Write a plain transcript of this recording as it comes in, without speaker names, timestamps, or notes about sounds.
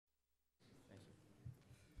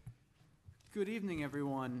Good evening,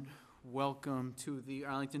 everyone. Welcome to the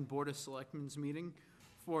Arlington Board of Selectmen's meeting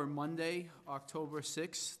for Monday, October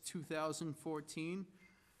 6, 2014.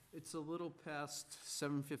 It's a little past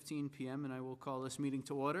 7:15 p.m. and I will call this meeting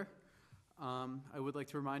to order. I would like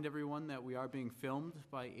to remind everyone that we are being filmed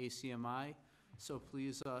by ACMi, so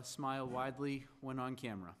please smile widely when on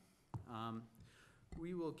camera.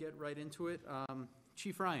 We will get right into it.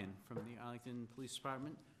 Chief Ryan from the Arlington Police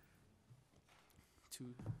Department.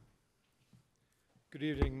 Good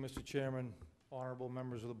evening, Mr. Chairman, honorable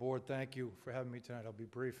members of the board. Thank you for having me tonight. I'll be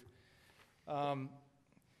brief. In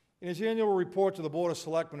his annual report to the Board of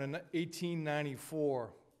Selectmen in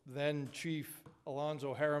 1894, then Chief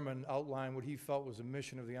Alonzo Harriman outlined what he felt was the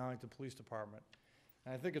mission of the Arlington Police Department.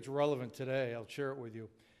 And I think it's relevant today. I'll share it with you.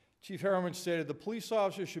 Chief Harriman stated, "The police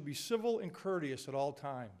officer should be civil and courteous at all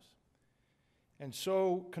times, and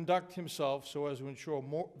so conduct himself so as to ensure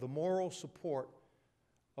the moral support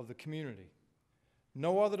of the community.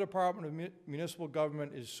 No other department of municipal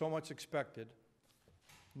government is so much expected,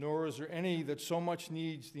 nor is there any that so much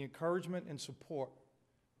needs the encouragement and support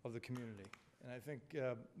of the community." And I think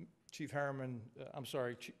Chief Harriman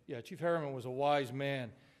was a wise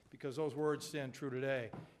man, because those words stand true today.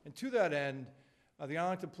 And to that end, the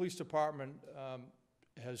Arlington Police Department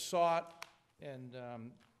has sought, and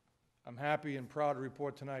I'm happy and proud to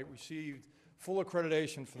report tonight, received full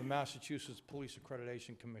accreditation from the Massachusetts Police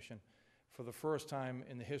Accreditation Commission for the first time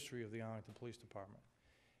in the history of the Arlington Police Department.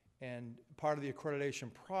 And part of the accreditation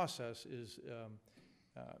process is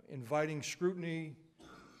inviting scrutiny,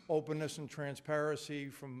 openness and transparency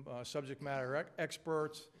from subject matter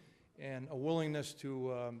experts, and a willingness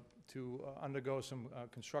to undergo some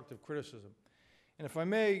constructive criticism. And if I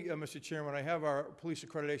may, Mr. Chairman, I have our police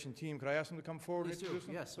accreditation team. Could I ask them to come forward and introduce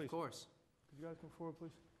them? Yes, please. Of course. Could you guys come forward,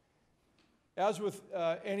 please? As with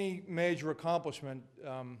any major accomplishment,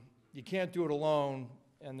 you can't do it alone,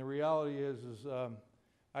 and the reality is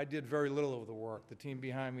I did very little of the work. The team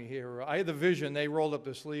behind me here, I had the vision, they rolled up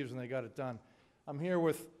their sleeves and they got it done. I'm here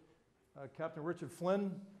with Captain Richard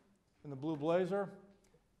Flynn in the blue blazer,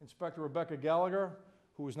 Inspector Rebecca Gallagher,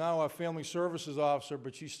 who is now our Family Services Officer,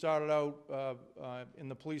 but she started out in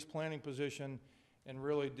the police planning position and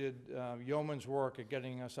really did yeoman's work at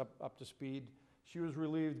getting us up to speed. She was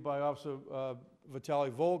relieved by Officer Vitaly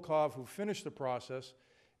Volkov, who finished the process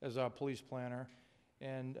as our police planner,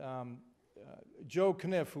 and Joe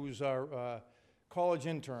Kniff, who's our college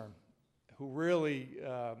intern, who really,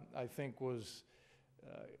 I think, was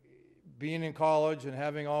being in college and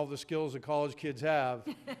having all the skills that college kids have,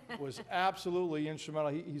 was absolutely instrumental.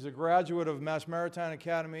 He's a graduate of Mass Maritime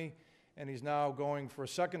Academy, and he's now going for a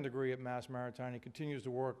second degree at Mass Maritime. He continues to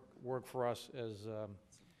work for us as a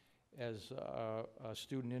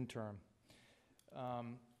student intern.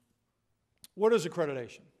 What is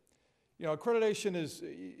accreditation? You know, accreditation is,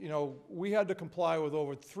 we had to comply with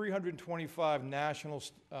over 325 national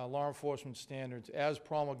law enforcement standards as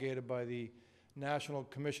promulgated by the National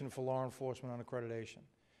Commission for Law Enforcement on Accreditation.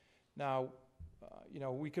 Now,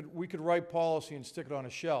 we could write policy and stick it on a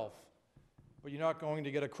shelf, but you're not going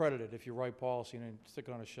to get accredited if you write policy and stick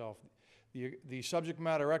it on a shelf. The subject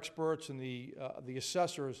matter experts and the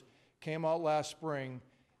assessors came out last spring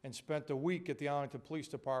and spent a week at the Arlington Police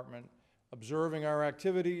Department observing our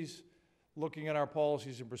activities, looking at our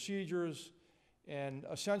policies and procedures, and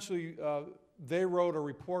essentially they wrote a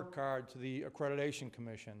report card to the Accreditation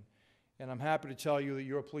Commission, and I'm happy to tell you that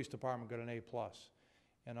your police department got an A+.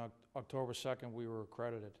 And on October 2nd, we were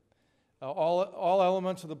accredited. All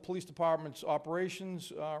elements of the police department's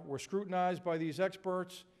operations were scrutinized by these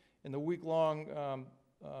experts in the week-long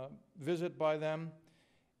visit by them,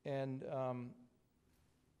 and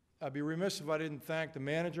I'd be remiss if I didn't thank the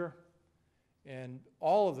manager and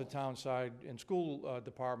all of the town side and school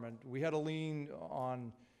department. We had a lean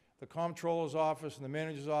on the comptroller's office and the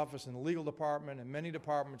manager's office and the legal department and many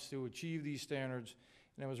departments to achieve these standards,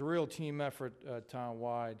 and it was a real team effort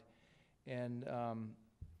town-wide. And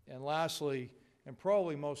lastly, and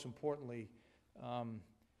probably most importantly,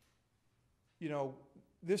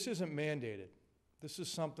 this isn't mandated. This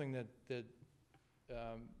is something that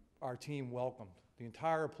our team welcomed, the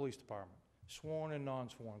entire police department. Sworn and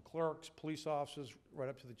non-sworn, clerks, police officers, right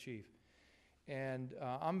up to the chief. And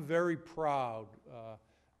I'm very proud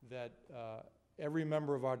that every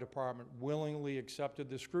member of our department willingly accepted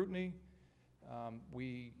the scrutiny.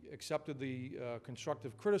 We accepted the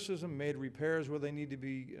constructive criticism, made repairs where they need to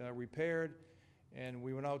be repaired, and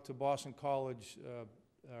we went out to Boston College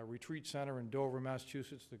Retreat Center in Dover,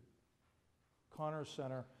 Massachusetts, the Connors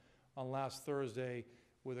Center, on last Thursday,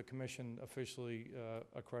 where the commission officially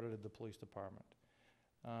accredited the police department.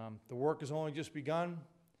 The work has only just begun.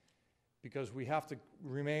 because we have to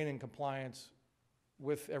remain in compliance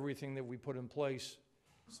with everything that we put in place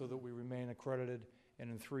so that we remain accredited, and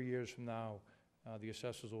in 3 years from now, the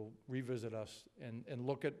assessors will revisit us and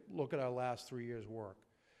look at our last 3 years' work.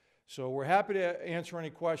 So we're happy to answer any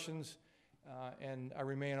questions, and I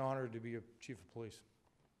remain honored to be a chief of police.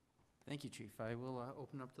 Thank you, Chief. I will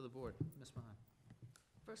open up to the board. Ms. Mahan.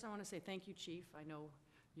 First, I want to say thank you, Chief. I know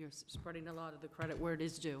you're spreading a lot of the credit where it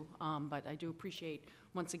is due, but I do appreciate,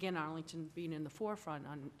 once again, Arlington being in the forefront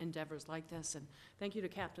on endeavors like this. And thank you to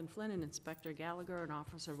Captain Flynn and Inspector Gallagher and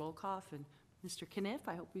Officer Volkoff and Mr. Kniff.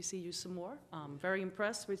 I hope we see you some more. Very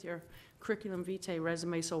impressed with your curriculum vitae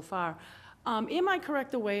resume so far. Am I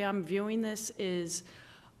correct, the way I'm viewing this is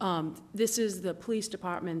the police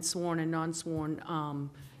department sworn and non-sworn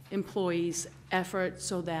employees' effort,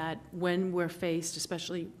 so that when we're faced,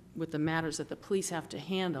 especially with the matters that the police have to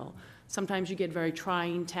handle, sometimes you get very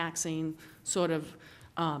trying, taxing sort of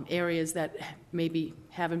areas that maybe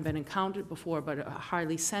haven't been encountered before but are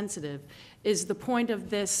highly sensitive. Is the point of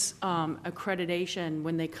this accreditation,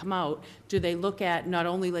 when they come out, do they look at not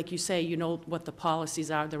only, like you say, you know what the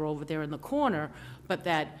policies are, they're over there in the corner, but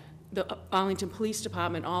that the Arlington Police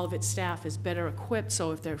Department, all of its staff is better equipped,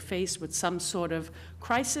 so if they're faced with some sort of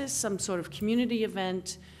crisis, some sort of community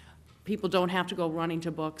event, people don't have to go running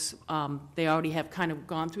to books. They already have kind of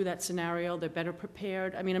gone through that scenario. They're better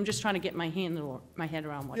prepared. I mean, I'm just trying to get my head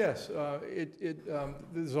around what. Yes,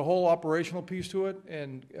 there's a whole operational piece to it,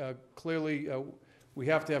 and clearly we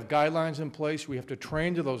have to have guidelines in place. We have to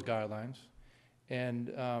train to those guidelines,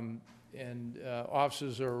 and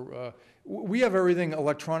officers are. We have everything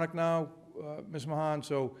electronic now, Ms. Mahan.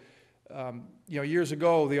 So, years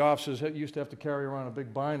ago, the officers used to have to carry around a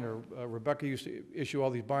big binder. Rebecca used to issue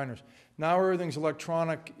all these binders. Now everything's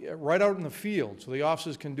electronic, right out in the field. So the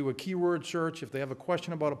officers can do a keyword search. If they have a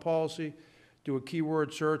question about a policy, do a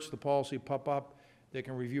keyword search, the policy pop up. They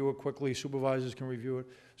can review it quickly. Supervisors can review it.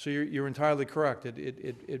 So you're entirely correct.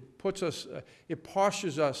 It puts us, it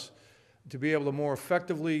postures us to be able to more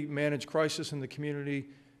effectively manage crisis in the community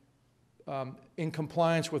in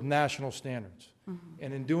compliance with national standards. Mm-hmm.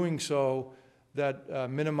 And in doing so, that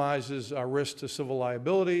minimizes our risk to civil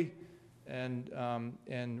liability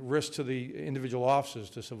and risk to the individual officers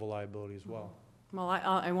to civil liability as well. Well,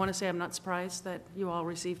 I want to say I'm not surprised that you all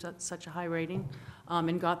received such a high rating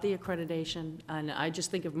and got the accreditation. And I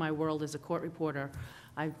just think of my world as a court reporter.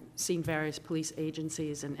 I've seen various police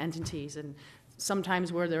agencies and entities, and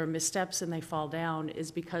sometimes where there are missteps and they fall down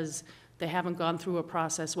is because they haven't gone through a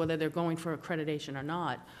process, whether they're going for accreditation or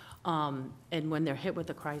not. And when they're hit with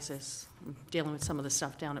a crisis, I'm dealing with some of the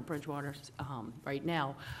stuff down at Bridgewater right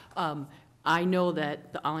now, I know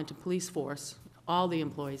that the Arlington Police Force, all the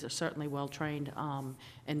employees are certainly well-trained,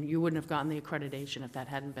 and you wouldn't have gotten the accreditation if that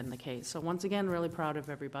hadn't been the case. So once again, really proud of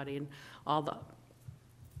everybody and all the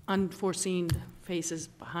unforeseen faces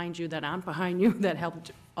behind you that aren't behind you that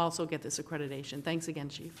helped also get this accreditation. Thanks again,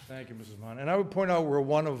 Chief. Thank you, Mrs. Mann. And I would point out we're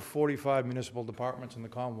one of 45 municipal departments in the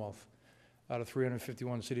Commonwealth out of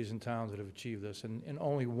 351 cities and towns that have achieved this, and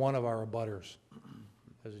only one of our abutters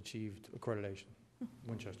has achieved accreditation,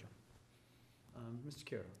 Winchester. Mr.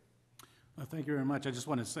 Carroll. Thank you very much. I just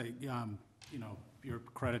want to say, your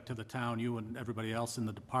credit to the town, you and everybody else in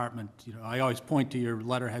the department. I always point to your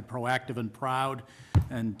letterhead, proactive and proud,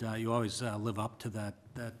 and you always live up to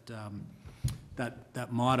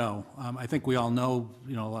that motto. I think we all know,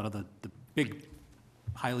 a lot of the big,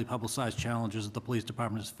 highly publicized challenges that the police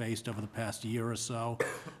department has faced over the past year or so,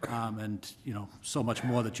 and so much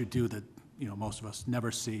more that you do that most of us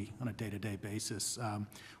never see on a day-to-day basis.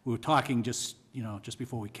 We were talking just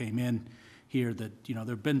before we came in here that there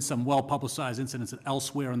have been some well-publicized incidents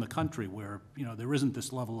elsewhere in the country where there isn't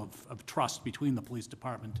this level of trust between the police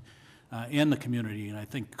department and the community, and I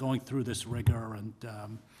think going through this rigor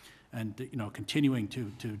and continuing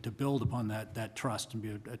to build upon that trust and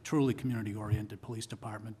be a truly community-oriented police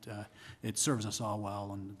department, it serves us all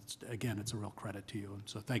well, and again, it's a real credit to you, and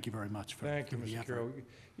so thank you very much for Thank you, the Mr. effort. Carroll.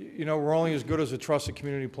 We're only as good as the trust the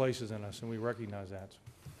community places in us, and we recognize that.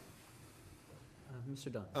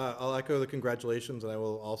 Mr. Dunn. I'll echo the congratulations, and I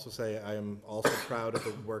will also say I am also proud of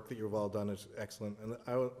the work that you've all done. It's excellent. And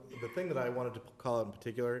the thing that I wanted to call out in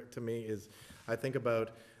particular to me is I think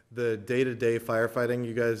about the day-to-day firefighting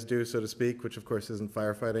you guys do, so to speak, which of course isn't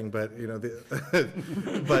firefighting, but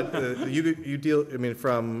you deal. I mean,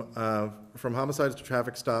 from homicides to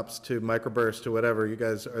traffic stops to microbursts to whatever, you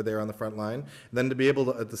guys are there on the front line. And then to be able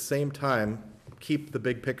to, at the same time, keep the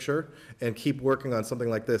big picture and keep working on something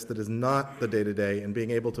like this that is not the day-to-day, and being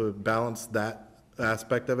able to balance that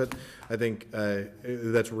aspect of it, I think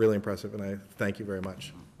that's really impressive, and I thank you very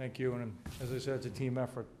much. Thank you, and as I said, it's a team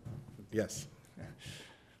effort. Yes.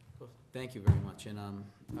 Well, thank you very much, and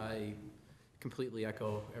I completely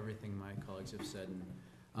echo everything my colleagues have said.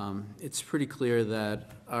 And it's pretty clear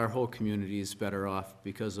that our whole community is better off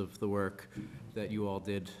because of the work that you all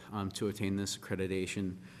did to attain this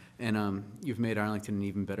accreditation. And you've made Arlington an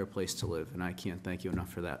even better place to live, and I can't thank you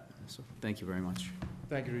enough for that. So thank you very much.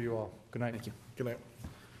 Thank you to you all. Good night. Thank you. Good night.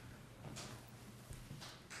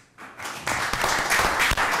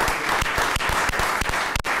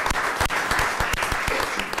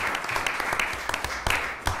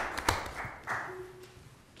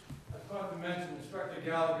 I forgot to mention Inspector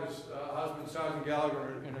Gallagher's husband, Sergeant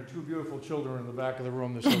Gallagher, and her two beautiful children in the back of the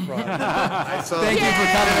room. They're so proud. I saw, Thank you for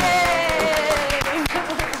coming.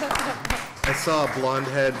 I saw a blonde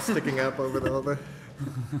head sticking up over the other.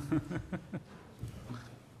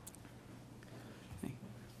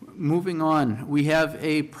 Moving on, we have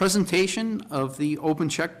a presentation of the open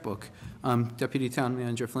checkbook. Deputy Town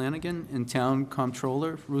Manager Flanagan and Town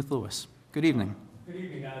Comptroller Ruth Lewis. Good evening. Good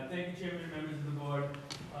evening. Thank you, Chairman and members of the board.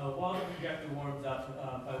 While the projector warms up,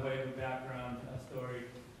 by way of a background story,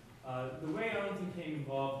 the way Arlington came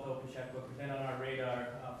involved with Open Checkbook has been on our radar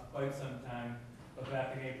for quite some time. But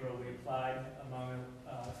back in April, we applied, among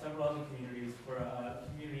several other communities, for a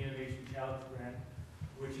Community Innovation Challenge Grant,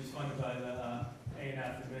 which is funded by the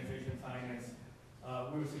A&F Administration of Finance.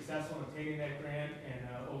 We were successful in obtaining that grant, and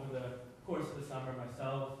over the course of the summer,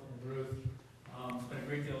 myself and Ruth spent a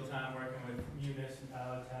great deal of time working with Munis and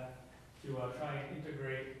Palatech to try and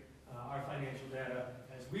integrate our financial data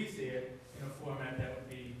as we see it in a format that would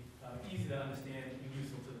be easy to understand and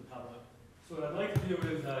useful to the public. So what I'd like to do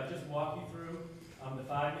is just walk you through the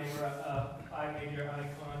five major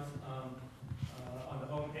icons on the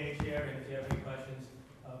home page here, and if you have any questions,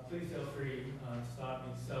 please feel free to stop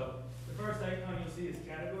me. So the first icon you'll see is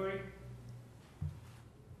category.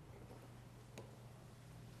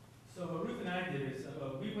 So what Ruth and I did is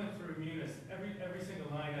we went through Munis, every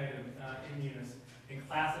single line item in Munis, and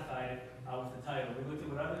classified it with the title. We looked at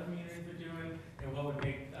what other communities were doing and what would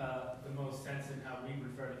make the most sense in how we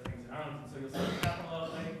refer to things in Arlington. So you'll see capital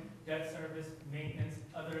outlay, debt service, maintenance,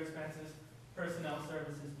 other expenses, personnel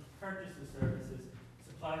services, purchase of services,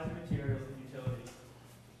 supplies and materials, and utilities.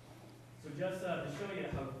 So just to show you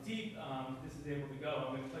how deep this is able to go,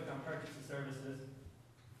 I'm going to click on purchase of services.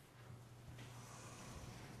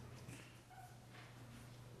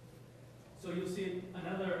 So you'll see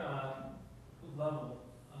another level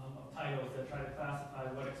of titles that try to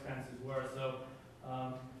classify what expenses were. So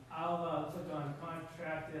I'll click on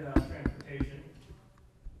contracted transportation.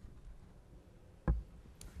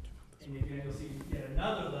 And you'll see yet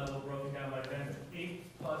another level broken down by vendor.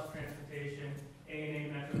 8 plus transportation,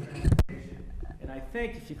 A&A metro transportation. And I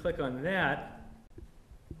think if you click on that,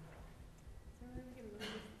 I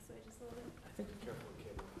think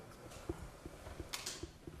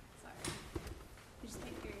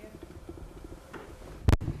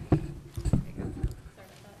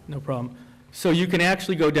no problem. So you can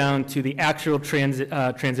actually go down to the actual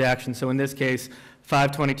transaction. So in this case,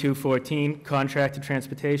 52214, contracted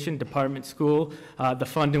transportation, department school, the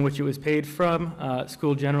fund in which it was paid from,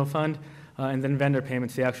 school general fund, and then vendor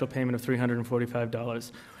payments, the actual payment of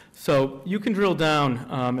 $345. So you can drill down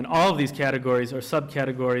in all of these categories or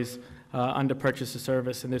subcategories under purchase of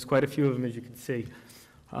service, and there's quite a few of them, as you can see.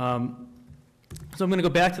 So I'm going to go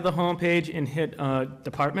back to the home page and hit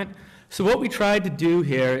department. So what we tried to do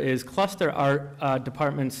here is cluster our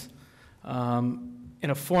departments in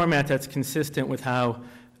a format that's consistent with how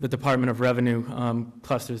the Department of Revenue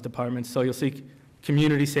clusters departments. So you'll see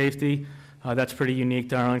community safety, that's pretty unique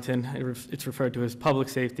to Arlington. It's referred to as public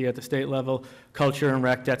safety at the state level, culture and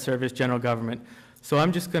rec, debt service, general government. So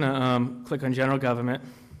I'm just going to click on general government,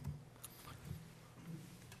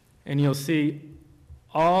 and you'll see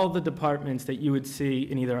all the departments that you would see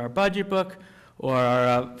in either our budget book or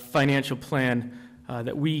our financial plan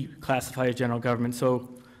that we classify as general government. So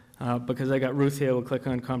because I got Ruth here, we'll click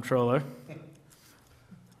on comptroller.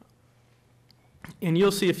 And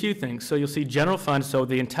you'll see a few things. So you'll see general fund, so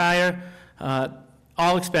the entire,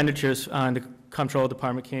 all expenditures in the comptroller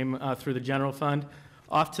department came through the general fund.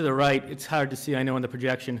 Off to the right, it's hard to see, I know, in the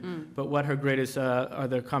projection, but what her greatest, or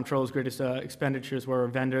the comptroller's greatest expenditures were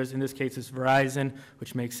vendors. In this case, it's Verizon,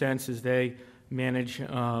 which makes sense as they manage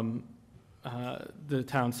the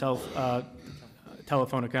town's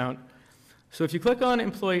telephone account. So if you click on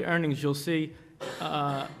employee earnings, you'll see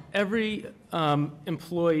every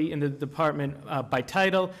employee in the department by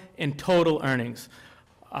title and total earnings.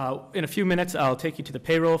 In a few minutes, I'll take you to the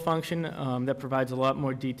payroll function that provides a lot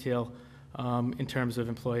more detail in terms of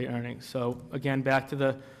employee earnings. So again, back to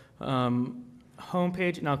the home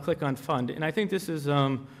page, and I'll click on fund. And I think this is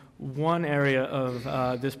one area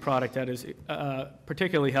of this product that is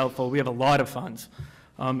particularly helpful. We have a lot of funds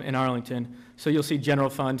in Arlington. So you'll see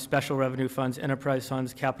general funds, special revenue funds, enterprise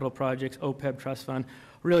funds, capital projects, OPEB trust fund,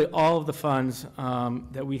 really all of the funds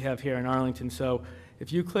that we have here in Arlington. So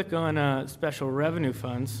if you click on special revenue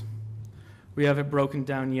funds, we have it broken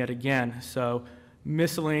down yet again. So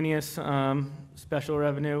miscellaneous special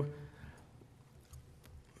revenue,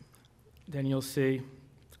 then you'll see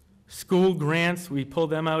school grants, we pull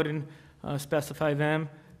them out and specify them,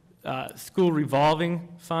 school revolving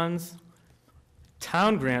funds,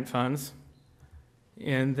 town grant funds,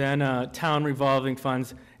 and then town revolving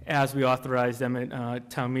funds as we authorize them at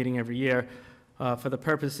town meeting every year. For the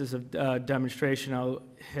purposes of demonstration, I'll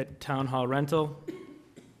hit town hall rental.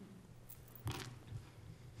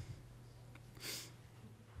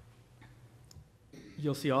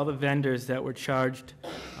 You'll see all the vendors that were charged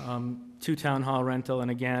to town hall rental, and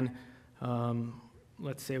again,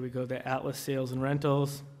 let's say we go to Atlas Sales and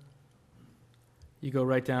Rentals, you go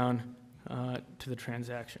right down to the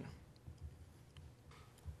transaction.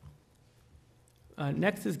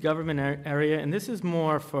 Next is government area, and this is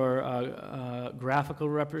more for graphical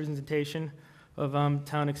representation of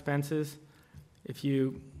town expenses. If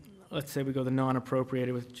you, let's say we go to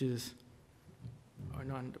non-appropriated, which is, or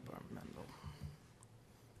non-departmental.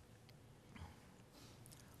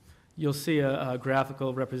 You'll see a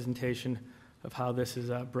graphical representation of how this is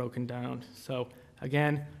broken down. So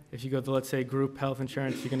again, if you go to, let's say, group health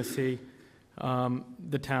insurance, you're going to see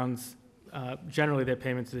the towns, generally their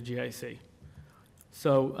payments to the GIC.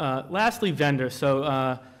 So lastly, vendor.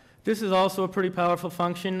 So this is also a pretty powerful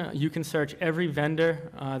function. You can search every vendor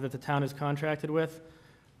that the town is contracted with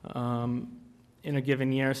in a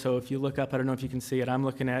given year. So if you look up, I don't know if you can see it, I'm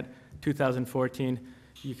looking at 2014.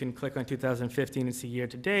 You can click on 2015 and see year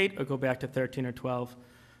to date, or go back to 13 or 12.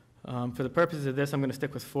 For the purposes of this, I'm going to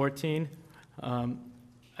stick with 14.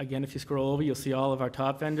 Again, if you scroll over, you'll see all of our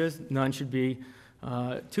top vendors. None should be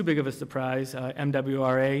too big of a surprise.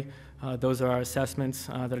 MWRA, those are our assessments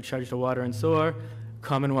that are charged to water and sewer.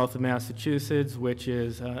 Commonwealth of Massachusetts, which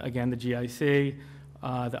is, again, the GIC.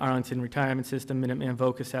 The Arlington Retirement System, Minuteman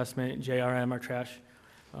Voc Assessment, JRM,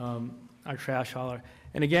 our trash hauler.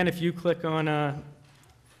 And again, if you click on,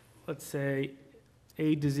 let's say,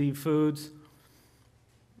 A to Z Foods,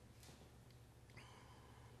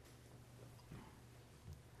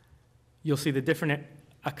 you'll see the different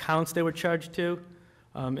accounts they were charged to.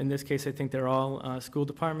 In this case, I think they're all school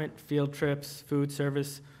department, field trips, food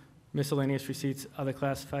service, miscellaneous receipts, other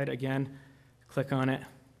classified. Again, click on it.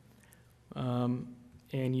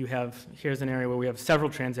 And you have, here's an area where we have several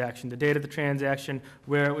transactions, the date of the transaction,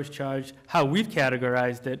 where it was charged, how we've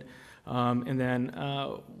categorized it, and then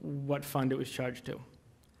what fund it was charged to.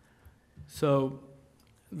 So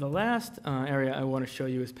the last area I want to show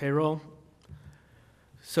you is payroll.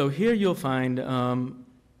 So here you'll find an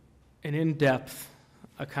in-depth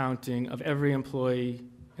accounting of every employee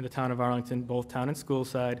in the town of Arlington, both town and school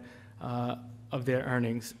side, of their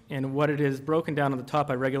earnings. And what it is broken down on the top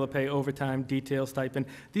by regular pay, overtime, detail, stipend.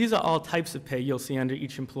 These are all types of pay you'll see under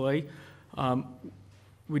each employee.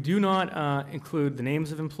 We do not include the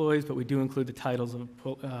names of employees, but we do include the titles of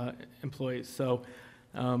employees. So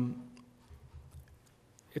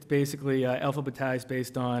it's basically alphabetized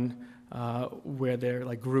based on where their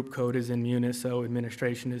like group code is in Munis, so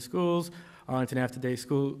administration is schools, Arlington After-Day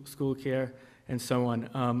School Care, and so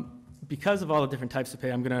on. Because of all the different types of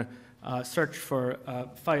pay, I'm going to search for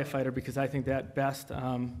firefighter because I think that best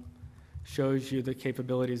shows you the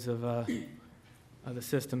capabilities of the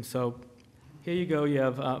system. So here you go. You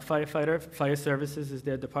have firefighter. Fire services is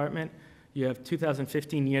their department. You have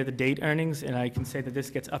 2015 year-to-date earnings, and I can say that this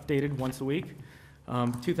gets updated once a week.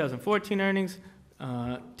 2014 earnings,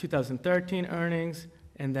 2013 earnings,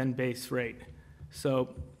 and then base rate. So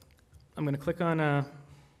I'm going to click on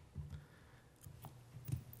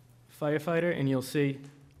firefighter, and you'll see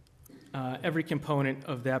every component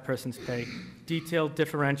of that person's pay. Detailed,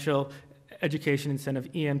 differential, education incentive,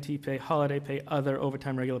 EMT pay, holiday pay, other,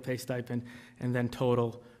 overtime, regular pay, stipend, and then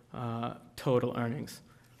total earnings.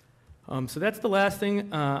 So that's the last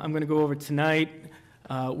thing I'm going to go over tonight.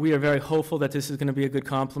 We are very hopeful that this is going to be a good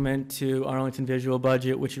complement to Arlington Visual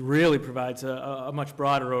Budget, which really provides a much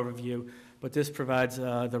broader overview, but this provides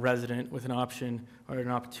the resident with an option or an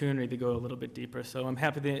opportunity to go a little bit deeper. So I'm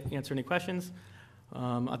happy to answer any questions.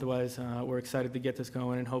 Otherwise, we're excited to get this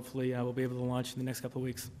going, and hopefully we'll be able to launch in the next couple of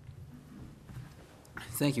weeks.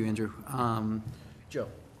 Thank you, Andrew. Joe.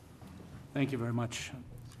 Thank you very much.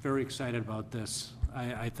 Very excited about this.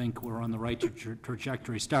 I think we're on the right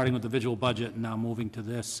trajectory, starting with the visual budget and now moving to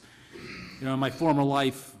this. You know, in my former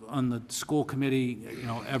life, on the school committee,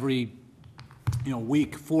 every,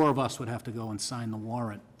 week, 4 of us would have to go and sign the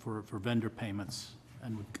warrant for vendor payments,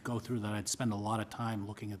 and would go through that. I'd spend a lot of time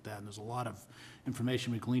looking at that, and there's a lot of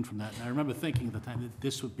information we gleaned from that. And I remember thinking at the time that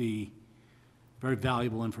this would be very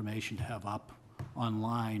valuable information to have up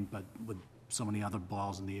online, but with so many other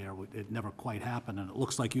balls in the air, it never quite happened. And it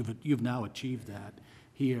looks like you've now achieved that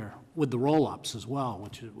here with the roll-ups as well,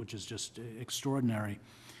 which is just extraordinary.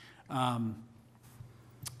 I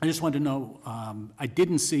just wanted to know, I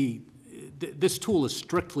didn't see, this tool is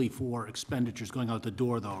strictly for expenditures going out the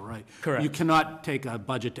door, though, right? Correct. You cannot take a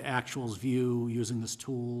budget to actuals view using this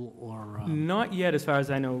tool, or? Not yet, as far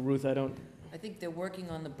as I know, Ruth, I don't, I think they're working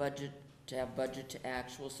on the budget, to have budget to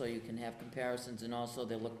actual, so you can have comparisons, and also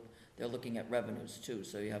they're looking at revenues too,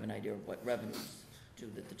 so you have an idea of what revenues do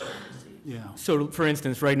that the town receives. Yeah. so for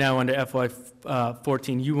instance, right now under FY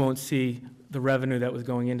 14, you won't see the revenue that was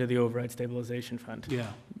going into the override stabilization fund. Yeah,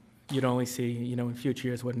 You'd only see, in future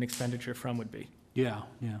years what an expenditure from would be. yeah,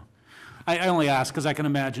 yeah. I only ask because I can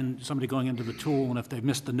imagine somebody going into the tool, and if they've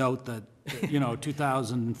missed the note that,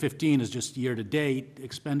 2015 is just year-to-date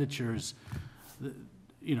expenditures,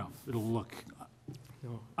 it'll look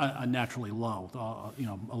No. unnaturally low.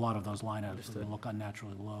 A lot of those line items will look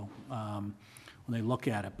unnaturally low when they look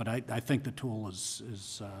at it. But I think the tool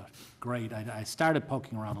is great. I started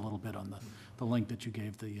poking around a little bit on the link that you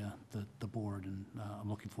gave the board, and I'm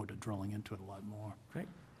looking forward to drilling into it a lot more. Great.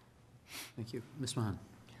 Thank you. Ms. Mahan?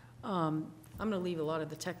 I'm going to leave a lot of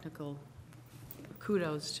the technical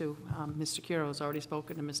kudos to Mr. Curo's already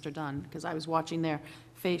spoken to Mr. Dunn, because I was watching their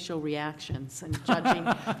facial reactions and judging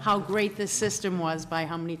how great this system was by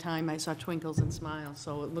how many times I saw twinkles and smiles.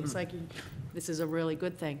 So it looks like this is a really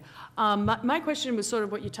good thing. My question was sort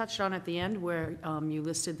of what you touched on at the end, where you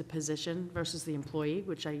listed the position versus the employee,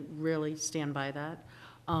 which I really stand by that.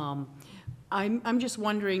 I'm just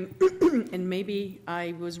wondering, and maybe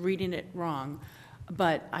I was reading it wrong,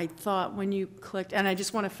 but I thought when you clicked, and I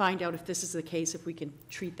just want to find out if this is the case, if we can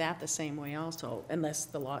treat that the same way also, unless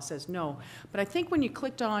the law says no. But I think when you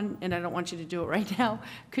clicked on, and I don't want you to do it right now,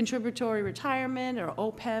 contributory retirement or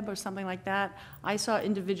OPEB or something like that, I saw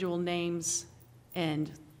individual names and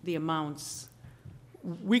the amounts.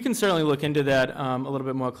 We can certainly look into that a little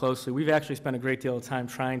bit more closely. We've actually spent a great deal of time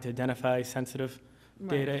trying to identify sensitive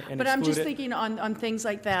data and But I'm just exclude it. thinking on things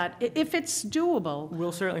like that, if it's doable,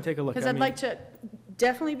 We'll certainly take a look. because I I'd mean, like to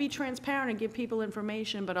definitely be transparent and give people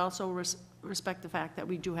information, but also respect the fact that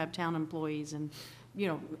we do have town employees and,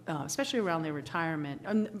 especially around their retirement.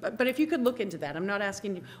 But if you could look into that, I'm not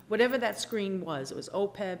asking you, whatever that screen was, it was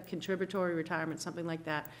OPEB, contributory retirement, something like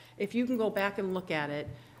that. If you can go back and look at it,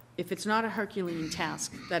 if it's not a Herculean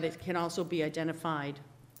task, that it can also be identified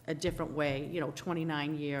a different way,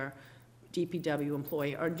 29-year DPW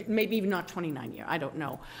employee, or maybe even not 29-year, I don't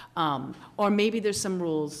know. Or maybe there's some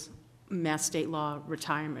rules, Mass state law,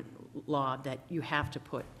 retirement law, that you have to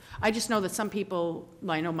put. I just know that some people,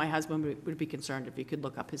 I know my husband would be concerned if he could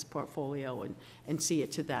look up his portfolio and see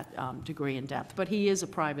it to that degree in depth. But he is a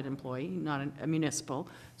private employee, not a municipal,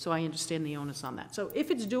 so I understand the onus on that. So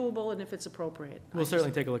if it's doable and if it's appropriate. We'll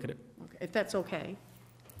certainly take a look at it. Okay, if that's okay.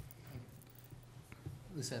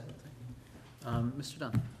 Ms. Edmonds? Mr.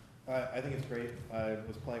 Dunn? I think it's great. I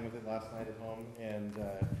was playing with it last night at home, and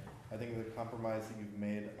I think the compromise that you've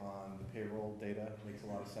made on the payroll data makes a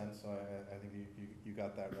lot of sense, so I think you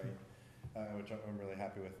got that right, which I'm really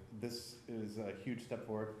happy with. This is a huge step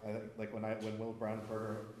forward. I think, like when Will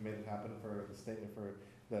Brownberger made it happen for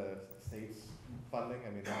the state's funding,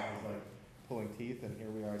 I mean, that was like pulling teeth, and here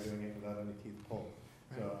we are doing it without any teeth pulled.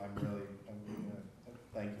 So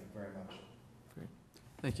thank you very much. Great.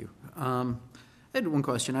 Thank you. I had one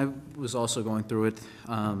question. I was also going through it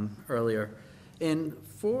earlier. And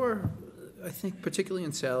I think particularly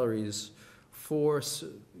in salaries,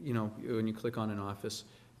 when you click on an office,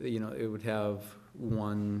 it would have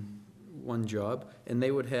one job, and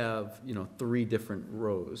they would have, 3 different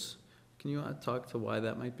rows. Can you talk to why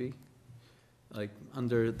that might be? Like,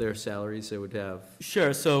 under their salaries, they would have...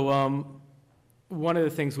 Sure. So one of the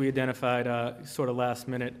things we identified sort of last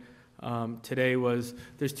minute today was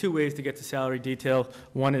there's 2 ways to get to salary detail.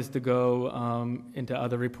 One is to go into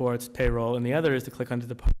other reports, payroll, and the other is to click on the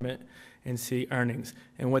department and see earnings.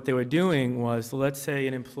 And what they were doing was, let's say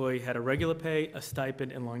an employee had a regular pay, a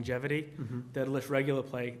stipend, and longevity. They'd list regular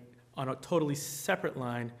pay on a totally separate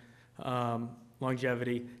line,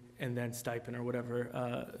 longevity, and then stipend or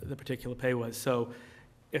whatever the particular pay was. So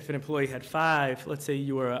if an employee had 5, let's say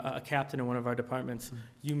you were a captain in one of our departments,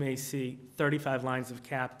 you may see 35 lines of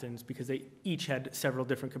captains because they each had several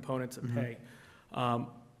different components of pay.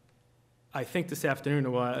 I think this afternoon,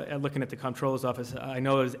 looking at the comptroller's office, I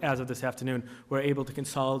know as of this afternoon, we're able to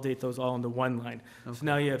consolidate those all into one line. Okay. So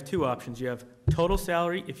now you have two options. You have total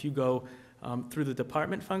salary if you go through the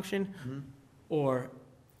department function, or,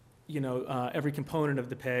 every component of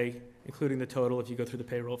the pay, including the total, if you go through the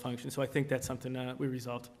payroll function. So I think that's something we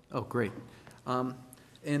resolved. Oh, great. And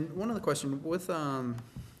one other question, with, do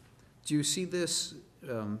you see this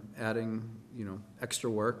adding, extra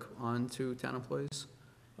work onto town employees?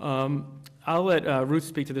 I'll let Ruth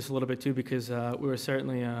speak to this a little bit too, because we were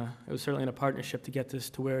certainly, it was certainly in a partnership to get this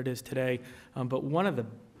to where it is today. But one of the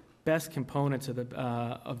best components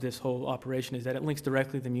of this whole operation is that it links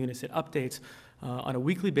directly to the Munis. It updates on a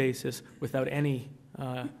weekly basis without any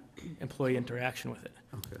employee interaction with it.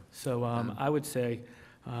 Okay. So I would say,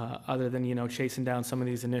 other than, chasing down some of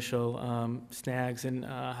these initial snags and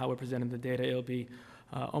how we're presenting the data, it'll be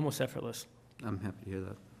almost effortless. I'm happy to hear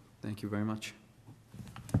that. Thank you very much.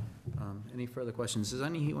 Any further questions? Is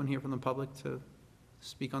anyone here from the public to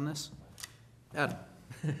speak on this? Adam?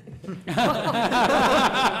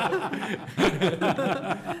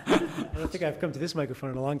 I don't think I've come to this microphone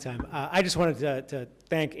in a long time. I just wanted to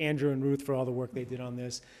thank Andrew and Ruth for all the work they did on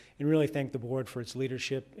this, and really thank the board for its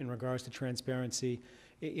leadership in regards to transparency.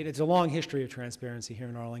 It's a long history of transparency here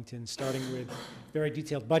in Arlington, starting with very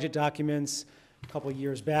detailed budget documents a couple of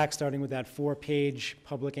years back, starting with that 4-page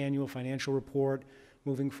public annual financial report,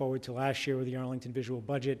 moving forward to last year with the Arlington visual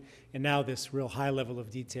budget, and now this real high level of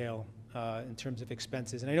detail in terms of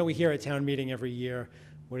expenses. And I know we hear at town meeting every year,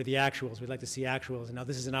 what are the actuals? We'd like to see actuals, and now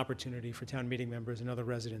this is an opportunity for town meeting members and other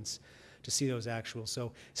residents to see those actuals.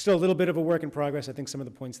 So still a little bit of a work in progress. I think some of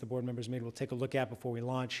the points the board members made we'll take a look at before we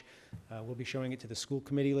launch. We'll be showing it to the school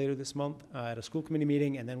committee later this month at a school committee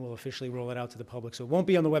meeting, and then we'll officially roll it out to the public. So it won't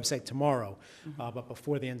be on the website tomorrow, but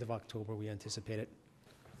before the end of October, we anticipate it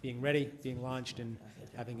being ready, being launched, and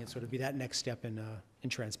having it sort of be that next step in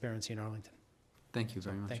transparency in Arlington. Thank you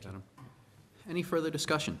very much, Thank you. Adam. Any further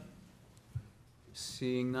discussion?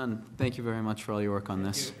 Seeing none, thank you very much for all your work on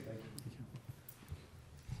this.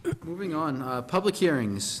 Moving on, public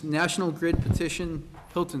hearings, National Grid petition,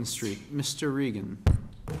 Hilton Street, Mr. Regan.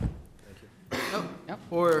 Oh,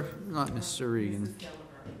 or not Mr. Regan.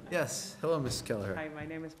 Yes, hello, Mrs. Kelleher. Hi, my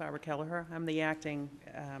name is Barbara Kelleher. I'm the acting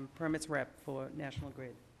permits rep for National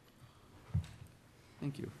Grid.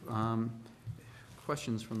 Thank you.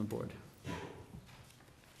 Questions from the board?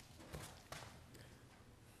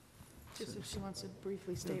 Just if she wants to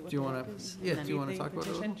briefly state what Do you the want work to, is. yeah, and then- do you want to talk about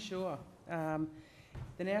it? Petition? Sure.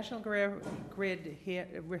 The National Grid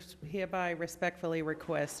hereby respectfully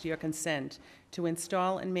requests your consent to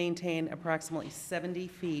install and maintain approximately 70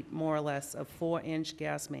 feet, more or less, of 4-inch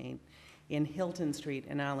gas main in Hilton Street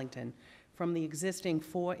in Arlington, from the existing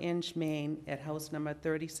 4-inch main at house number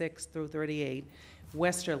 36 through 38,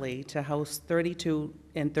 westerly to house 32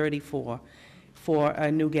 and 34, for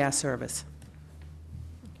a new gas service.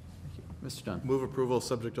 Mr. Dunn? Move approval,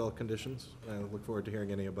 subject to all conditions. I look forward to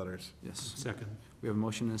hearing any abutters. Yes. Second. We have a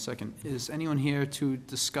motion and a second. Is anyone here to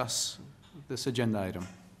discuss this agenda item?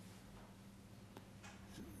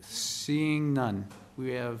 Seeing none,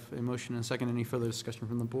 we have a motion and a second. Any further discussion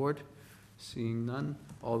from the board? Seeing none,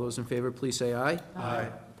 all those in favor, please say aye. Aye.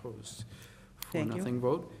 Opposed? Thank you. 4-0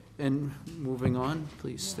 vote. And moving on,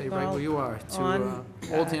 please stay right Well, where you are, to on,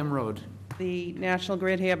 Oldham Road. The National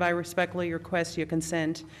Grid hereby respectfully requests your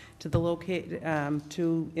consent to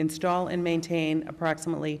to install and maintain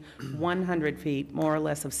approximately 100 feet, more or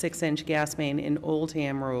less, of 6-inch gas main in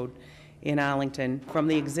Oldham Road in Arlington, from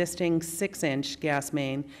the existing 6-inch gas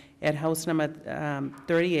main at house number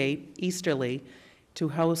 38 Easterly to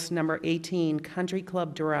house number 18 Country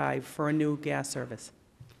Club Drive for a new gas service.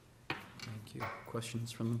 Thank you.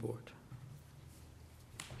 Questions from the board?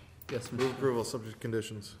 Yes, Mr. Move approval, subject to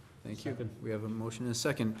conditions. Thank you. We have a motion and a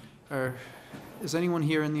second. Is anyone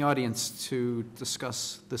here in the audience to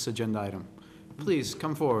discuss this agenda item? Please,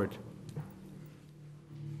 come forward.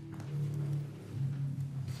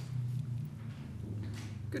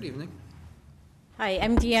 Good evening. Hi,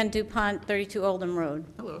 I'm Deanne DuPont, 32 Oldham Road,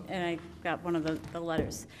 Hello. and I got one of the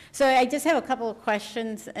letters. So I just have a couple of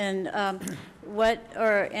questions, and what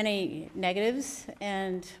are any negatives,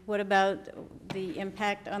 and what about the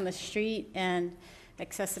impact on the street and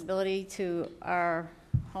accessibility to our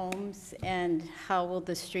homes, and how will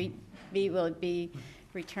the street be? Will it be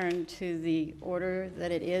returned to the order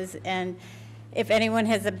that it is? And if anyone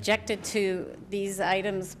has objected to these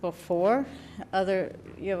items before,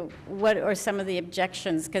 what are some of the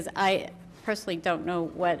objections? Because I personally don't know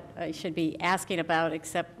what I should be asking about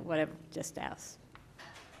except what I've just asked.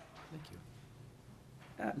 Thank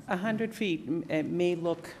you. 100 feet may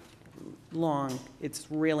look long. It's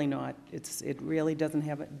really not. It really doesn't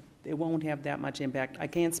have, it won't have that much impact. I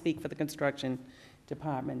can't speak for the construction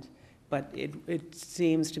department, but it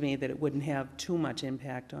seems to me that it wouldn't have too much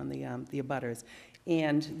impact on the abutters.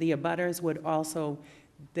 And the abutters would also,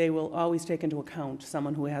 they will always take into account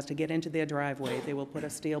someone who has to get into their driveway. They will put a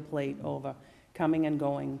steel plate over coming and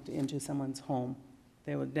going into someone's home.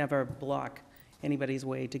 They would never block anybody's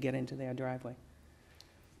way to get into their driveway.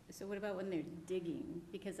 So what about when they're digging?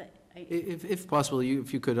 Because If possible,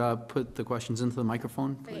 if you could put the questions into the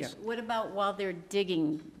microphone, Okay, please. what about while they're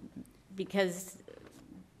digging? Because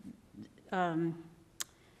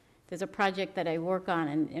there's a project that I work on,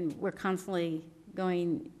 and we're constantly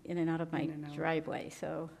going in and out of my In and out. driveway,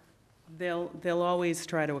 so. They'll always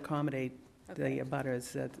try to accommodate Okay. the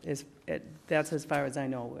abutters. That's as far as I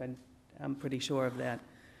know, and I'm pretty sure of that,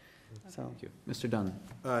 so. Thank you. Mr. Dunn?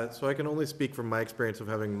 So I can only speak from my experience of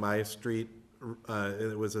having my street,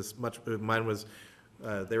 it was as much, mine was,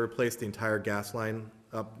 they replaced the entire gas line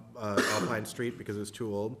up Alpine Street because it was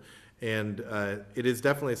too old. And it is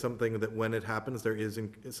definitely something that when it happens, there is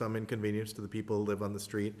some inconvenience to the people who live on the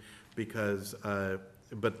street because,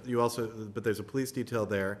 but there's a police detail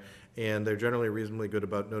there, and they're generally reasonably good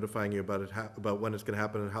about notifying you about it, about when it's gonna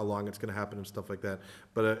happen and how long it's gonna happen and stuff like that.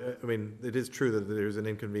 But, I mean, it is true that there's an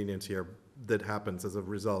inconvenience here that happens as a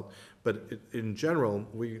result. But in general,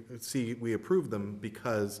 we approve them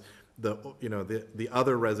because the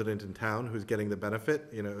other resident in town who's getting the benefit,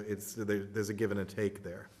 there's a give and a take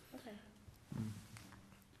there.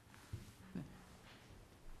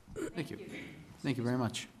 Thank you. Thank you very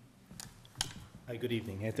much. Hi, good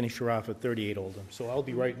evening. Anthony Sharaf at 38 Oldham. So I'll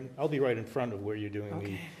be right in front of where you're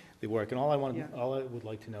doing the work. And all I would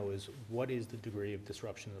like to know is what is the degree of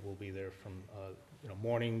disruption that will be there from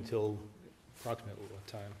morning till approximately what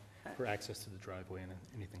time for access to the driveway and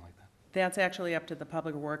anything like that? That's actually up to the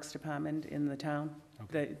Public Works Department in the town.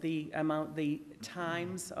 Okay. The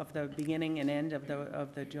times of the beginning and end of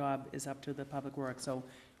the job is up to the Public Works. So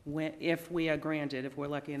if we are granted, if we're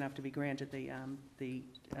lucky enough to be granted the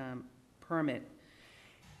permit,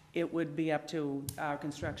 it would be up to our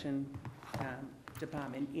construction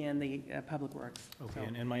department and the Public Works. Okay,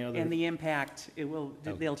 So- and my other... And the impact,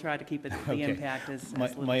 they'll try to keep the Okay. impact as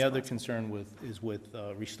little My as other possible. concern is with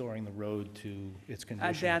restoring the road to its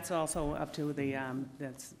condition. That's also up to the,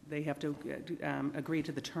 they have to agree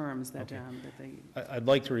to the terms that, Okay. that they, I'd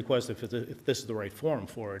like to request, if this is the right forum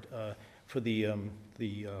for it, for the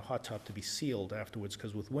hot top to be sealed afterwards,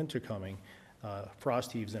 because with winter coming,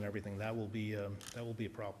 frost heaves and everything, that will be a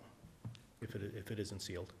problem if it isn't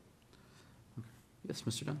sealed. Yes,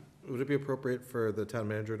 Mr. Dunn? Would it be appropriate for the town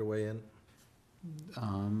manager to weigh in?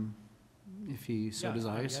 If he so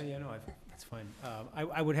desires. Yeah, no, that's fine.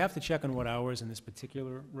 I would have to check on what hours in this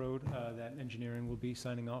particular road that engineering will be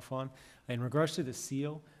signing off on. In regards to the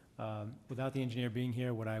seal, without the engineer being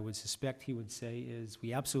here, what I would suspect he would say is,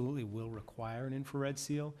 we absolutely will require an infrared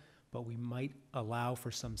seal, but we might allow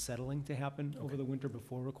for some settling to happen over the winter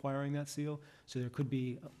before requiring that seal. So there could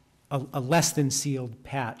be a less than sealed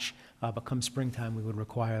patch, but come springtime, we would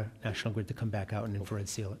require National Grid to come back out and infrared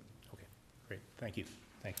seal it. Okay, great, thank you.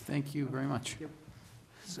 Thank you very much. Yep.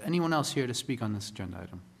 Is anyone else here to speak on this agenda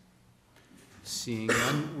item? Seeing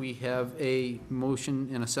none, we have a motion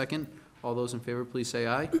and a second. All those in favor, please say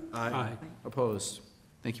aye. Aye. Opposed?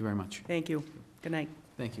 Thank you very much. thank you. Good night.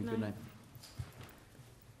 Thank you. Good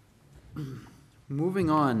Good night. Moving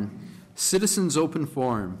on, citizens' open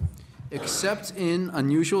forum. Except in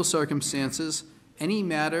unusual circumstances, any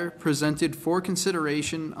matter presented for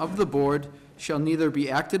consideration of the board shall neither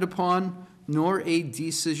be acted upon nor a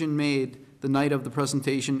decision made the night of the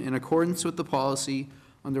presentation in accordance with the policy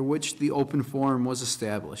under which the open forum was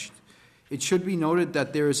established. It should be noted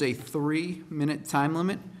that there is a 3-minute time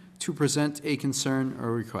limit to present a concern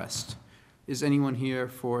or request. Is anyone here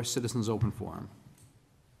for citizens' open forum?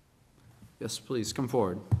 Yes, please, come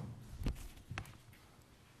forward.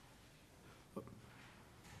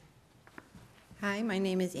 Hi, my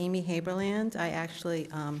name is Amy Haberland. I actually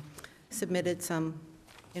submitted some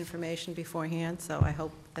information beforehand, so I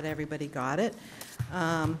hope that everybody got it.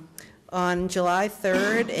 On July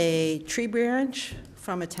 3rd, a tree branch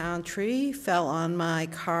from a town tree fell on my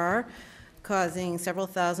car, causing several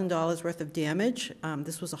 $1,000s worth of damage.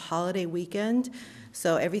 This was a holiday weekend,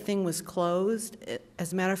 so everything was closed.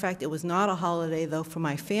 As a matter of fact, it was not a holiday, though, for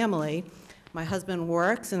my family. My husband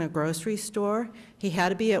works in a grocery store. He had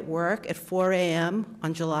to be at work at 4 a.m.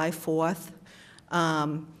 on July 4th.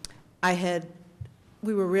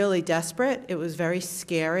 We were really desperate. It was very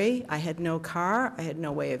scary. I had no car. I had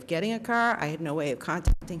no way of getting a car. I had no way of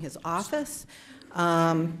contacting his office.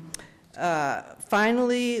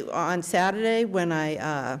 Finally, on Saturday, when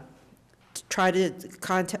I tried to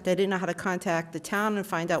contact, I didn't know how to contact the town and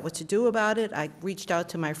find out what to do about it. I reached out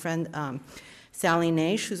to my friend Sally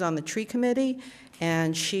Nash, who's on the tree committee,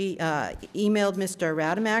 and she emailed Mr.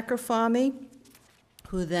 Rademacher for me,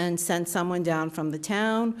 who then sent someone down from the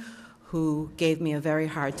town who gave me a very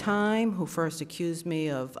hard time, who first accused me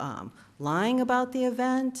of lying about the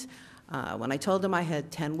event. When I told him I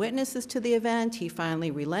had 10 witnesses to the event, he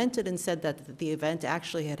finally relented and said that the event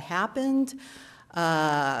actually had happened.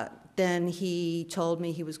 Then he told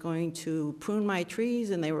me he was going to prune my trees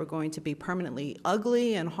and they were going to be permanently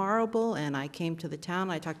ugly and horrible, and I came to the town.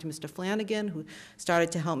 I talked to Mr. Flanagan, who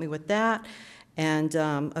started to help me with that, and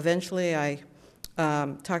eventually I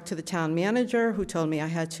talked to the town manager, who told me I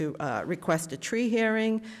had to request a tree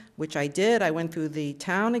hearing, which I did. I went through the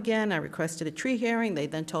town again. I requested a tree hearing. They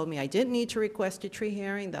then told me I didn't need to request a tree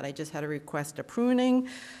hearing, that I just had to request a pruning.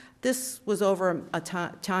 This was over a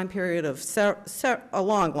time period of a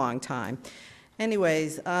long, long time.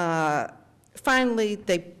 Anyways, finally,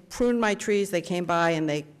 they pruned my trees. They came by and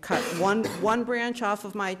they cut one branch off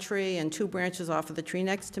of my tree and 2 branches off of the tree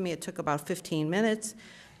next to me. It took about 15 minutes.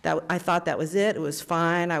 I thought that was it. It was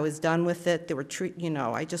fine. I was done with it. There were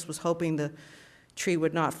I just was hoping the tree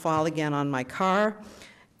would not fall again on my car.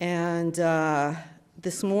 And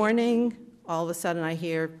this morning, all of a sudden, I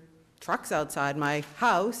hear trucks outside my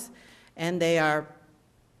house, and they are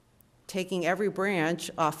taking every branch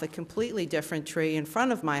off a completely different tree in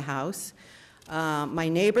front of my house. My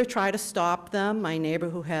neighbor tried to stop them. My neighbor,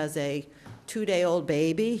 who has a 2-day-old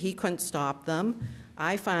baby, he couldn't stop them.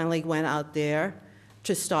 I finally went out there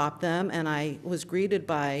to stop them, and I was greeted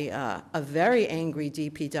by a very angry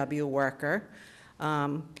DPW worker.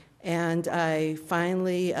 And I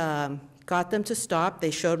finally got them to stop.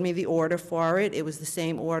 They showed me the order for it. It was the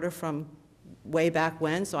same order from way back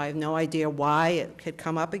when, so I have no idea why it had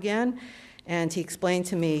come up again. And he explained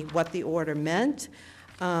to me what the order meant.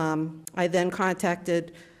 I then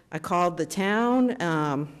I called the town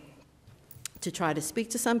to try to speak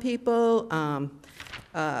to some people.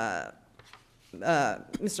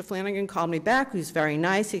 Mr. Flanagan called me back. He was very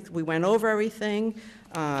nice. We went over everything.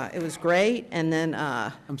 It was great, and then...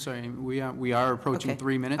 I'm sorry, we are approaching Okay.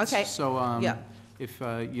 3 minutes. Okay. So, Yeah. if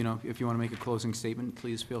you want to make a closing statement,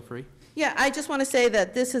 please feel free. Yeah, I just want to say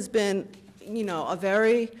that this has been, a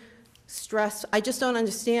very I just don't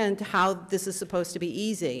understand how this is supposed to be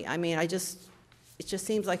easy. I mean, it just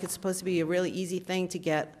seems like it's supposed to be a really easy thing to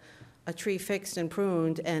get a tree fixed and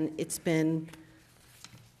pruned, and it's been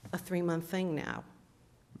a 3-month thing now.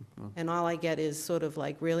 And all I get is sort of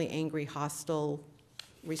like really angry, hostile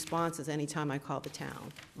responses anytime I call the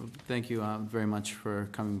town. Well, thank you very much for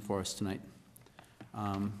coming before us tonight.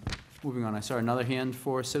 Moving on, I saw another hand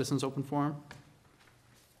for Citizens Open Forum.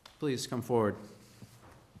 Please come forward.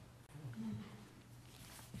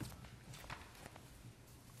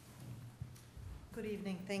 Good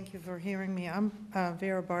evening. Thank you for hearing me. I'm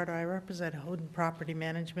Vera Barter. I represent Houghton Property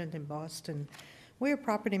Management in Boston. We're a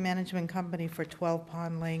property management company for 12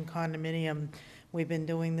 Pond Lane condominium. We've been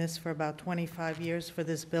doing this for about 25 years for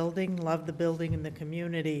this building. Love the building and the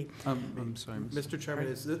community. I'm sorry, Mr.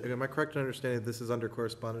 Chairman, am I correct in understanding this is under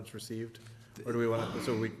correspondence received? Or do we want to,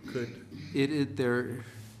 so we could?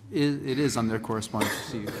 It is on their correspondence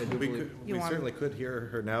received. We certainly could hear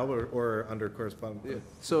her now or under correspondence.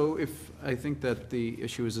 So I think that the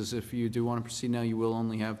issue is if you do want to proceed now, you will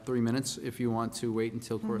only have 3 minutes. If you want to wait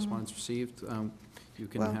until correspondence received, you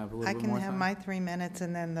can have a little bit more time. I can have my 3 minutes,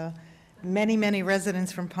 and then the many, many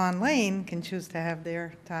residents from Pond Lane can choose to have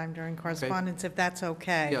their time during correspondence, if that's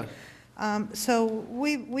okay. Yeah. So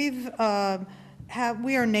we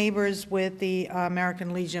are neighbors with the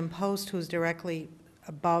American Legion Post, who's directly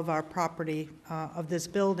above our property of this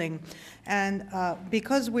building. And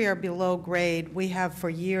because we are below grade, we have for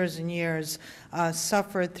years and years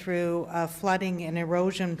suffered through flooding and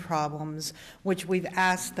erosion problems, which we've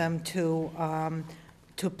asked them to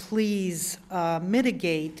please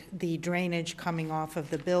mitigate the drainage coming off of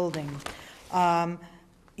the building.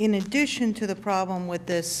 In addition to the problem with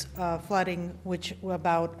this flooding, which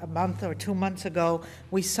about a month or 2 months ago,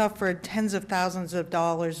 we suffered tens of thousands of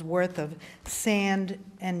dollars worth of sand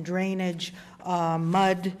and drainage,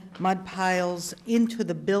 mud piles into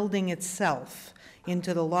the building itself,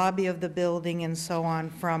 into the lobby of the building and so on,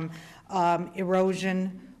 from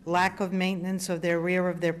erosion, lack of maintenance of their rear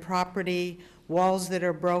of their property, walls that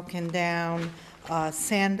are broken down,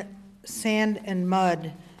 sand and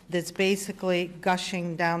mud that's basically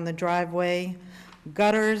gushing down the driveway,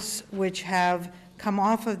 gutters which have come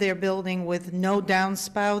off of their building with no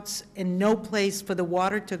downspouts and no place for the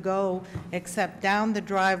water to go except down the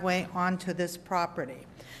driveway onto this property.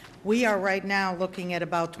 We are right now looking at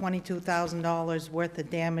about $22,000 worth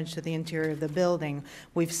of damage to the interior of the building.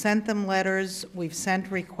 We've sent them letters, we've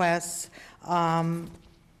sent requests, and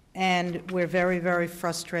we're very, very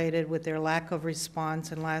frustrated with their lack of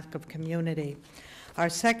response and lack of community. Our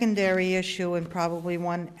secondary issue, and probably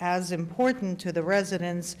one as important to the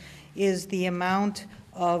residents, is the amount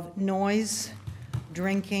of noise,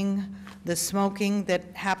 drinking, the smoking that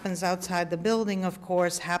happens outside the building, of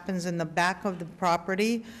course, happens in the back of the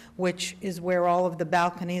property, which is where all of the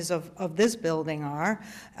balconies of this building are,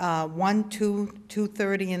 1, 2,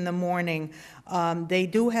 2:30 in the morning. They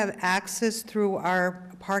do have access through our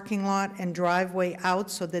parking lot and driveway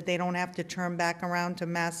out so that they don't have to turn back around to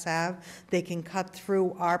Mass Ave. They can cut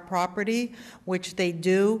through our property, which they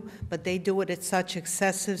do, but they do it at such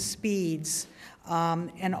excessive speeds.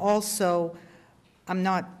 And also, I'm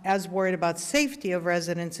not as worried about safety of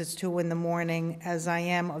residents at 2 in the morning as I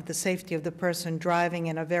am of the safety of the person driving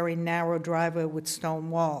in a very narrow driveway with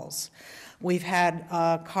stone walls. We've had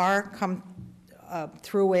a car come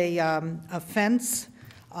through a fence.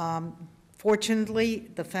 Fortunately,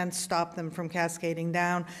 the fence stopped them from cascading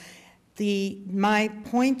down. My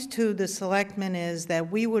point to the selectmen is that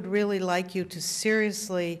we would really like you to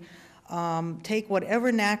seriously take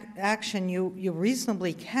whatever action you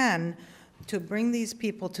reasonably can to bring these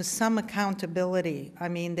people to some accountability. I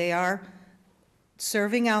mean, they are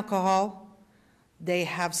serving alcohol. They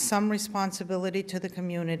have some responsibility to the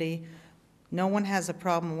community. No one has a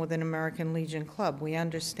problem with an American Legion Club. We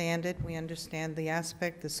understand it. We understand the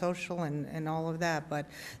aspect, the social and all of that. But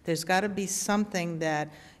there's got to be something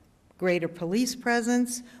that greater police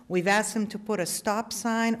presence. We've asked them to put a stop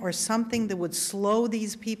sign or something that would slow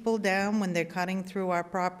these people down when they're cutting through our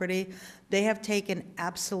property. They have taken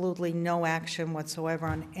absolutely no action whatsoever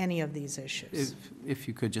on any of these issues. If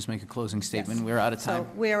you could just make a closing statement, we're out of time. So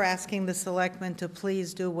we're asking the selectmen to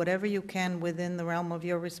please do whatever you can within the realm of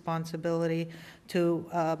your responsibility to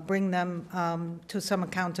bring them to some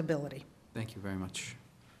accountability. Thank you very much.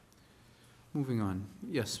 Moving on.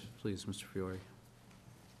 Yes, please, Mr. Fiore.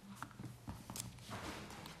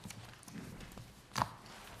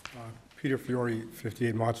 Peter Fiore,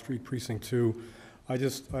 58 Mott Street, Precinct 2. I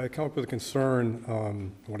come up with a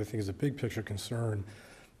concern, what I think is a big picture concern.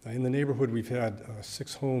 In the neighborhood, we've had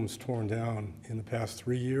 6 homes torn down in the past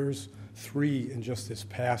 3 years, 3 in just this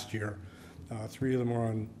past year. 4 of them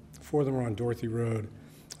are on Dorothy Road,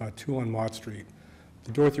 2 on Mott Street.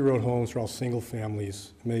 The Dorothy Road homes are all single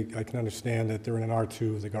families. I can understand that they're in an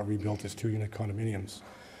R2 that got rebuilt as 2-unit condominiums.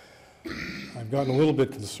 I've gotten a little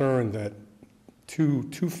bit concerned that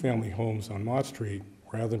two-family homes on Mott Street,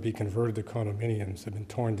 rather than be converted to condominiums, have been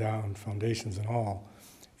torn down, foundations and all,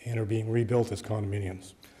 and are being rebuilt as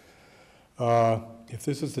condominiums. If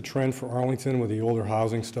this is the trend for Arlington with the older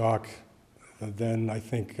housing stock, then I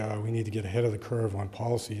think we need to get ahead of the curve on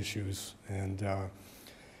policy issues. And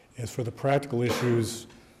as for the practical issues,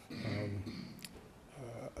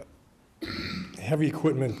 heavy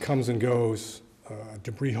equipment comes and goes,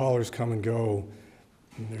 debris haulers come and go.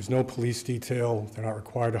 There's no police detail. They're not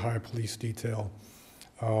required to hire police detail.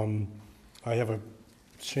 I have a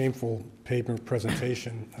shameful paper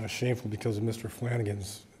presentation, shameful because of Mr.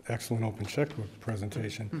 Flanagan's excellent open checkbook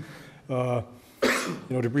presentation.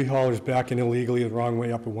 Debris haulers backing illegally the wrong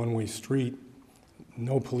way up a one-way street,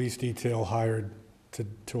 no police detail hired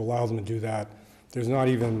to allow them to do that. There's not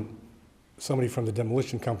even somebody from the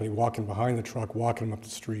demolition company walking behind the truck, walking them up the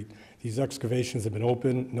street. These excavations have been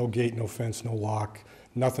open, no gate, no fence, no lock,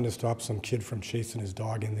 nothing to stop some kid from chasing his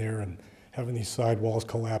dog in there and having these sidewalls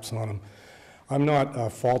collapse on them. I'm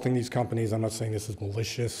not faulting these companies. I'm not saying this is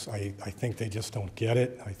malicious. I think they just don't get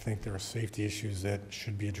it. I think there are safety issues that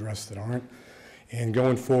should be addressed that aren't. And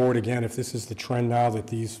going forward, again, if this is the trend now that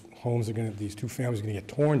these these 2 families are going to get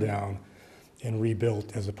torn down and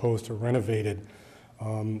rebuilt as opposed to renovated,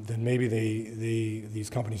 then maybe these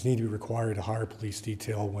companies need to be required to hire police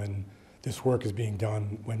detail when this work is being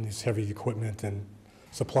done, when this heavy equipment and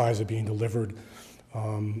supplies are being delivered.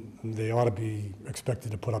 They ought to be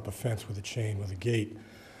expected to put up a fence with a chain, with a gate.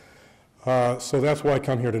 So that's why I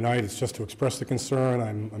come here tonight. It's just to express the concern.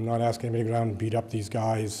 I'm not asking anybody to go down and beat up these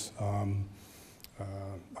guys.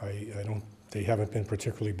 They haven't been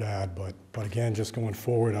particularly bad, but again, just going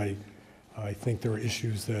forward, I think there are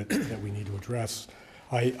issues that we need to address.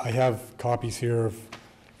 I have copies here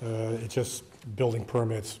of just building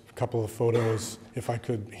permits, a couple of photos. If I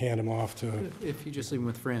could hand them off to. If you just leave them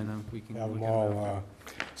with Fran, we can have them all.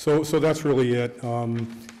 So that's really it.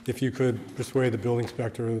 If you could persuade the building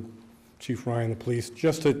inspector Chief Ryan, the police,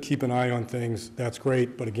 just to keep an eye on things. That's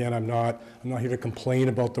great, but again, I'm not here to complain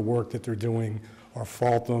about the work that they're doing or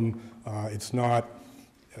fault them. It's not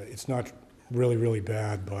really, really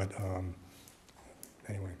bad, but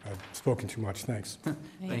anyway, I've spoken too much. Thanks.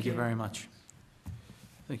 Thank you very much.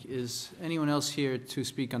 Is anyone else here to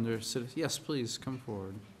speak under citizen? Yes, please, come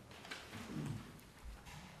forward.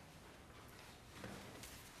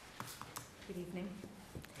 Good evening.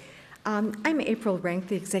 I'm April Rank,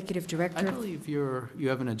 the Executive Director. I believe you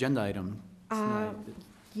have an agenda item tonight.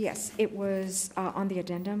 Yes, it was on the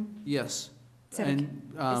addendum. Yes. Is that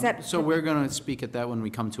And okay? Is that- so we're going to speak at that when we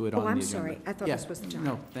come to it on Oh, the I'm agenda. sorry. I thought Yeah, this was the time.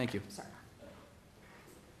 No, thank you. Sorry.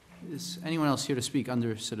 Is anyone else here to speak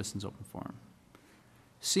under Citizens Open Forum?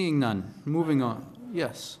 Seeing none, moving on.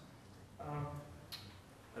 Yes.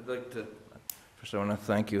 I'd like to, first I want to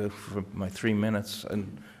thank you for my 3 minutes,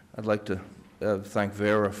 and I'd like to thank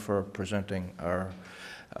Vera for presenting our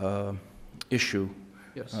issue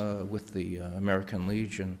Yes. with the American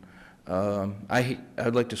Legion.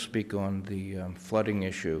 I'd like to speak on the flooding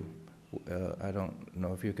issue. I don't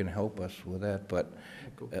know if you can help us with that, but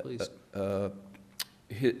Please.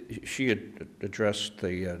 she had addressed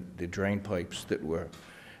the drain pipes that were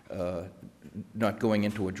not going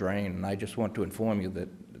into a drain, and I just want to inform you that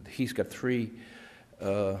he's got three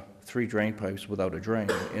drain pipes without a drain.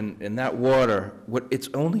 And that water, it's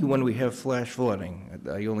only when we have flash flooding.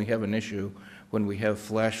 I only have an issue when we have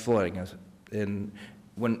flash flooding, and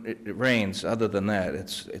when it rains. Other than that,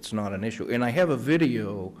 it's not an issue. And I have a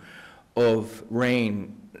video of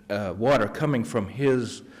rain water coming from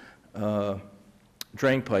his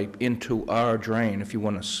drain pipe into our drain, if you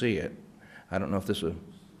want to see it. I don't know if this is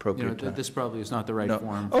appropriate time. This probably is not the right No.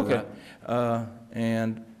 forum for Okay. that.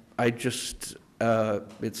 And I just,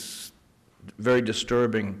 it's very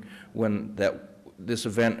disturbing when this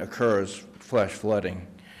event occurs, flash flooding.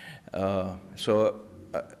 So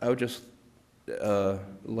I would just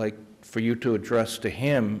like for you to address to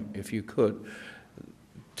him, if you could,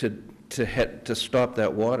 to stop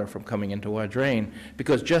that water from coming into our drain,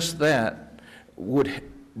 because just that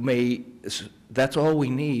that's all we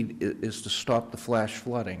need is to stop the flash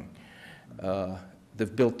flooding.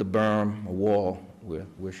 They've built the berm, a wall,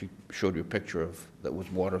 where she showed you a picture of that was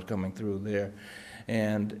water coming through there.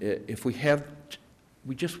 And if we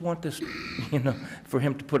just want this, for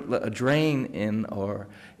him to put a drain in or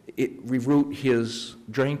reroute his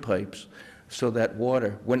drain pipes so that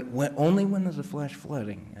water, only when there's a flash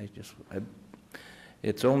flooding,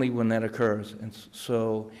 it's only when that occurs. And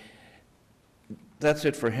so that's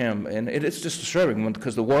it for him. And it's just disturbing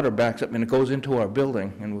because the water backs up and it goes into our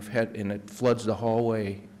building, and and it floods the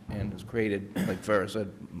hallway and has created, like Farrah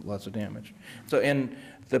said, lots of damage. So, and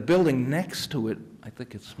the building next to it, I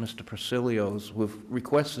think it's Mr. Persilio's, we've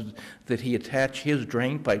requested that he attach his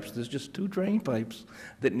drain pipes. There's just 2 drain pipes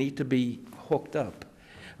that need to be hooked up.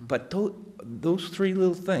 But those 3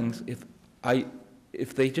 little things,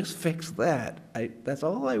 if they just fix that, that's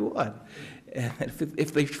all I want. And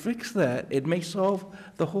if they fix that, it may solve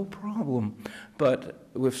the whole problem. But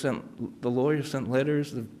the lawyers sent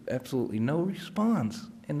letters, there's absolutely no response.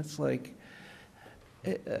 And it's like,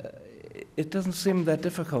 it doesn't seem that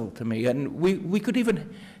difficult to me. And we could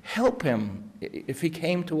even help him if he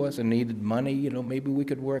came to us and needed money. Maybe we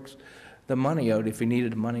could work the money out if he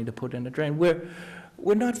needed money to put in a drain.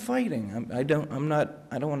 We're not fighting. I don't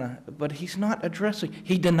want to. But he's not addressing.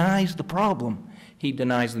 He denies the problem. He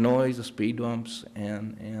denies the noise, the speed bumps,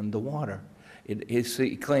 and the water.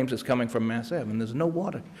 He claims it's coming from Mass Ave, and there's no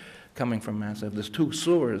water coming from Mass Ave. There's 2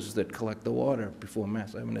 sewers that collect the water before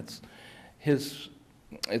Mass Ave, and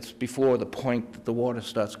it's before the point that the water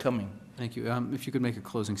starts coming. Thank you. If you could make a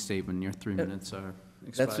closing statement, your 3 minutes are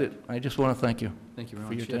expired. That's it. I just want to thank you. Thank you very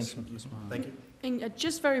for much. your Yes. attention. Thank you. And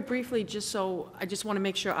just very briefly, I just want to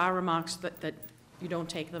make sure our remarks, that you don't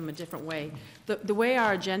take them a different way. The way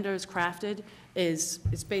our agenda is crafted is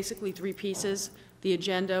basically 3 pieces. The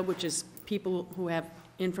agenda, which is people who have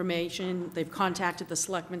information, they've contacted the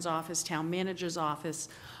Selectmen's office, Town Manager's office,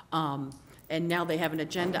 and now they have an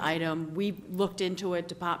agenda item. We looked into it,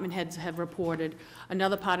 department heads have reported.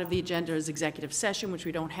 Another part of the agenda is executive session, which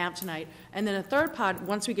we don't have tonight. And then a third part,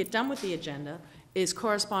 once we get done with the agenda, is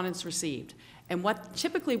correspondence received. And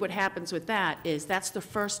typically what happens with that is that's the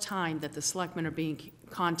first time that the Selectmen are being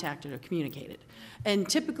contacted or communicated. And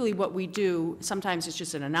typically what we do, sometimes it's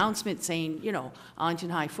just an announcement saying, Arlington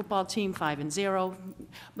High football team 5-0,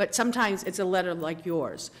 but sometimes it's a letter like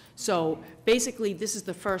yours. So basically this is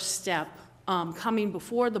the first step coming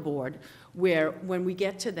before the board, where when we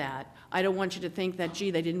get to that, I don't want you to think that,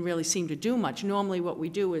 gee, they didn't really seem to do much. Normally what we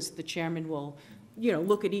do is the chairman will,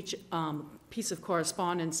 look at each piece of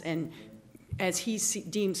correspondence and as he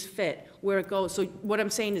deems fit, where it goes. So what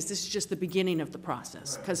I'm saying is this is just the beginning of the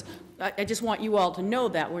process, because I just want you all to know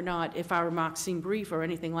that we're not, if our remarks seem brief or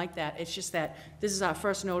anything like that, it's just that this is our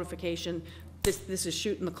first notification. This is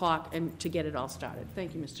shooting the clock and to get it all started.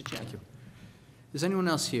 Thank you, Mr. Chair. Thank you. Is anyone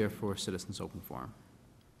else here for Citizens Open Forum?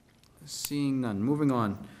 Seeing none. Moving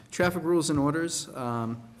on. Traffic rules and orders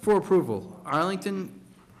for approval. Arlington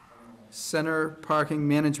Center Parking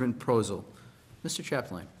Management Proposal. Mr.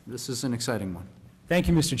 Chaplain, this is an exciting one. Thank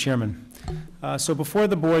you, Mr. Chairman. So before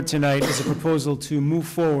the board tonight is a proposal to move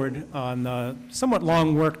forward on the somewhat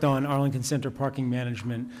long worked on Arlington Center Parking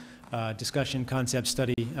Management discussion, concept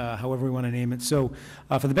study, however we want to name it. So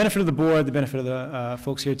for the benefit of the board, the benefit of the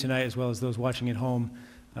folks here tonight, as well as those watching at home,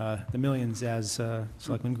 the millions, as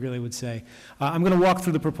Selectman Greeley would say, I'm going to walk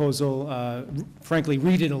through the proposal, frankly,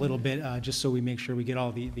 read it a little bit, just so we make sure we get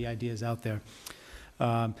all the ideas out there.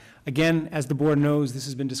 Again, as the board knows, this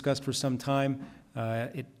has been discussed for some time.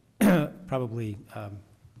 It probably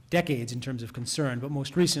decades in terms of concern, but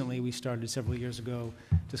most recently we started several years ago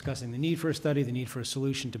discussing the need for a study, the need for a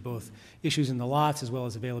solution to both issues in the lots as well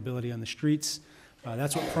as availability on the streets.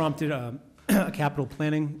 That's what prompted a capital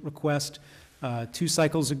planning request 2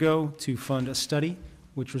 cycles ago to fund a study,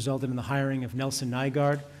 which resulted in the hiring of Nelson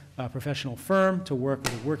Nygaard, a professional firm, to work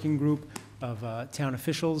with a working group of town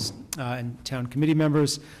officials and town committee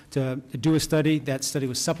members to do a study. That study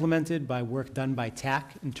was supplemented by work done by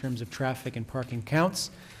TAC in terms of traffic and parking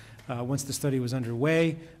counts. Once the study was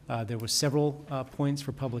underway, there were several points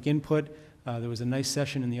for public input. There was a nice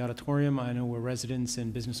session in the auditorium, I know, where residents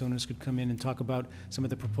and business owners could come in and talk about some of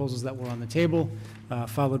the proposals that were on the table,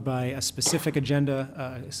 followed by a specific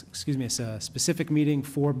agenda, a specific meeting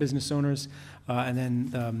for business owners. And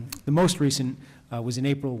then the most recent was in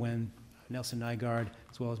April, when Nelson Nygaard,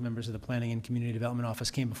 as well as members of the Planning and Community Development Office,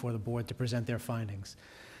 came before the board to present their findings.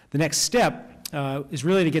 The next step is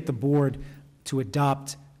really to get the board to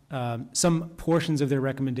adopt some portions of their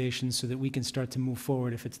recommendations so that we can start to move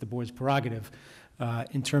forward, if it's the board's prerogative,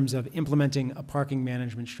 in terms of implementing a parking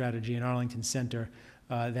management strategy in Arlington Center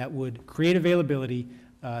that would create availability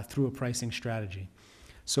through a pricing strategy.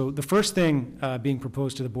 So the first thing being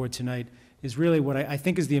proposed to the board tonight is really what I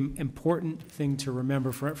think is the important thing to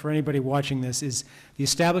remember for anybody watching this, is the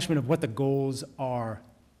establishment of what the goals are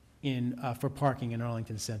for parking in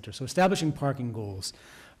Arlington Center. So establishing parking goals.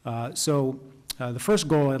 The first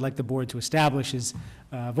goal I'd like the board to establish is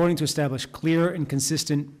voting to establish clear and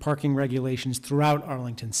consistent parking regulations throughout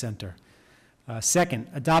Arlington Center. Second,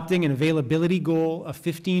 adopting an availability goal of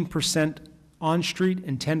 15% on-street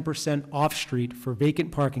and 10% off-street for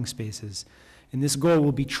vacant parking spaces. And this goal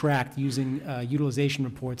will be tracked using utilization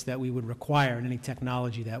reports that we would require in any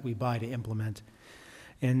technology that we buy to implement.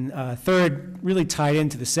 And third, really tied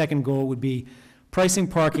into the second goal, would be pricing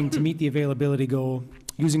parking to meet the availability goal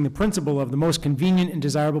using the principle of the most convenient and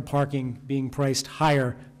desirable parking being priced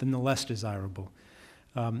higher than the less desirable.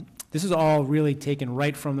 This is all really taken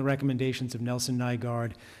right from the recommendations of Nelson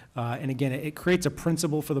Nygaard. And again, it creates a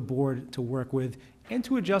principle for the board to work with and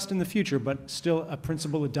to adjust in the future, but still a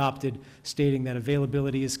principle adopted stating that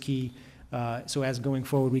availability is key. So as going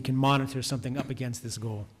forward, we can monitor something up against this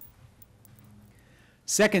goal.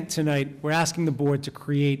 Second, tonight, we're asking the board to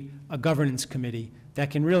create a governance committee that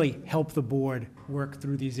can really help the board work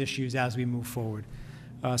through these issues as we move forward.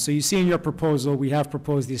 So you see in your proposal, we have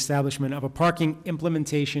proposed the establishment of a parking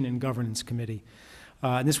implementation and governance committee.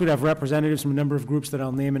 And this would have representatives from a number of groups that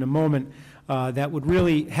I'll name in a moment that would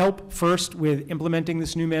really help first with implementing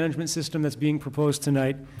this new management system that's being proposed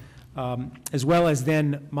tonight, as well as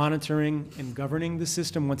then monitoring and governing the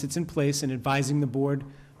system once it's in place and advising the board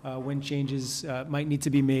when changes might need to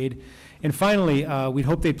be made. And finally, we'd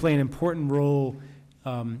hope they'd play an important role,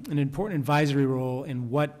 an important advisory role in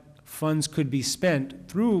what funds could be spent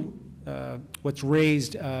through what's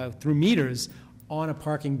raised through meters on a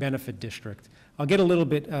parking benefit district. I'll get a little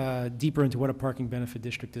bit deeper into what a parking benefit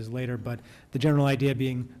district is later, but the general idea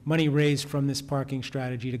being money raised from this parking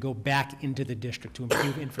strategy to go back into the district to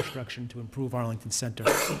improve infrastructure and to improve Arlington Center.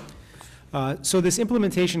 So this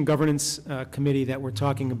implementation governance committee that we're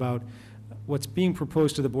talking about, what's being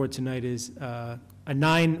proposed to the board tonight is a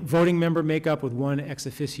 9 voting member makeup with 1 ex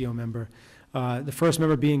officio member. The first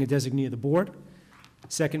member being a designee of the board,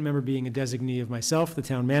 second member being a designee of myself, the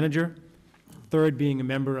town manager, third being a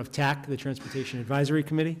member of TAC, the Transportation Advisory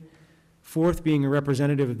Committee, fourth being a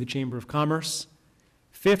representative of the Chamber of Commerce,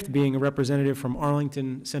 fifth being a representative from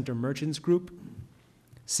Arlington Center Merchants Group,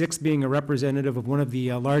 sixth being a representative of one of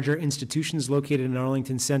the larger institutions located in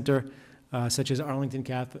Arlington Center, such as Arlington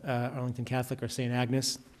Catholic or St.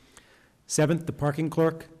 Agnes, seventh, the parking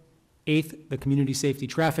clerk, eighth, the Community Safety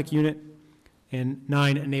Traffic Unit, and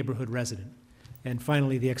 9, a neighborhood resident. And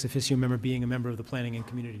finally, the ex officio member being a member of the Planning and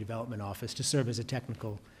Community Development Office to serve as a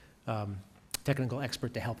technical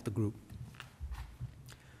expert to help the group.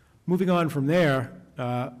 Moving on from there,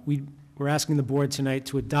 we're asking the board tonight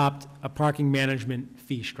to adopt a parking management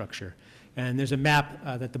fee structure. And there's a map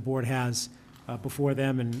that the board has before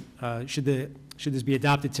them, and should this be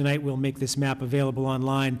adopted tonight, we'll make this map available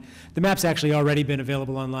online. The map's actually already been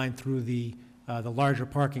available online through the larger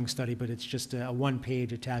parking study, but it's just a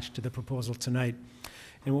one-page attached to the proposal tonight.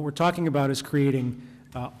 And what we're talking about is creating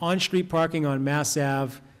on-street parking on Mass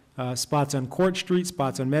Ave, spots on Court Street,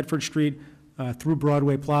 spots on Medford Street, through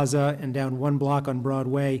Broadway Plaza and down 1 block on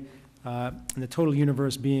Broadway, and the total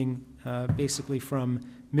universe being basically from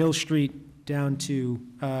Mill Street down to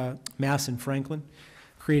Mass and Franklin,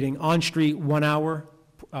 creating on-street on-street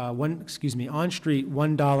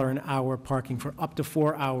 $1 an hour parking for up to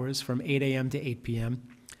 4 hours from 8 a.m. to 8 p.m.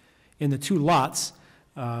 In the 2 lots,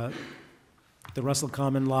 the Russell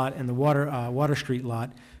Common lot and the Water Street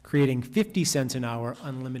lot, creating 50 cents an hour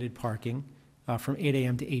unlimited parking from 8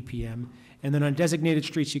 a.m. to 8 p.m. And then on designated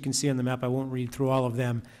streets, you can see on the map, I won't read through all of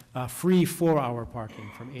them, free 4-hour parking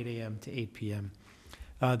from 8 a.m. to 8 p.m.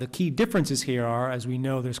 The key differences here are, as we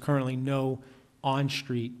know, there's currently no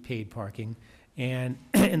on-street paid parking. And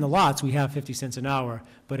in the lots, we have 50 cents an hour,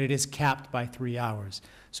 but it is capped by 3 hours.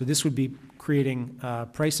 So this would be creating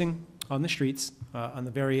pricing on the streets, on the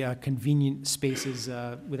very convenient spaces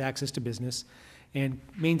with access to business, and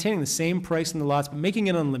maintaining the same price in the lots, but making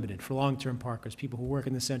it unlimited for long-term parkers, people who work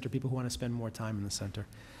in the center, people who want to spend more time in the center.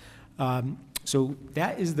 So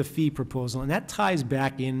that is the fee proposal, and that ties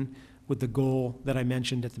back in with the goal that I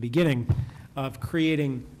mentioned at the beginning of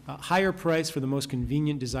creating a higher price for the most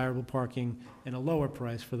convenient, desirable parking and a lower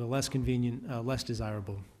price for the less convenient, less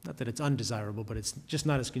desirable. Not that it's undesirable, but it's just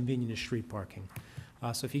not as convenient as street parking.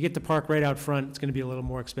 So if you get to park right out front, it's going to be a little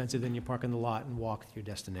more expensive than you park in the lot and walk to your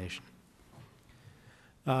destination.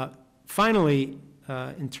 Finally,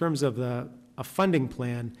 in terms of a funding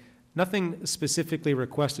plan, nothing specifically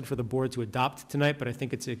requested for the board to adopt tonight, but I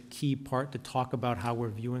think it's a key part to talk about how we're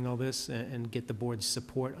viewing all this and get the board's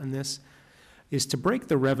support on this, is to break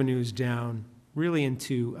the revenues down really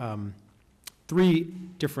into 3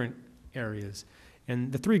 different areas.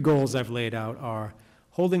 And the 3 goals I've laid out are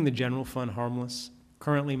holding the general fund harmless,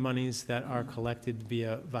 currently monies that are collected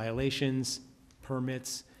via violations,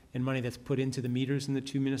 permits, and money that's put into the meters in the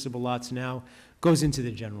 2 municipal lots now goes into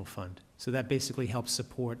the general fund. So that basically helps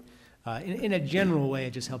support, in a general way,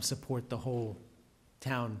 it just helps support the whole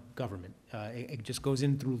town government. It just goes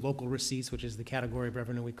in through local receipts, which is the category of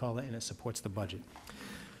revenue we call it, and it supports the budget.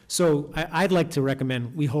 So I'd like to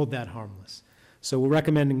recommend we hold that harmless. So we're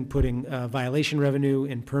recommending putting violation revenue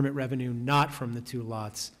and permit revenue not from the 2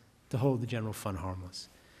 lots to hold the general fund harmless.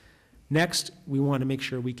 Next, we want to make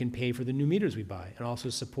sure we can pay for the new meters we buy and also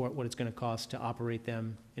support what it's going to cost to operate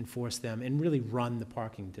them, enforce them, and really run the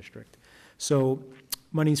parking district. So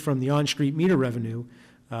monies from the on-street meter revenue,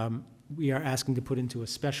 we are asking to put into a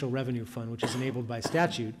special revenue fund, which is enabled by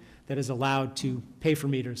statute, that is allowed to pay for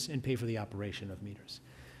meters and pay for the operation of meters.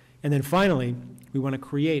 And then finally, we want to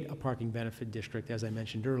create a parking benefit district, as I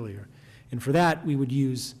mentioned earlier. And for that, we would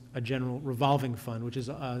use a general revolving fund, which is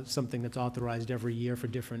something that's authorized every year for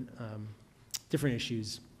different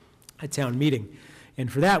issues at town meeting. And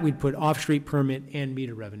for that, we'd put off-street permit and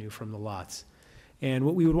meter revenue from the lots. And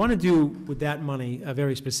what we would want to do with that money,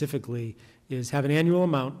 very specifically, is have an annual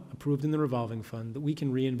amount approved in the revolving fund that we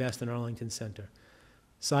can reinvest in Arlington Center.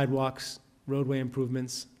 Sidewalks, roadway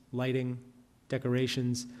improvements, lighting,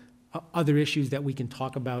 decorations, other issues that we can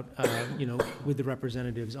talk about, with the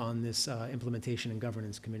representatives on this implementation and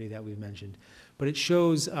governance committee that we've mentioned. But it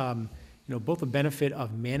shows, both a benefit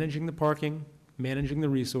of managing the parking, managing the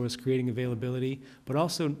resource, creating availability, but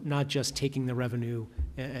also not just taking the revenue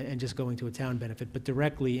and just going to a town benefit, but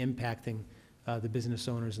directly impacting the business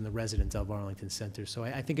owners and the residents of Arlington Center. So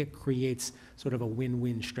I think it creates sort of a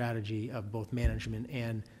win-win strategy of both management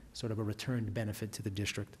and sort of a returned benefit to the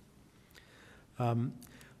district.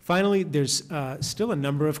 Finally, there's still a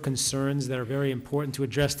number of concerns that are very important to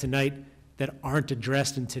address tonight that aren't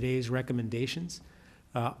addressed in today's recommendations.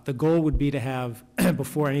 The goal would be to have,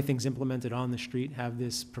 before anything's implemented on the street, have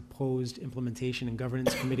this proposed implementation and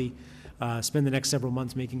governance committee spend the next several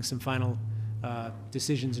months making some final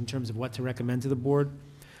decisions in terms of what to recommend to the board.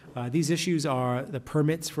 These issues are the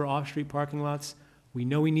permits for off-street parking lots. We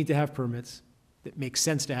know we need to have permits. It makes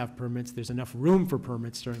sense to have permits. There's enough room for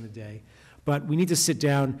permits during the day. But we need to sit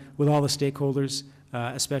down with all the stakeholders,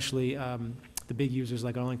 especially the the big users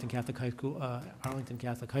like Arlington Catholic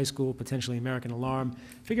High School, potentially American Alarm,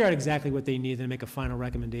 figure out exactly what they need and make a final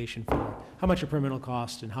recommendation for how much a permit will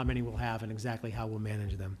cost and how many we'll have and exactly how we'll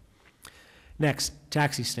manage them. Next,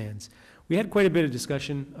 taxi stands. We had quite a bit of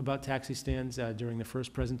discussion about taxi stands during the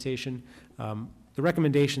first presentation. The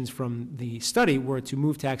recommendations from the study were to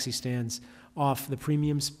move taxi stands off the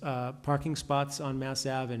premium parking spots on Mass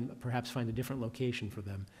Ave and perhaps find a different location for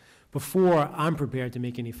them. Before I'm prepared to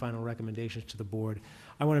make any final recommendations to the board,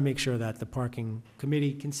 I want to make sure that the parking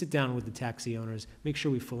committee can sit down with the taxi owners, make sure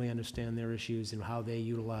we fully understand their issues and how they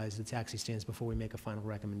utilize the taxi stands before we make a final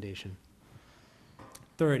recommendation.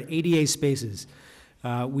 Third, ADA spaces.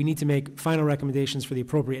 We need to make final recommendations for the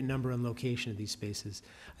appropriate number and location of these spaces.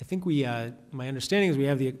 I think my understanding is we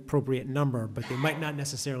have the appropriate number, but they might not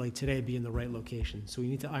necessarily today be in the right location. So we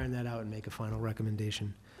need to iron that out and make a final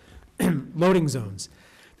recommendation. Loading zones.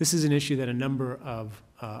 This is an issue that a number of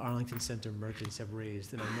Arlington Center merchants have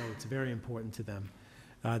raised, and I know it's very important to them.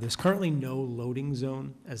 There's currently no loading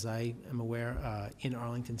zone, as I am aware, in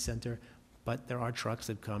Arlington Center, but there are trucks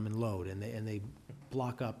that come and load, and they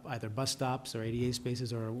block up either bus stops or ADA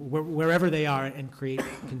spaces or wherever they are and create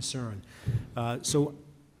concern. So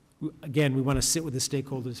again, we want to sit with the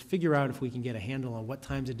stakeholders, figure out if we can get a handle on what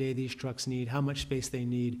times a day these trucks need, how much space they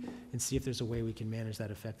need, and see if there's a way we can manage that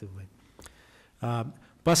effectively.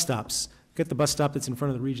 Bus stops. Get the bus stop that's in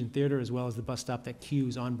front of the Regent Theater as well as the bus stop that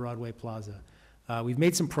queues on Broadway Plaza. We've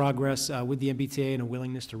made some progress with the MBTA and a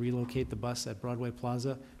willingness to relocate the bus at Broadway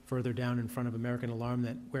Plaza further down in front of American Alarm,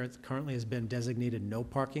 where it currently has been designated no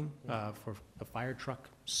parking for a fire truck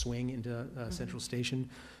swing into Central Station.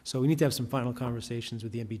 So we need to have some final conversations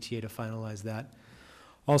with the MBTA to finalize that.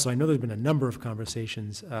 Also, I know there's been a number of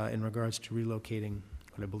conversations in regards to relocating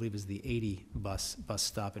what I believe is the 80 bus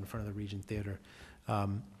stop in front of the Regent Theater.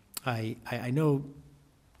 I know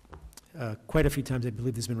quite a few times I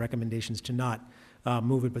believe there's been recommendations to not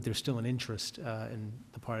move it, but there's still an interest in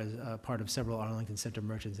the part of several Arlington Center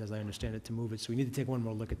merchants, as I understand it, to move it. So we need to take one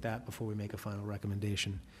more look at that before we make a final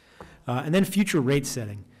recommendation. And then future rate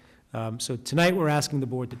setting. So tonight we're asking the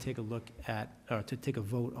board to take a look at, or to take a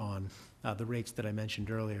vote on the rates that I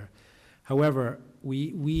mentioned earlier. However,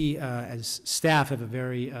 we as staff have a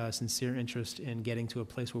very sincere interest in getting to a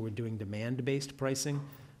place where we're doing demand-based pricing.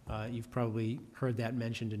 You've probably heard that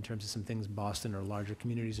mentioned in terms of some things Boston or larger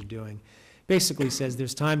communities are doing. Basically says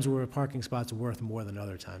there's times where a parking spot's worth more than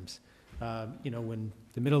other times. When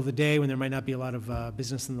the middle of the day, when there might not be a lot of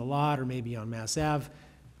business in the lot or maybe on Mass Ave,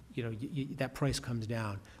 that price comes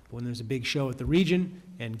down. But when there's a big show at the Region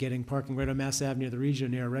and getting parking right on Mass Ave near the Region or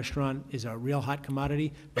near a restaurant is a real hot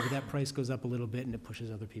commodity, maybe that price goes up a little bit and it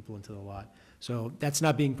pushes other people into the lot. So that's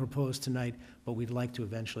not being proposed tonight, but we'd like to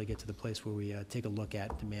eventually get to the place where we take a look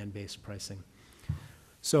at demand-based pricing.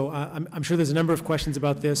 So I'm sure there's a number of questions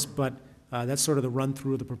about this, but that's sort of the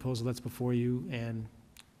run-through of the proposal that's before you, and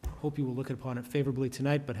hope you will look upon it favorably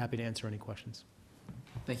tonight, but happy to answer any questions.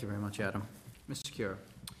 Thank you very much, Adam. Mr. Cura.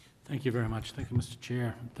 Thank you very much. Thank you, Mr.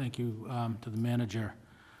 Chair. Thank you to the manager.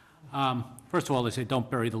 First of all, they say don't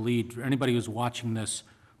bury the lead. For anybody who's watching this,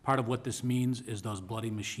 part of what this means is those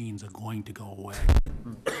bloody machines are going to go away.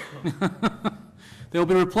 They'll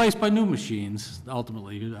be replaced by new machines,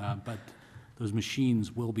 ultimately, but those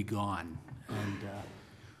machines will be gone. And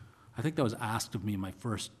I think that was asked of me in my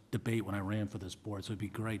first debate when I ran for this board, so it'd be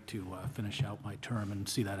great to finish out my term and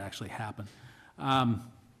see that actually happen.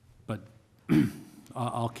 But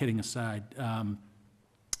all kidding aside,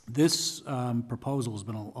 this proposal has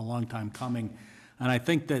been a long time coming, and I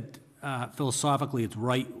think that philosophically it's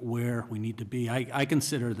right where we need to be. I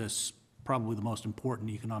consider this probably the most important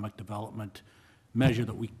economic development measure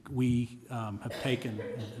that we have taken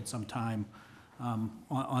in some time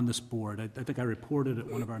on this board. I think I reported at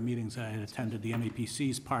one of our meetings I had attended the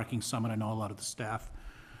MAPC's parking summit. I know a lot of the staff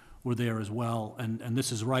were there as well, and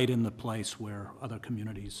this is right in the place where other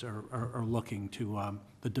communities are looking to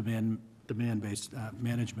the demand-based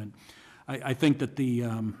management. I think that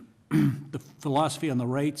the philosophy on the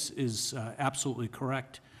rates is absolutely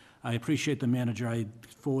correct. I appreciate the manager. I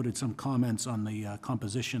forwarded some comments on the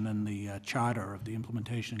composition and the charter of the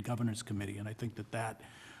Implementation and Governance Committee, and I think that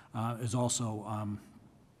is also,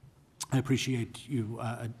 I appreciate you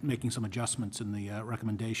making some adjustments in the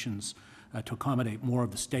recommendations to accommodate more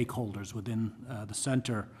of the stakeholders within the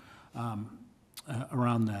center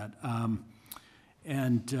around that.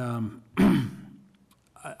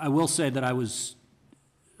 I will say that I was,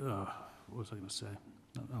 what was I going to say?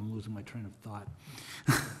 I'm losing my train of thought.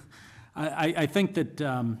 I think that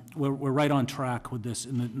we're right on track with this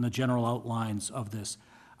in the general outlines of this.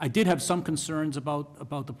 I did have some concerns about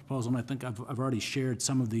the proposal, and I think I've already shared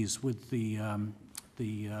some of these with the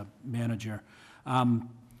manager.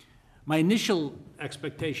 My initial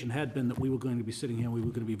expectation had been that we were going to be sitting here, and we were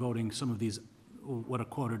going to be voting some of these, what are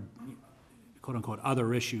quote-unquote,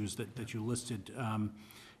 other issues that you listed,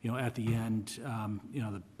 you know, at the end, you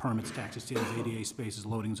know, the permits, taxes, sales, ADA spaces,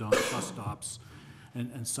 loading zones, bus stops,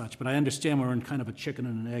 and such. But I understand we're in kind of a chicken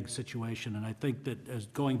and an egg situation, and I think that as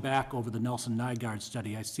going back over the Nelson Nygaard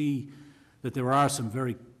study, I see that there are some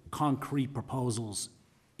very concrete proposals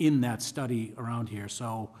in that study around here.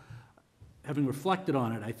 So having reflected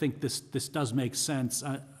on it, I think this does make sense,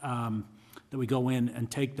 that we go in and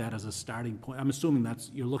take that as a starting point. I'm assuming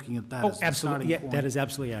you're looking at that as a starting point. Yeah, that is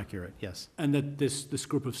absolutely accurate, yes. And that this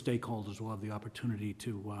group of stakeholders will have the opportunity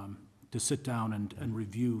to sit down and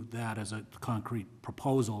review that as a concrete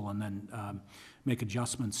proposal and then make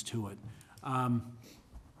adjustments to it.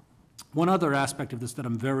 One other aspect of this that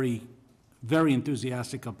I'm very, very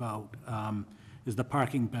enthusiastic about is the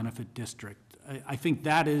parking benefit district. I think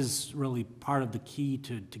that is really part of the key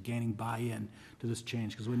to gaining buy-in to this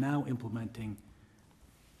change, because we're now implementing,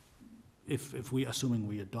 assuming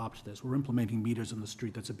we adopt this, we're implementing meters on the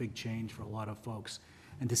street. That's a big change for a lot of folks.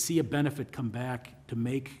 And to see a benefit come back to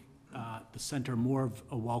make the center more of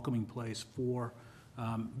a welcoming place for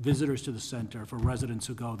visitors to the center, for residents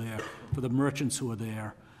who go there, for the merchants who are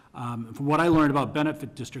there. From what I learned about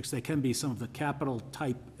benefit districts, they can be some of the capital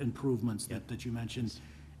type improvements that you mentioned.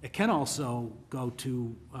 It can also go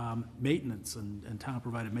to maintenance and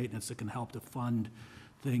town-provided maintenance that can help to fund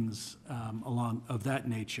things along of that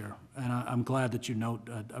nature. And I'm glad that you note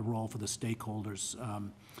a role for the stakeholders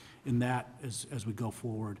in that as we go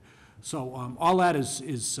forward. So all that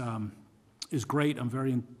is great. I'm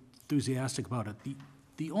very enthusiastic about it.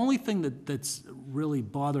 The only thing that's really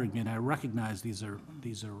bothering me, and I recognize these are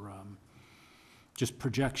just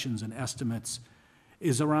projections and estimates,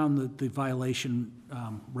 is around the violation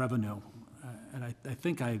revenue. And I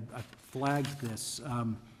think I flagged this.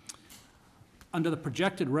 Under the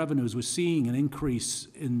projected revenues, we're seeing an increase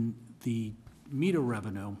in the meter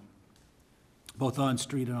revenue, both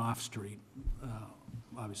on-street and off-street.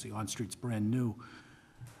 Obviously, on-street's brand new.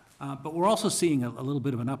 But we're also seeing a little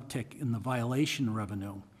bit of an uptick in the violation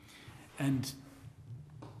revenue. And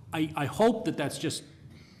I hope that that's just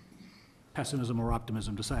pessimism or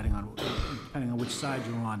optimism, depending on which side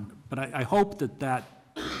you're on. But I hope that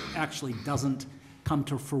actually doesn't come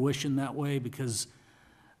to fruition that way, because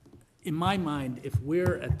in my mind, if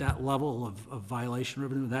we're at that level of violation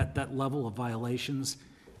revenue, that level of violations,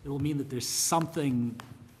 it will mean that there's something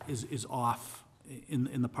is off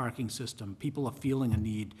in the parking system. People are feeling a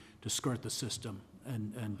need to skirt the system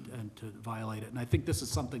and to violate it. And I think this is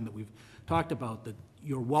something that we've talked about, that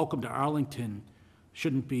your welcome to Arlington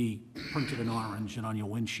shouldn't be printed in orange and on your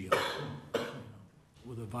windshield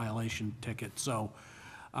with a violation ticket. So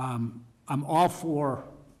I'm all for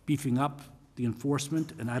beefing up the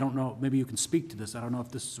enforcement, and I don't know, maybe you can speak to this. I don't know if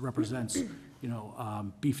this represents, you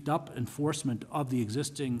know, beefed up enforcement of the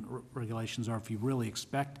existing regulations, or if you really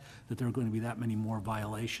expect that there are going to be that many more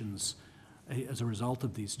violations as a result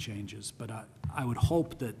of these changes. But I would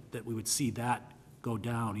hope that we would see that go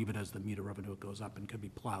down even as the meter revenue goes up and can be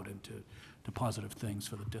plowed into positive things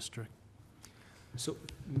for the district. So,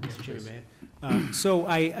 Mr. Chairman, so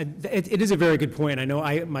it is a very good point. I know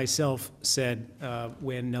I myself said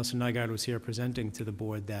when Nelson Nygaard was here presenting to the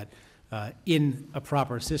board that in a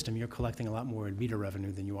proper system, you're collecting a lot more in meter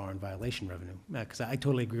revenue than you are in violation revenue. Because I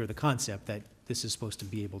totally agree with the concept that this is supposed to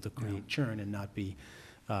be able to create churn and not be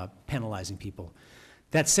penalizing people.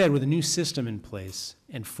 That said, with a new system in place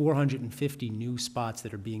and 450 new spots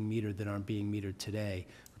that are being metered that aren't being metered today,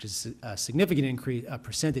 which is a significant increase, a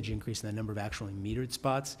percentage increase in the number of actually metered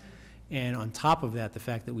spots. And on top of that, the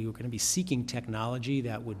fact that we were going to be seeking technology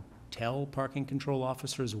that would tell parking control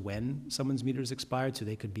officers when someone's meters expired so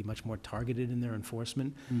they could be much more targeted in their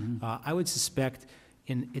enforcement. I would suspect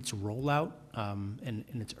in its rollout and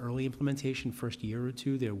in its early implementation, first year or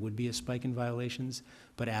two, there would be a spike in violations.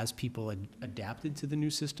 But as people adapted to the new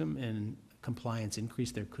system and compliance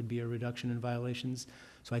increased, there could be a reduction in violations.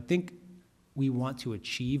 So I think we want to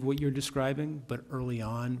achieve what you're describing, but early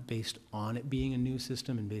on, based on it being a new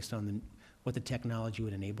system and based on what the technology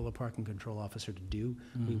would enable a parking control officer to do,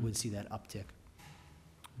 we would see that uptick.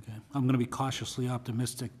 Okay. I'm going to be cautiously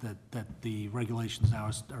optimistic that the regulations now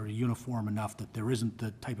are uniform enough that there isn't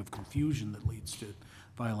the type of confusion that leads to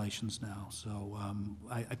violations now. So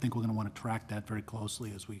I think we're going to want to track that very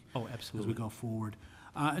closely as we as we go forward.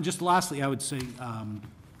 And just lastly, I would say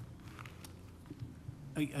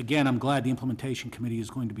again, I'm glad the implementation committee is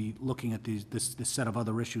going to be looking at this set of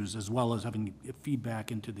other issues, as well as having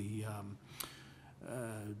feedback into the,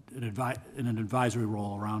 in an advisory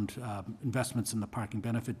role around investments in the parking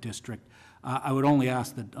benefit district. I would only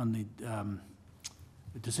ask that on the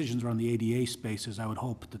decisions around the ADA spaces, I would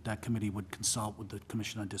hope that that committee would consult with the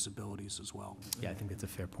Commission on Disabilities as well. Yeah, I think that's a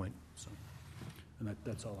fair point. So, and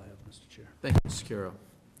that's all I have, Mr. Chair. Thank you, Mr. Curo.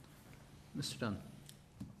 Mr. Dunn.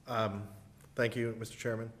 Thank you, Mr.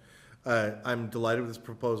 Chairman. I'm delighted with this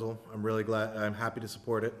proposal. I'm really glad, I'm happy to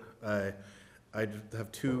support it. I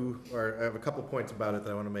have I have a couple points about it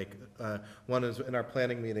that I want to make. One is, in our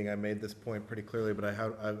planning meeting, I made this point pretty clearly, but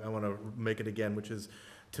I want to make it again, which is,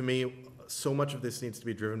 to me, so much of this needs to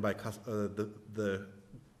be driven by the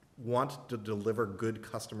want to deliver good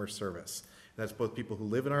customer service. And that's both people who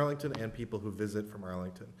live in Arlington and people who visit from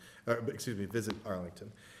Arlington, visit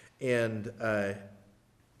Arlington. And I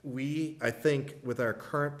think, with our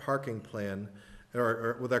current parking plan,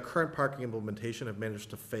 or with our current parking implementation, have managed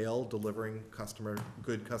to fail delivering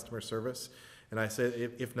good customer service. And I say,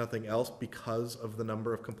 if nothing else, because of the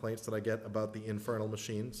number of complaints that I get about the infernal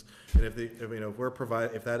machines. And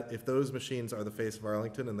if those machines are the face of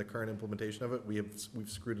Arlington and the current implementation of it, we've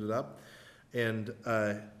screwed it up. And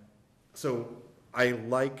so I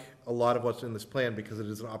like a lot of what's in this plan, because it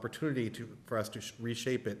is an opportunity for us to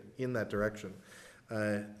reshape it in that direction.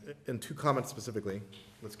 And two comments specifically.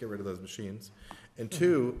 Let's get rid of those machines. And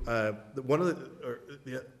two,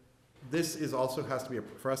 this is also has to be,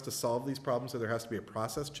 for us to solve these problems, so there has to be a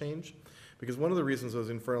process change. Because one of the reasons those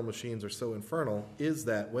infernal machines are so infernal is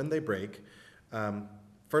that when they break,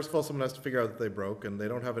 first of all, someone has to figure out that they broke, and they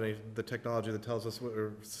don't have the technology that tells us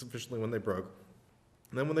sufficiently when they broke.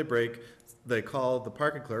 And then when they break, they call the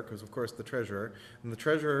parking clerk, who's of course the treasurer, and the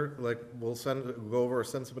treasurer will go over or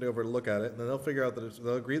send somebody over to look at it, and then they'll figure out that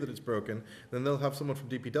they'll agree that it's broken. Then they'll have someone from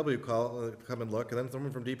DPW come and look, and then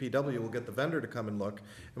someone from DPW will get the vendor to come and look.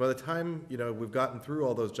 And by the time we've gotten through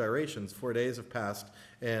all those gyrations, 4 days have passed,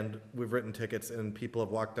 and we've written tickets, and people have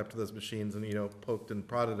walked up to those machines and poked and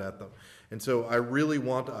prodded at them. And so I really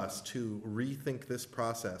want us to rethink this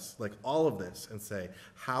process, like all of this, and say,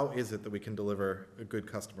 how is it that we can deliver a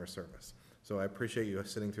good customer service? So I appreciate you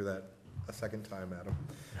sitting through that a second time,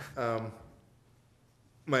 Adam.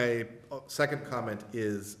 My second comment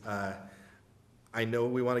is, I know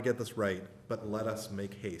we want to get this right, but let us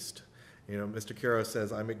make haste. Mr. Curo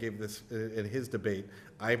says, I gave this in his debate.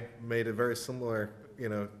 I made a very similar,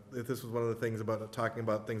 this was one of the things about talking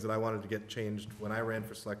about things that I wanted to get changed when I ran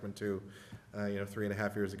for Selectman too,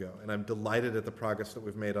 3.5 years ago. And I'm delighted at the progress that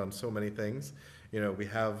we've made on so many things. We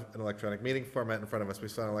have an electronic meeting format in front of us. We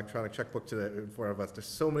saw an electronic checkbook today in front of us. There's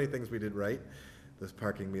so many things we did right. Those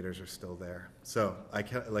parking meters are still there. So I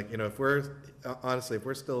can't,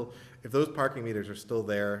 if those parking meters are still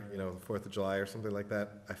there, the 4th of July or something like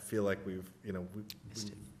that, I feel like we're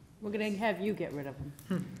going to have you get rid of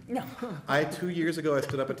them. No. 2 years ago, I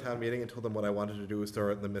stood up at town meeting and told them what I wanted to do was throw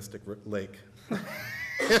it in the Mystic Lake.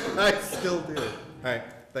 I still do. All right.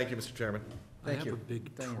 Thank you, Mr. Chairman. Thank you. I have a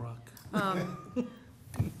big truck.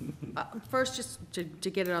 First, just to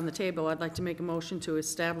get it on the table, I'd like to make a motion to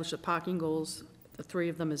establish the parking goals. The 3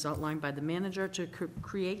 of them is outlined by the manager, to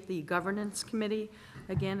create the governance committee,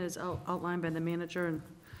 again, is outlined by the manager and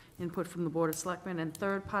input from the Board of Selectmen. And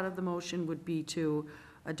third part of the motion would be to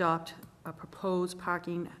adopt a proposed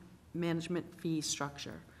parking management fee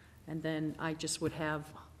structure. And then I just would have...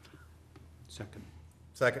 Second.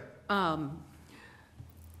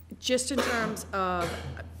 Just in terms of,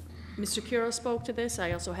 Mr. Curo spoke to this,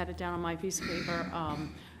 I also had it down on my piece of paper,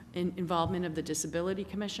 involvement of the Disability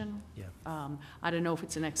Commission. Yeah. I don't know if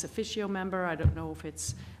it's an ex officio member, I don't know if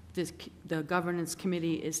it's, the governance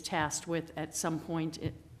committee is tasked with at some point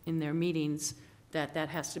in their meetings, that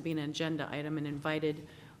has to be an agenda item, and invited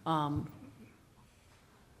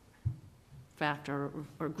factor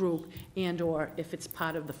or group, and/or if it's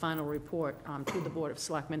part of the final report to the Board of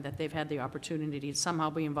Selectmen, that they've had the opportunity to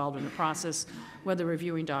somehow be involved in the process, whether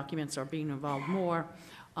reviewing documents or being involved more,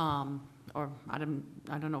 or I don't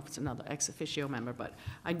know if it's another ex officio member, but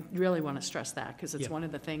I really want to stress that, because it's one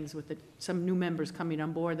of the things with some new members coming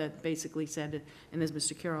on board that basically said, and as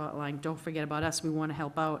Mr. Curo outlined, don't forget about us, we want to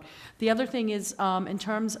help out. The other thing is, in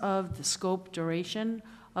terms of the scope duration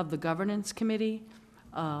of the governance committee,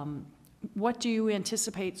 what do you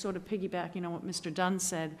anticipate, sort of piggybacking on what Mr. Dunn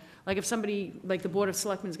said? Like if somebody, like the Board of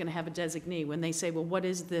Selectmen is going to have a designee, when they say, well, what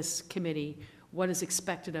is this committee? What is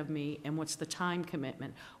expected of me, and what's the time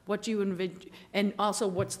commitment? What do you envision, and also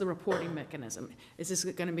what's the reporting mechanism? Is this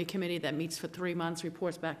going to be a committee that meets for 3 months,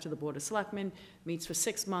 reports back to the Board of Selectmen, meets for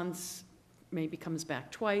 6 months, maybe comes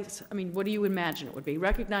back twice? I mean, what do you imagine it would be?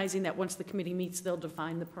 Recognizing that once the committee meets, they'll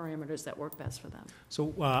define the parameters that work best for them.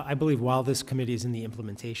 So I believe while this committee is in the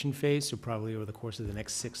implementation phase, so probably over the course of the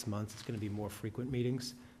next 6 months, it's going to be more frequent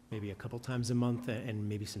meetings, maybe a couple times a month, and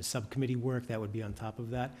maybe some subcommittee work that would be on top of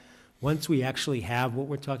that. Once we actually have what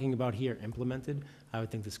we're talking about here implemented, I would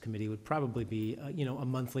think this committee would probably be, a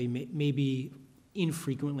monthly, maybe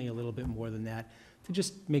infrequently a little bit more than that, to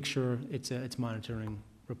just make sure it's monitoring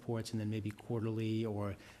reports, and then maybe quarterly,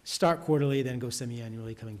 or start quarterly, then go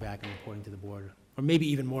semi-annually, coming back and reporting to the board, or maybe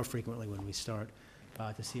even more frequently when we start,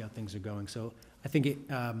 to see how things are going. So I think it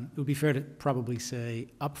would be fair to probably say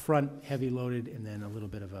upfront, heavy loaded, and then a little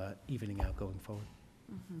bit of a evening out going forward.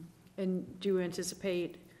 Mm-hmm. And do you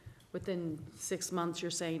anticipate within 6 months, you're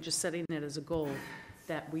saying, just setting it as a goal,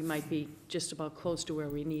 that we might be just about close to where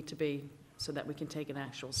we need to be so that we can take an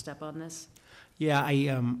actual step on this? Yeah,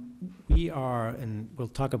 we are, and we'll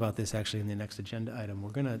talk about this actually in the next agenda item, we're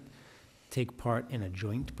going to take part in a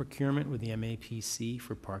joint procurement with the MAPC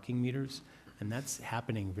for parking meters, and that's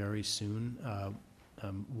happening very soon.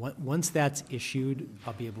 Once that's issued,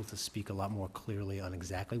 I'll be able to speak a lot more clearly on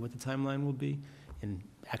exactly what the timeline will be, and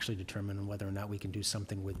actually determine whether or not we can do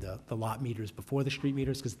something with the lot meters before the street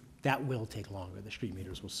meters, because that will take longer. The street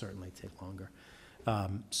meters will certainly take longer.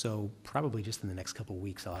 So probably just in the next couple of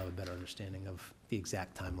weeks, I'll have a better understanding of the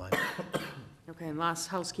exact timeline. Okay, and last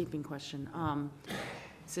housekeeping question.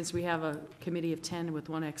 Since we have a committee of 10 with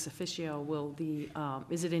one ex officio,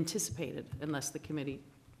 is it anticipated, unless the committee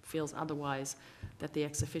feels otherwise, that the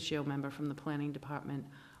ex officio member from the planning department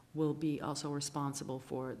will be also responsible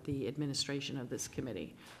for the administration of this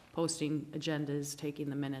committee, posting agendas, taking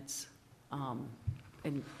the minutes,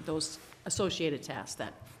 and those associated tasks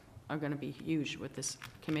that are going to be huge with this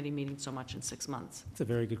committee meeting so much in 6 months? That's a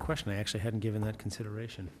very good question. I actually hadn't given that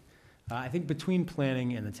consideration. I think between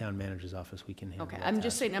planning and the town manager's office, we can handle that. Okay, I'm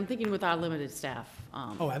just saying, I'm thinking with our limited staff.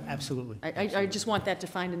 Absolutely. I just want that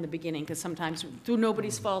defined in the beginning, because sometimes, through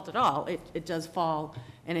nobody's fault at all, it does fall,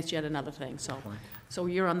 and it's yet another thing, so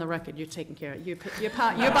you're on the record, you're taking care of, you're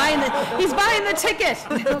buying he's buying the ticket!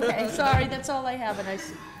 Okay, sorry, that's all I have, and I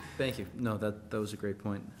see. Thank you. No, that was a great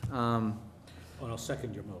point. I'll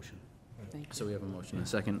second your motion. Thank you. So we have a motion and a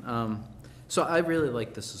second. So I really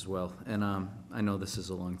like this as well, and I know this is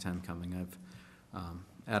a long time coming.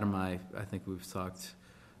 Adam and I think we've talked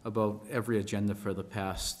about every agenda for the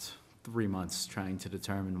past 3 months, trying to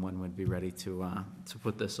determine when we'd be ready to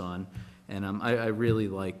put this on, and I really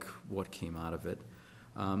like what came out of it.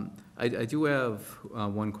 I do have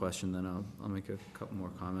one question, then I'll make a couple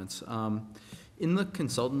more comments. In the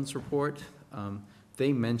consultant's report,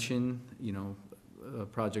 they mention,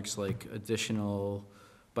 projects like additional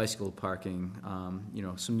bicycle parking,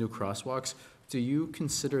 some new crosswalks. Do you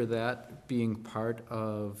consider that being part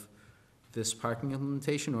of this parking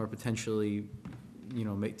implementation, or potentially,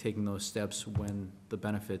 taking those steps when the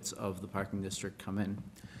benefits of the parking district come in?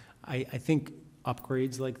 I think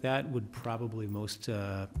upgrades like that would probably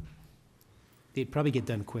they'd probably get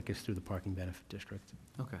done quickest through the parking benefit district.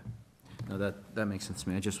 Okay. No, that makes sense to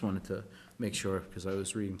me. I just wanted to make sure, because I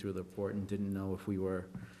was reading through the report and didn't know if we were,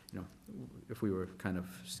 if we were kind of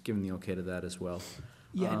giving the okay to that as well.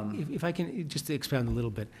 Yeah, if I can just expand a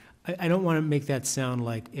little bit, I don't want to make that sound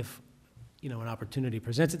like if, an opportunity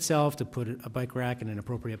presents itself to put a bike rack in an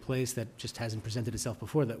appropriate place that just hasn't presented itself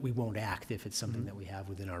before, that we won't act if it's something that we have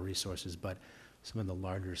within our resources. But some of the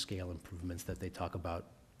larger scale improvements that they talk about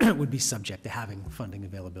would be subject to having funding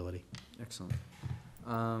availability. Excellent.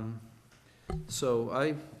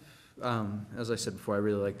 So as I said before, I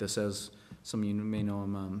really like this. As some of you may know,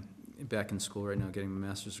 I'm back in school right now getting my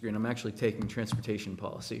master's degree, and I'm actually taking transportation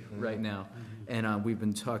policy right now. And we've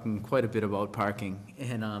been talking quite a bit about parking,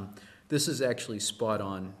 and this is actually spot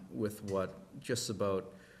on with what just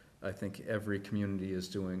about, I think, every community is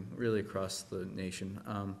doing really across the nation.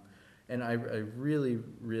 And I really,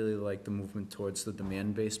 really like the movement towards the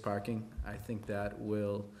demand-based parking. I think that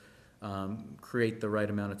will create the right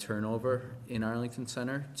amount of turnover in Arlington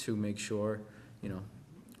Center to make sure,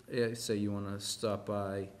 say you want to stop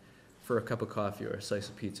by for a cup of coffee or a slice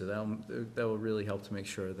of pizza, that will really help to make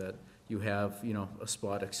sure that you have, a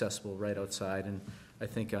spot accessible right outside. And I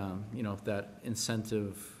think, that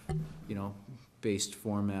incentive, based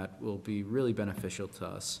format will be really beneficial to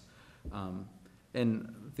us.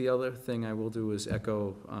 And the other thing I will do is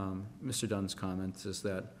echo Mr. Dunn's comments, is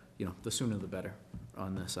that, the sooner the better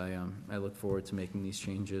on this. I look forward to making these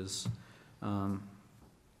changes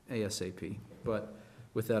ASAP. But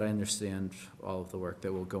with that, I understand all of the work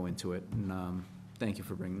that will go into it, and thank you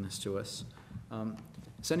for bringing this to us.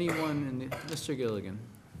 Is anyone Mr. Gilligan?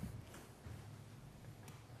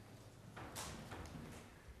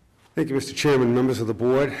 Thank you, Mr. Chairman, members of the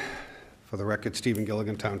board. For the record, Stephen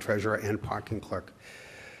Gilligan, Town Treasurer and Parking Clerk.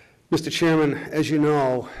 Mr. Chairman, as you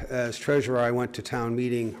know, as Treasurer, I went to town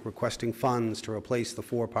meeting requesting funds to replace the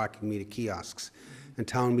 4 parking meter kiosks, and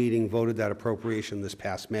town meeting voted that appropriation this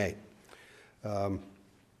past May. I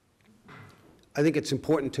think it's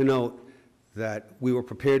important to note that we were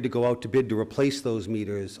prepared to go out to bid to replace those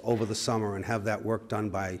meters over the summer and have that work done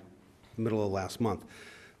by the middle of last month.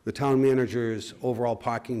 The town manager's overall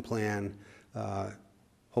parking plan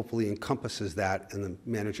hopefully encompasses that, and the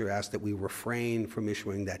manager asked that we refrain from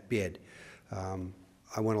issuing that bid.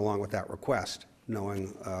 I went along with that request, knowing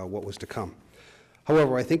what was to come.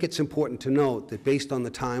 However, I think it's important to note that based on the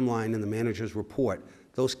timeline in the manager's report,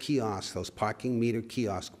 those kiosks, those parking meter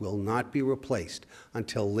kiosks, will not be replaced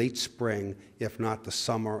until late spring, if not the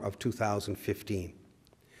summer of 2015.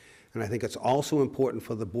 And I think it's also important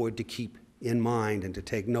for the board to keep in mind and to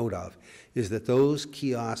take note of is that those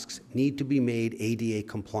kiosks need to be made ADA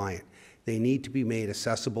compliant. They need to be made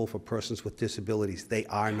accessible for persons with disabilities. They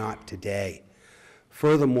are not today.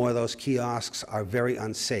 Furthermore, those kiosks are very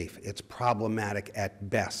unsafe. It's problematic at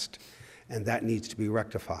best, and that needs to be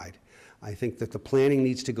rectified. I think that the planning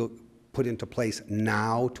needs to go put into place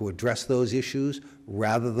now to address those issues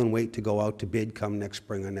rather than wait to go out to bid come next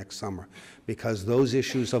spring or next summer, because those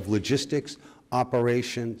issues of logistics,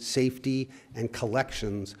 operation, safety, and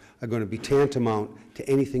collections are going to be tantamount to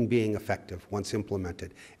anything being effective once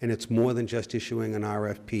implemented. And it's more than just issuing an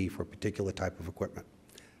RFP for a particular type of equipment.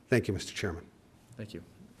 Thank you, Mr. Chairman. Thank you.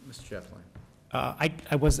 Mr. Chaplin.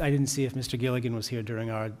 I didn't see if Mr. Gilligan was here during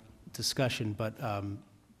our discussion, but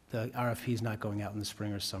the RFP is not going out in the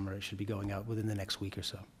spring or summer. It should be going out within the next week or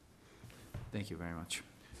so. Thank you very much.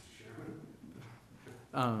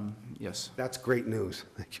 Yes. That's great news.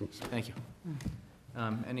 Thank you, Mr. Thank you.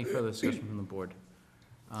 Any further discussion from the board?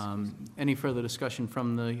 Any further discussion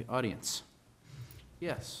from the audience?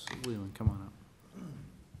 Yes, Leland, come on up.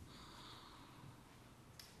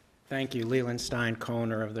 Thank you, Leland Stein,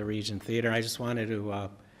 Coner of the Regent Theater. I just wanted to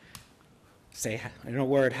say in a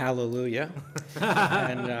word, hallelujah,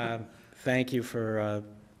 and thank you for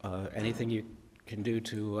anything you can do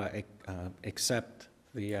to accept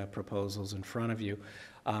the proposals in front of you.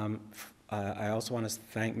 I also want to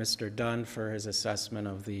thank Mr. Dunn for his assessment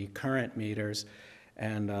of the current meters,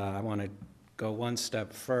 and I want to go one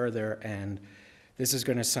step further, and this is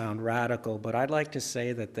going to sound radical, but I'd like to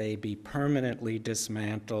say that they be permanently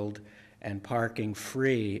dismantled and parking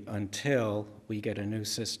free until we get a new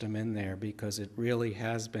system in there, because it really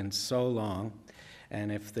has been so long.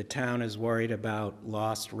 And if the town is worried about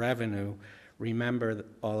lost revenue, remember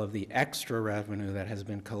all of the extra revenue that has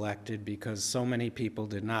been collected, because so many people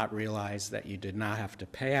did not realize that you did not have to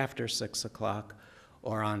pay after 6 o'clock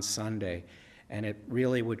or on Sunday. And it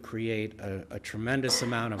really would create a tremendous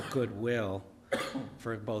amount of goodwill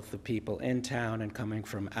for both the people in town and coming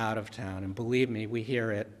from out of town. And believe me, we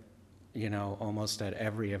hear it, you know, almost at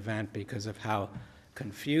every event because of how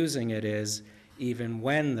confusing it is even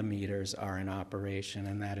when the meters are in operation,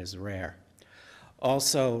 and that is rare.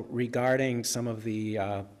 Also, regarding some of the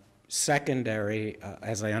secondary,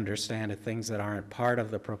 as I understand it, things that aren't part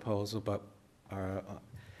of the proposal but are,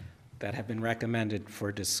 that have been recommended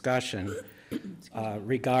for discussion,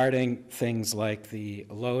 regarding things like the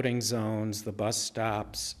loading zones, the bus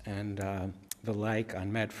stops, and the like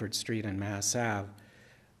on Medford Street and Mass Ave,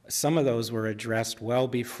 some of those were addressed well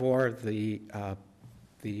before the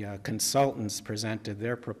consultants presented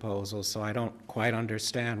their proposals, so I don't quite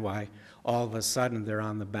understand why all of a sudden they're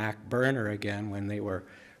on the back burner again when they were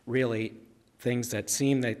really things that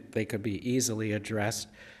seem that they could be easily addressed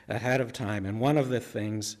ahead of time. And one of the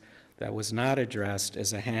things that was not addressed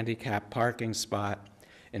is a handicap parking spot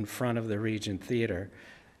in front of the Regent Theater.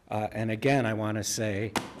 And again, I want to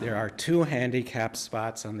say there are 2 handicap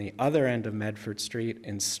spots on the other end of Medford Street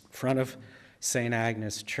in front of St.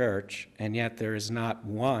 Agnes Church, and yet there is not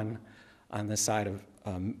one on the side of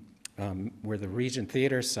where the Regent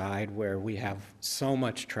Theater side, where we have so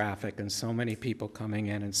much traffic and so many people coming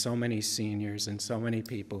in and so many seniors and so many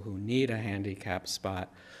people who need a handicap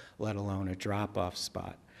spot, let alone a drop-off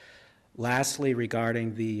spot. Lastly,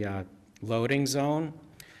 regarding the loading zone,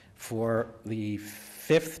 for the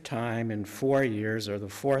 5th time in 4 years, or the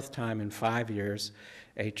 4th time in 5 years,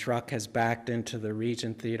 a truck has backed into the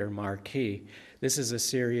Regent Theater marquee. This is a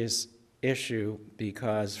serious issue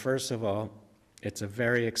because, first of all, it's a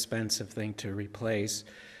very expensive thing to replace.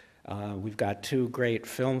 We've got 2 great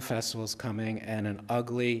film festivals coming and an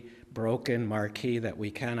ugly, broken marquee that we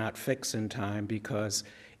cannot fix in time because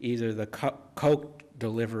either the Coke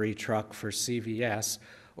delivery truck for CVS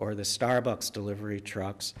or the Starbucks delivery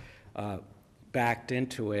trucks backed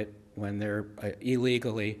into it when they're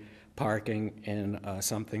illegally parking in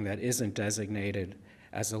something that isn't designated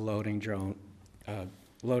as a loading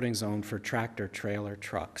zone for tractor trailer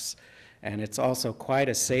trucks. And it's also quite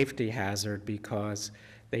a safety hazard because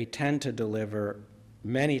they tend to deliver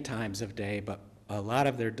many times of day, but a lot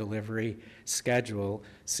of their delivery schedule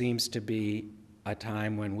seems to be a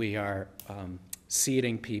time when we are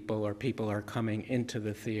seating people, or people are coming into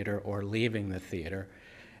the theater or leaving the theater,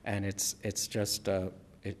 and it's just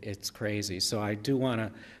it's crazy. So I do want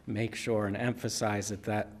to make sure and emphasize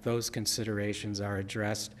that those considerations are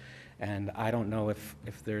addressed. And I don't know if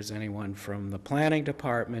there's anyone from the planning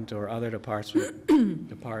department or other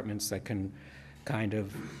departments that can kind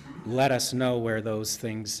of let us know where those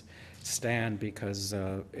things stand, because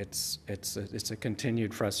it's a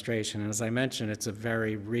continued frustration. And as I mentioned, it's a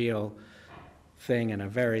very real thing and a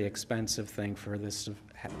very expensive thing for this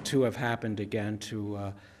to have happened again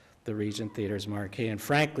to the Regent Theater's marquee. And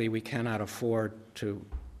frankly, we cannot afford to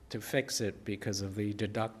fix it because of the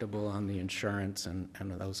deductible on the insurance and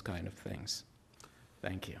those kind of things.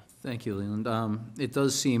 Thank you. Thank you, Leland. It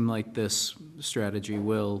does seem like this strategy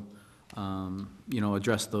will,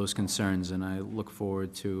 address those concerns, and I look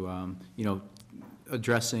forward to,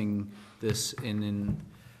 addressing this in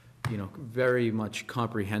very much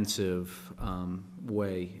comprehensive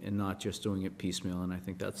way, and not just doing it piecemeal. And I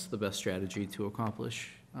think that's the best strategy to accomplish,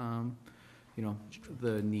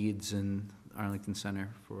 the needs in Arlington Center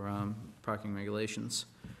for parking regulations.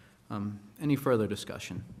 Any further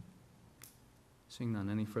discussion? Seeing none,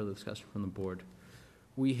 any further discussion from the board?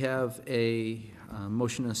 We have a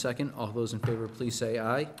motion and a second. All those in favor, please say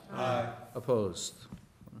aye. Aye. Opposed?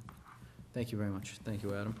 Thank you very much. Thank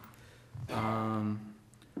you, Adam.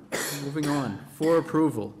 Moving on, for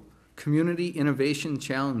approval, Community Innovation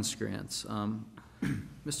Challenge Grants.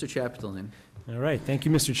 Mr. Chapdelaine. All right, thank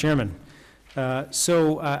you, Mr. Chairman.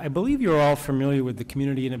 I believe you're all familiar with the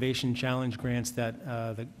Community Innovation Challenge grants that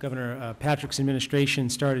the Governor Patrick's administration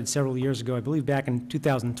started several years ago, I believe back in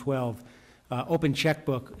 2012. Open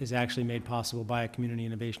Checkbook is actually made possible by a Community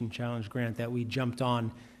Innovation Challenge grant that we jumped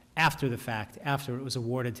on after the fact, after it was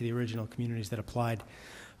awarded to the original communities that applied.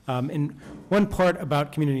 And one part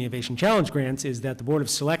about Community Innovation Challenge grants is that the Board of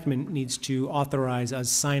Selectmen needs to authorize us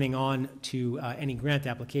signing on to any grant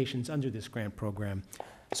applications under this grant program.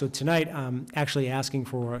 So tonight, I'm actually asking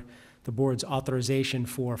for the board's authorization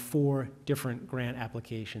for 4 different grant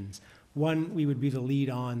applications. 1 we would be the lead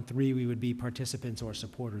on, 3 we would be participants or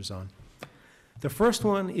supporters on. The first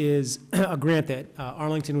one is a grant that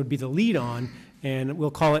Arlington would be the lead on, and we'll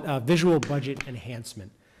call it Visual Budget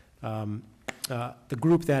Enhancement. The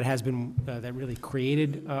group that has been, that really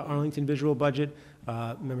created Arlington Visual Budget,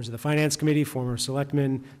 members of the Finance Committee, former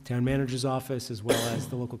selectmen, Town Manager's Office, as well as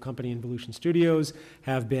the local company Involution Studios,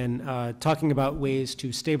 have been talking about ways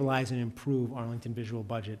to stabilize and improve Arlington Visual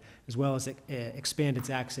Budget, as well as expand its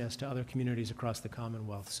access to other communities across the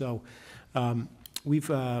Commonwealth. So we've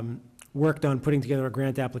worked on putting together a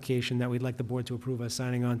grant application that we'd like the board to approve us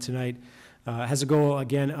signing on tonight. Has a goal,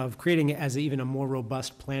 again, of creating it as even a more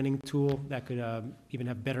robust planning tool that could even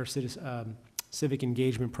have better civic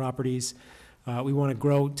engagement properties. We want to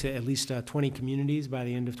grow to at least 20 communities by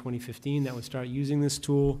the end of 2015 that would start using this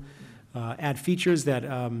tool. Add features that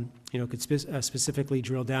could specifically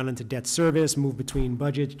drill down into debt service, move between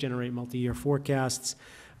budgets, generate multi-year forecasts,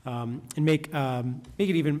 and make it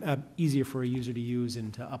even easier for a user to use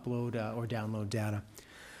and to upload or download data.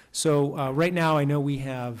 So right now, I know we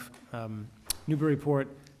have Newburyport,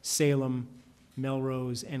 Salem,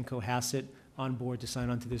 Melrose, and Cohasset on board to sign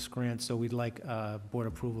on to this grant, so we'd like board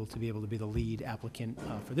approval to be able to be the lead applicant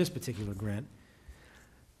for this particular grant.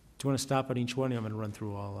 Do you want to stop at each one? I'm going to run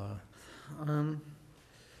through all.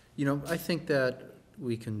 I think that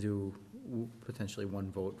we can do potentially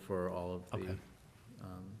one vote for all of the, okay.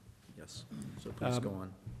 Yes, so please go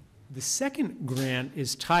on. The second grant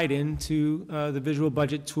is tied into the visual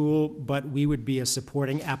budget tool, but we would be a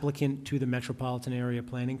supporting applicant to the Metropolitan Area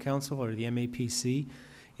Planning Council, or the MAPC.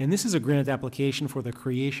 And this is a grant application for the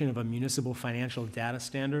creation of a municipal financial data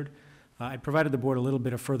standard. I provided the board a little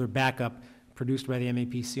bit of further backup produced by the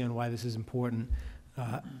MAPC on why this is important.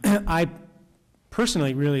 I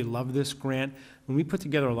personally really love this grant. When we put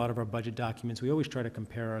together a lot of our budget documents, we always try to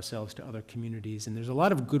compare ourselves to other communities, and there's a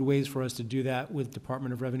lot of good ways for us to do that with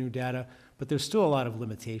Department of Revenue data, but there's still a lot of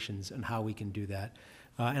limitations on how we can do that.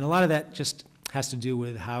 And a lot of that just has to do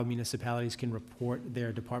with how municipalities can report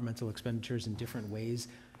their departmental expenditures in different ways,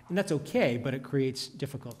 and that's okay, but it creates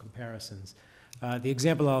difficult comparisons. The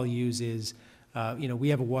example I'll use is, we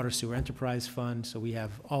have a water sewer enterprise fund, so we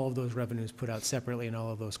have all of those revenues put out separately and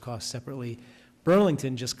all of those costs separately.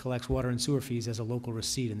 Burlington just collects water and sewer fees as a local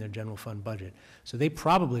receipt in their general fund budget. So they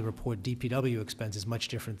probably report DPW expenses much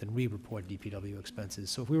different than we report DPW expenses.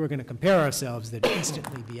 So if we were going to compare ourselves, there'd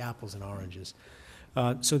instantly be apples and oranges.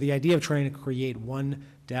 So the idea of trying to create one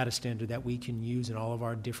data standard that we can use in all of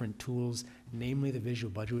our different tools, namely the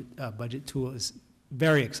visual budget tool, is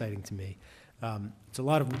very exciting to me. It's a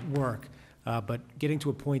lot of work, but getting to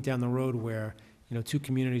a point down the road where, you know, two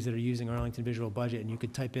communities that are using Arlington Visual Budget, and you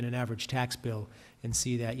could type in an average tax bill and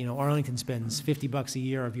see that, you know, Arlington spends $50 a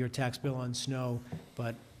year of your tax bill on snow,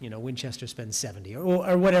 but, you know, Winchester spends 70,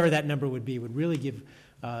 or whatever that number would be, would really give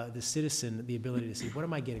the citizen the ability to see, what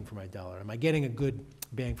am I getting for my dollar? Am I getting a good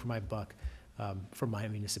bang for my buck from my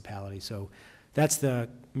municipality? So that's the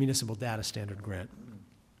Municipal Data Standard Grant.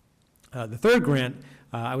 The third grant,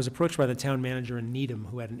 I was approached by the town manager in Needham,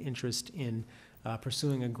 who had an interest in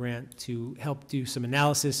pursuing a grant to help do some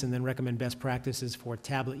analysis and then recommend best practices for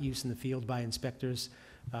tablet use in the field by inspectors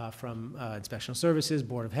from Inspectional Services,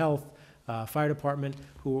 Board of Health, Fire Department,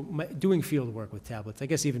 who are doing field work with tablets. I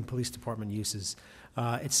guess even police department uses.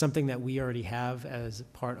 It's something that we already have as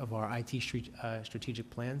part of our IT strategic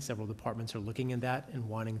plan. Several departments are looking at that and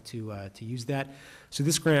wanting to use that. So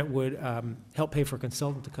this grant would help pay for a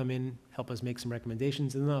consultant to come in, help us make some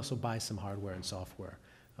recommendations, and then also buy some hardware and software.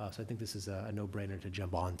 So I think this is a no-brainer to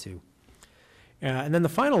jump onto. And then the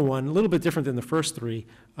final one, a little bit different than the first three,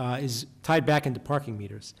 is tied back into parking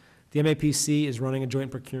meters. The MAPC is running a joint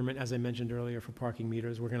procurement, as I mentioned earlier, for parking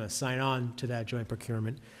meters. We're going to sign on to that joint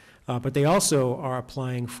procurement. But they also are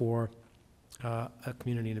applying for a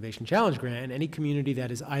Community Innovation Challenge grant, and any community that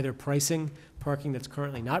is either pricing parking that's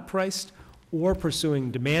currently not priced or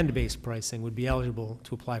pursuing demand-based pricing would be eligible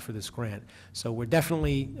to apply for this grant. So we're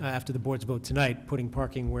definitely, after the board's vote tonight, putting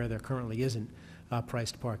parking where there currently isn't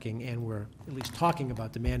priced parking, and we're at least talking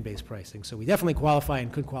about demand-based pricing. So we definitely qualify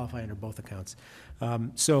and could qualify under both accounts.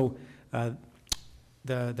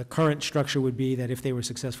 The current structure would be that if they were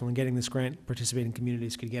successful in getting this grant, participating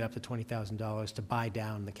communities could get up to $20,000 to buy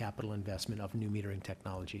down the capital investment of new metering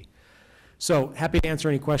technology. So happy to answer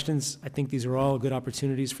any questions. I think these are all good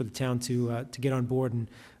opportunities for the town to get on board and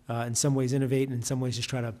in some ways innovate, and in some ways just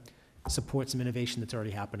try to support some innovation that's already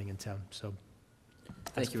happening in town. So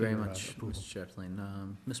thank you very much, Mr.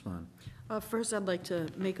 Chaplain. Ms. Mon. First, I'd like to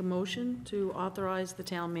make a motion to authorize the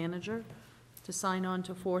town manager to sign on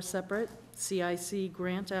to 4 separate CIC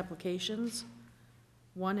grant applications.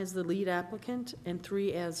 1 is the lead applicant and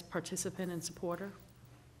 3 as participant and supporter.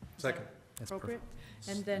 Second. That's Appropriate? perfect.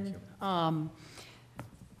 And then,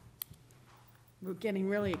 we're getting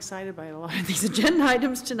really excited by a lot of these agenda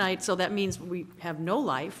items tonight, so that means we have no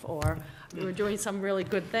life, or we're doing some really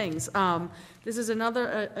good things. This is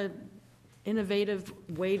another innovative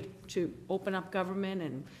way to open up government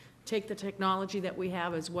and take the technology that we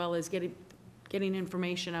have, as well as getting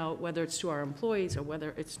information out, whether it's to our employees or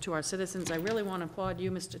whether it's to our citizens. I really want to applaud you,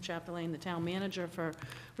 Mr. Chaplain, the town manager, for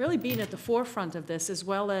really being at the forefront of this, as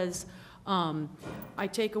well as I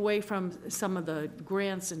take away from some of the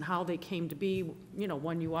grants and how they came to be, you know,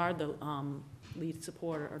 when you are the lead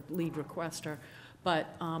supporter or lead requester.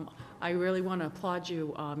 But I really want to applaud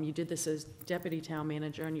you. You did this as deputy town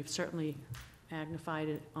manager, and you've certainly magnified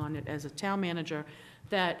it on it as a town manager,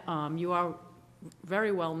 that you are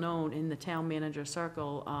very well known in the town manager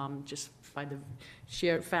circle, just by the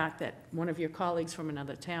sheer fact that one of your colleagues from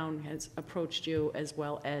another town has approached you, as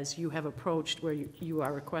well as you have approached where you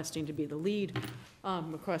are requesting to be the lead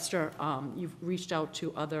requester. You've reached out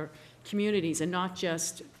to other communities, and not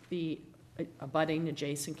just the abutting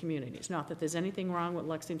adjacent communities. Not that there's anything wrong with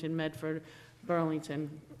Lexington, Medford, Burlington,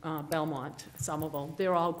 Belmont, Somerville.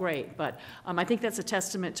 They're all great, but I think that's a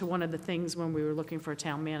testament to one of the things when we were looking for a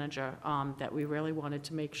town manager, that we really wanted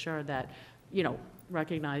to make sure that, you know,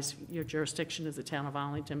 recognize your jurisdiction as the town of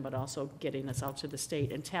Arlington, but also getting us out to the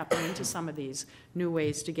state and tapping into some of these new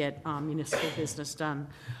ways to get municipal business done.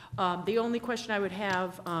 The only question I would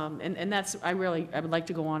have, and that's, I would like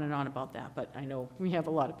to go on and on about that, but I know we have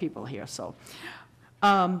a lot of people here, so.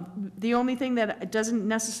 The only thing that doesn't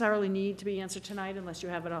necessarily need to be answered tonight, unless you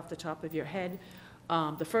have it off the top of your head,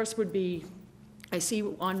 the first would be, I see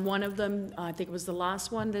on one of them, I think it was the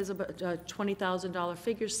last one, there's a $20,000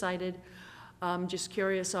 figure cited. Just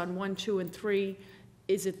curious on 1, 2, and 3,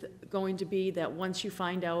 is it going to be that once you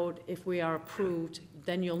find out if we are approved,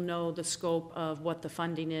 then you'll know the scope of what the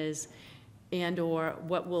funding is, and/or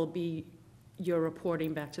what will be your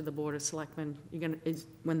reporting back to the Board of Selectmen?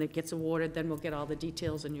 When it gets awarded, then we'll get all the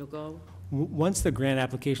details and you'll go? Once the grant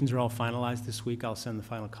applications are all finalized this week, I'll send the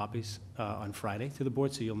final copies on Friday to the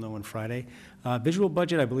board, so you'll know on Friday. Visual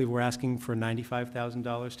budget, I believe we're asking for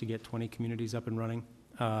 $95,000 to get 20 communities up and running.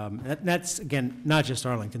 That's, again, not just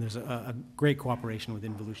Arlington. There's a great cooperation with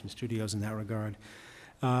Involution Studios in that regard.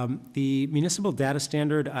 The municipal data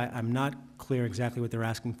standard, I'm not clear exactly what they're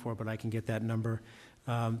asking for, but I can get that number.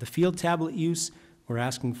 The field tablet use, we're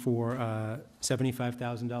asking for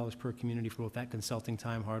 $75,000 per community for both that consulting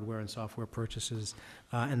time, hardware and software purchases.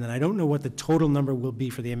 And then I don't know what the total number will be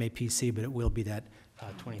for the MAPC, but it will be that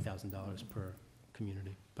 $20,000 per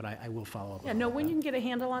community. But I will follow up. Yeah, no, when you can get a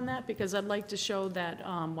handle on that, because I'd like to show that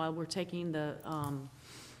while we're taking the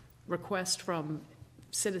request from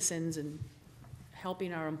citizens and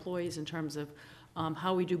helping our employees in terms of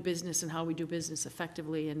how we do business and how we do business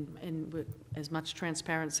effectively and with as much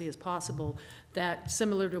transparency as possible, that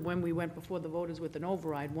similar to when we went before the voters with an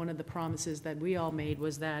override, one of the promises that we all made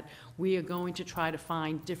was that we are going to try to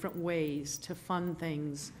find different ways to fund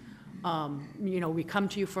things. You know, we come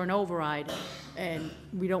to you for an override, and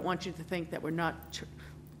we don't want you to think that we're not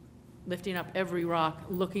lifting up every rock,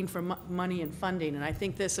 looking for money and funding. And I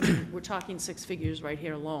think this, I mean, we're talking six figures right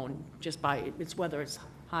here alone, just by, it's whether it's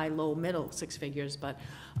high, low, middle, six figures, but,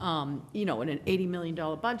 you know, in an $80 million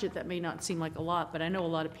budget, that may not seem like a lot, but I know a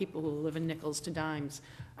lot of people who live in nickels to dimes.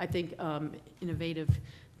 I think innovative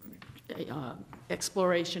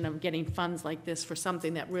exploration of getting funds like this for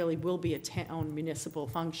something that really will be a town municipal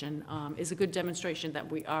function is a good demonstration that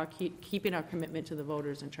we are keeping our commitment to the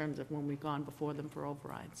voters in terms of when we've gone before them for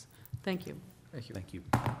overrides. Thank you. Thank you. Thank you.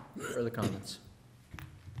 Further comments?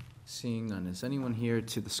 Seeing none, is anyone here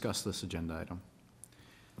to discuss this agenda item?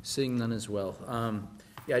 Seeing none as well.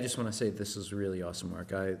 Yeah, I just want to say this is really awesome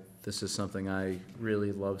work. This is something I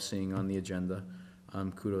really love seeing on the agenda.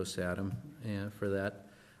 Kudos to Adam for that.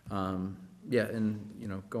 Yeah, and, you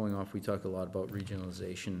know, going off, we talk a lot about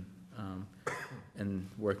regionalization and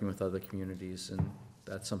working with other communities, and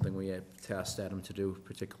that's something we have tasked Adam to do,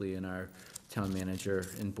 particularly in our town manager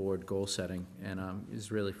and board goal setting, and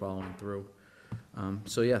is really following through.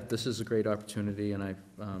 So yeah, this is a great opportunity, and I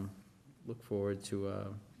look forward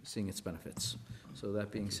to seeing its benefits. So that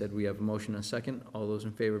being said, we have a motion and a second. All those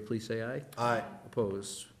in favor, please say aye. Aye.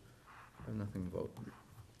 Opposed? I have nothing to vote.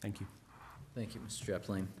 Thank you. Thank you, Mr.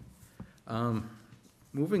 Chaplain.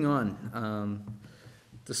 Moving on,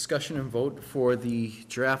 discussion and vote for the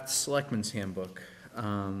draft Selectmen's Handbook.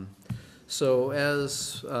 So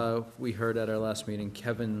as we heard at our last meeting,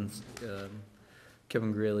 Kevin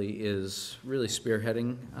Greeley is really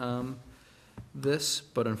spearheading this,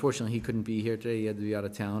 but unfortunately he couldn't be here today. He had to be out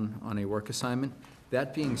of town on a work assignment.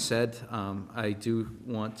 That being said, I do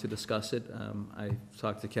want to discuss it. I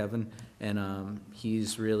talked to Kevin, and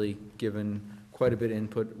he's really given quite a bit of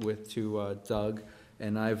input to Doug,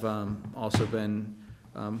 and I've also been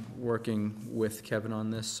working with Kevin on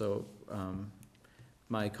this, so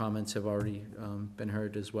my comments have already been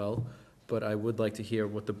heard as well, but I would like to hear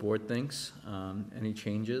what the board thinks, any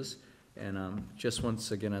changes, and just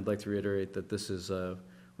once again, I'd like to reiterate that this is a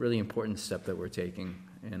really important step that we're taking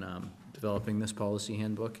in developing this policy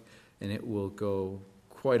handbook, and it will go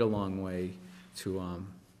quite a long way to,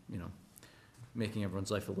 you know, making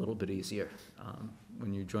everyone's life a little bit easier.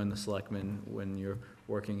 When you join the Selectmen, when you're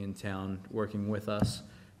working in town, working with us,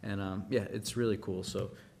 and yeah, it's really cool.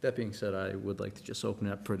 So that being said, I would like to just open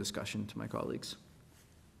it up for discussion to my colleagues.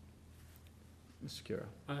 Mr. Kira.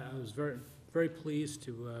 I was very pleased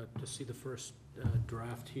to see the first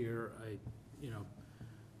draft here.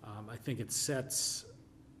 I think it sets.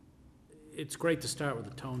 It's great to start with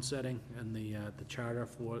the tone setting and the charter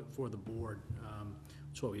for the board.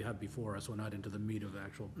 It's what we had before us. We're not into the meat of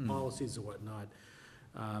actual policies or whatnot.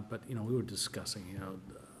 But, you know, we were discussing, you know,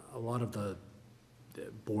 a lot of the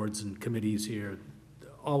boards and committees here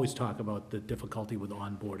always talk about the difficulty with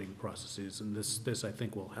onboarding processes, and this I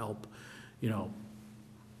think will help, you know,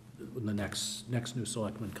 when the next new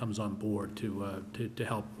selectman comes on board to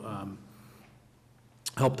help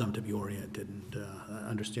help them to be oriented and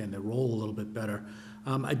understand their role a little bit better.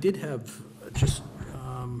 I did have just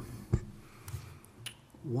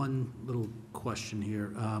one little question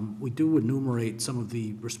here. We do enumerate some of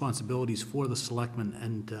the responsibilities for the selectmen,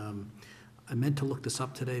 and I meant to look this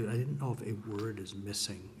up today, but I didn't know if a word is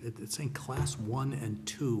missing. It's saying class 1 and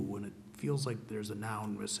 2, and it feels like there's a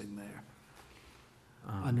noun missing there.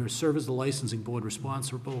 Under serve as the licensing board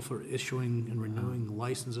responsible for issuing and renewing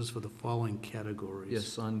licenses for the following categories.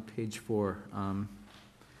 Yes, on page 4.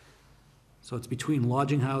 So it's between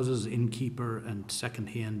lodging houses, innkeeper, and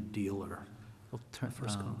secondhand dealer.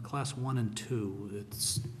 First class 1 and 2,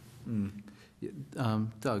 it's...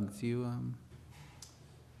 Doug, do you...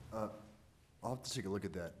 I'll have to take a look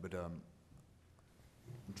at that, but I'm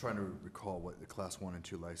trying to recall what the class 1 and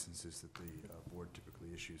 2 licenses that the board typically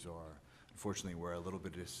issues are. Unfortunately, we're a little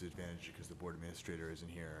bit disadvantaged because the board administrator isn't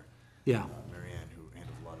here. Yeah. Mary Ann, who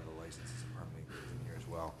handles a lot of the licenses and permitting, isn't here as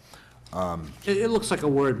well. It looks like a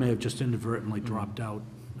word may have just inadvertently dropped out.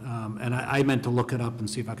 And I meant to look it up and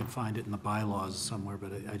see if I could find it in the bylaws somewhere,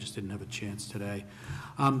 but I just didn't have a chance today.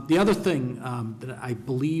 The other thing that I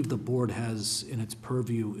believe the board has in its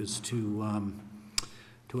purview is to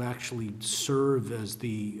actually serve as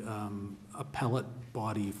the appellate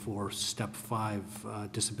body for step 5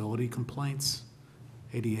 disability complaints,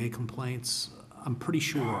 ADA complaints. I'm pretty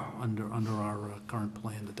sure under our current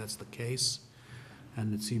plan that that's the case.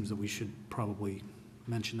 And it seems that we should probably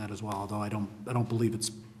mention that as well, although I don't believe it's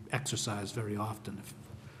exercised very often, if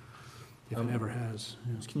it ever has.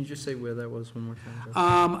 Yeah. Can you just say where that was one more time, Joe?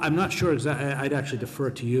 I'm not sure exactly. I'd actually defer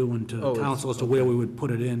to you and to council as to where we would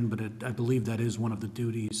put it in, but I believe that is one of the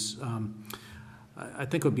duties. I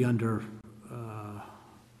think it would be under,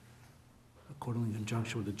 accordingly in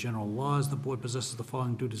conjunction with the general laws, the board possesses the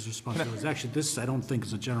following duties and responsibilities. Actually, this I don't think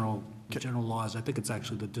is the general laws. I think it's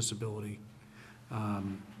actually the disability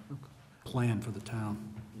plan for the town.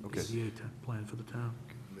 Okay. ADA plan for the town.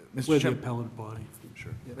 Mr. With the Chairman. appellate body.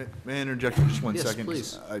 Sure. May I interject for just one Yes, second?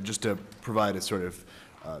 please. Just to provide a sort of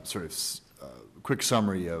quick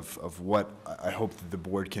summary of what I hope that the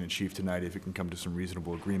board can achieve tonight, if it can come to some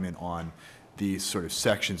reasonable agreement on these sort of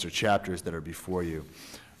sections or chapters that are before you.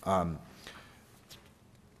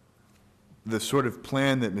 The sort of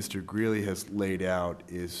plan that Mr. Greeley has laid out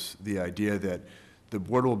is the idea that the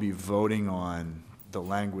board will be voting on the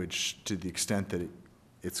language to the extent that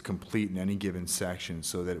it's complete in any given section,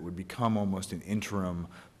 so that it would become almost an interim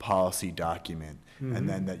policy document. Mm-hmm. And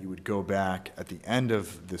then that you would go back at the end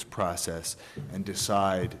of this process and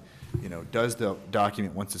decide, does the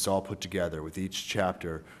document, once it's all put together with each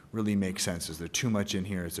chapter, really make sense? Is there too much in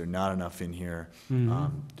here? Is there not enough in here?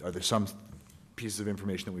 Mm-hmm. Are there some pieces of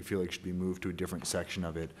information that we feel like should be moved to a different section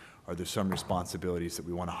of it? Are there some responsibilities that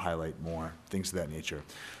we want to highlight more? Things of that nature.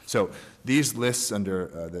 So these lists under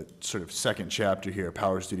the sort of second chapter here,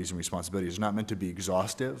 powers, duties, and responsibilities, are not meant to be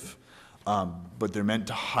exhaustive, but they're meant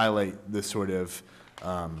to highlight the sort of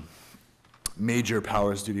major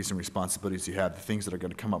powers, duties, and responsibilities you have, the things that are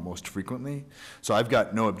going to come up most frequently. So I've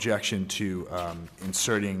got no objection to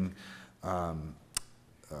inserting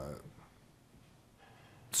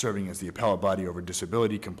serving as the appellate body over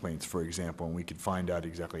disability complaints, for example, and we could find out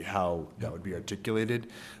exactly how that would be articulated.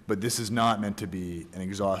 But this is not meant to be an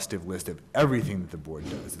exhaustive list of everything that the board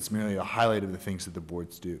does. It's merely a highlight of the things that the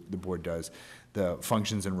board does, the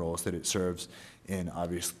functions and roles that it serves in,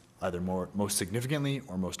 obviously, either most significantly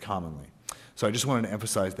or most commonly. So I just wanted to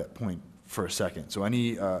emphasize that point for a second. So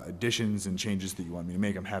any additions and changes that you want me to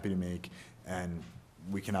make, I'm happy to make, and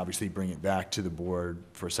we can obviously bring it back to the board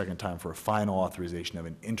for a second time for a final authorization of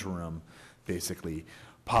an interim, basically,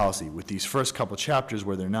 policy. With these first couple chapters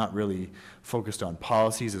where they're not really focused on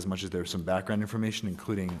policies as much as there's some background information,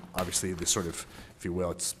 including, obviously, this sort of, if you will,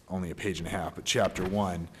 it's only a page and a half, but chapter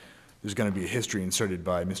 1, there's going to be a history inserted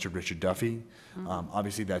by Mr. Richard Duffy.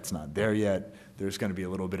 Obviously, that's not there yet. There's going to be a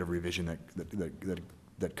little bit of revision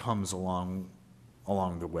that comes along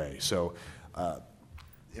the way. So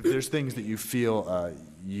if there's things that you feel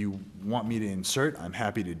you want me to insert, I'm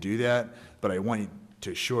happy to do that, but I want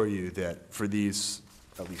to assure you that for these,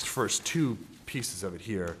 at least first 2 pieces of it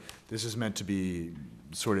here, this is meant to be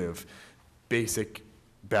sort of basic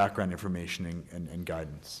background information and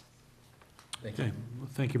guidance. Thank you. Okay, well,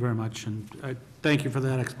 thank you very much, and I thank you for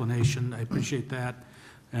that explanation. I appreciate that,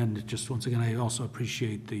 and just once again, I also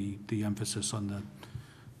appreciate the emphasis on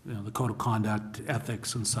the code of conduct,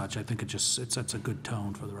 ethics, and such. I think it sets a good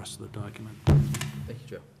tone for the rest of the document. Thank you,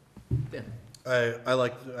 Joe. Dan? I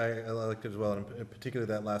liked it as well, and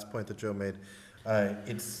particularly that last point that Joe made.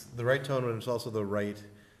 It's the right tone, but it's also the right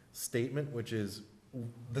statement, which is,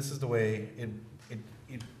 this is the way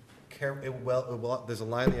there's a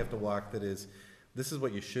line that you have to walk that is, this is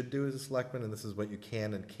what you should do as a selectman, and this is what you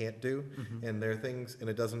can and can't do. Mm-hmm. And there are things, and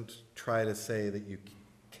it doesn't try to say that you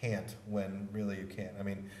can't when really you can't. I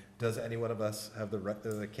mean, does any one of us have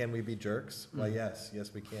can we be jerks? Why, yes,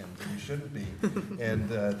 we can, but we shouldn't be. And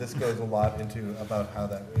this goes a lot into about how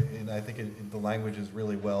that, and I think the language is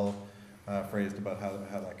really well phrased about how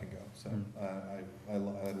that can go. So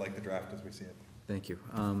I like the draft as we see it. Thank you.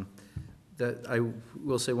 That I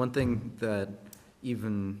will say one thing that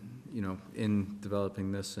even, in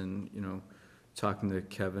developing this and, talking to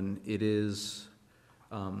Kevin, it is,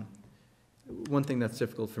 one thing that's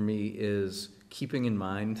difficult for me is keeping in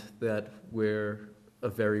mind that we're a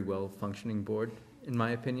very well-functioning board, in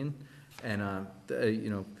my opinion. And,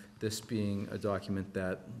 this being a document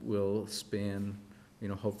that will span,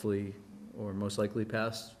 hopefully, or most likely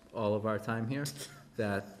past all of our time here,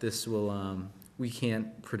 that this will, we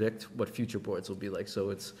can't predict what future boards will be like, so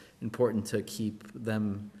it's important to keep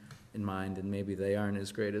them in mind, and maybe they aren't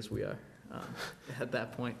as great as we are at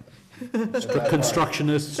that point.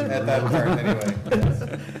 Constructionists. At that part,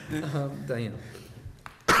 anyway. Diana?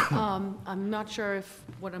 I'm not sure if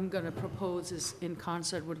what I'm going to propose is in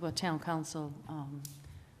concert with what town council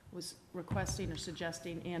was requesting or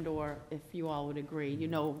suggesting, and/or if you all would agree. You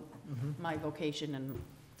know my vocation, and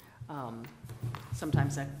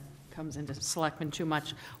sometimes that comes into selectmen too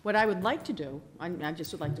much. What I would like to do, I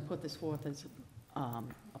just would like to put this forth as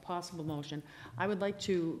a possible motion. I would like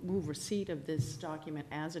to move receipt of this document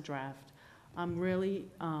as a draft. I'm really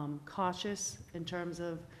cautious in terms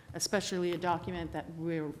of, especially a document that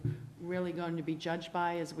we're really going to be judged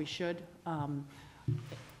by, as we should.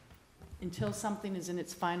 Until something is in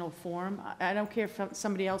its final form, I don't care if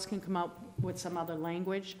somebody else can come up with some other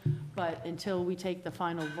language, but until we take the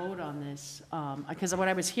final vote on this, because what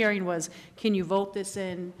I was hearing was, can you vote this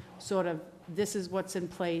in, sort of, this is what's in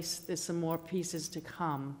place, there's some more pieces to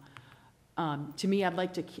come. To me, I'd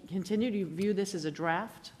like to continue to view this as a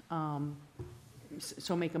draft,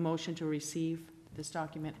 so make a motion to receive this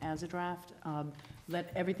document as a draft.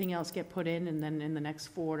 Let everything else get put in, and then in the next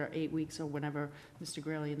 4 to 8 weeks, or whenever Mr.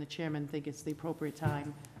 Greeley and the chairman think it's the appropriate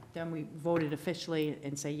time, then we vote it officially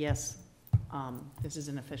and say, yes, this is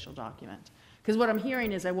an official document. Because what I'm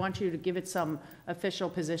hearing is I want you to give it some official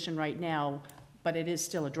position right now, but it is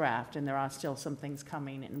still a draft, and there are still some things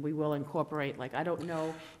coming, and we will incorporate, like, I don't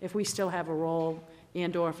know if we still have a role,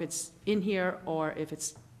 and/or if it's in here, or if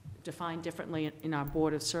it's defined differently in our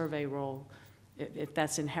Board of Survey role, if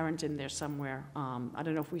that's inherent in there somewhere. I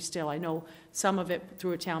don't know if we still, I know some of it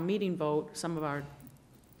through a town meeting vote, some of our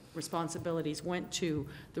responsibilities went to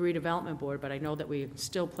the redevelopment board, but I know that we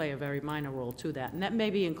still play a very minor role to that. And that may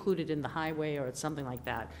be included in the highway or something like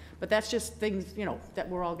that. But that's just things, you know, that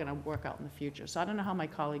we're all gonna work out in the future. So I don't know how my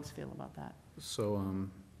colleagues feel about that. So,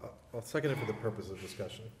 I'll second it for the purpose of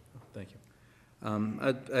discussion. thank you.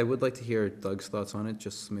 I would like to hear Doug's thoughts on it,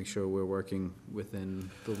 just to make sure we're working within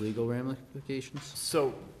the legal ramifications.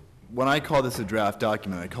 So, when I call this a draft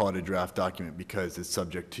document, I call it a draft document because it's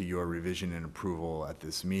subject to your revision and approval at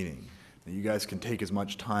this meeting. Now, you guys can take as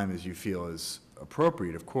much time as you feel is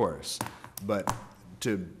appropriate, of course, but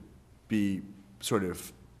to be sort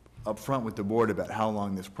of upfront with the board about how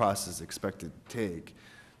long this process is expected to take,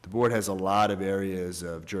 the board has a lot of areas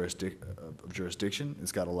of jurisdiction.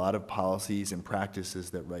 It's got a lot of policies and practices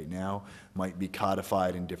that right now might be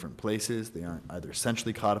codified in different places. They aren't either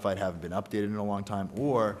essentially codified, haven't been updated in a long time,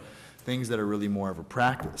 or things that are really more of a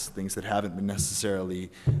practice, things that haven't been necessarily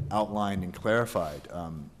outlined and clarified.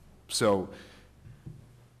 So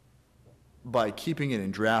by keeping it in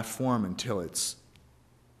draft form until it's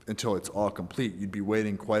all complete, you'd be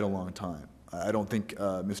waiting quite a long time. I don't think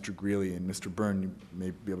Mr. Greeley and Mr. Byrne, you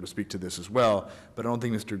may be able to speak to this as well, but I don't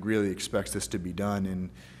think Mr. Greeley expects this to be done in,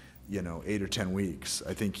 8 or 10 weeks.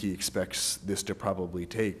 I think he expects this to probably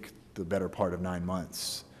take the better part of 9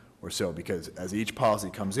 months or so, because as each policy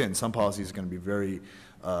comes in, some policies are going to be very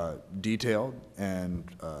detailed and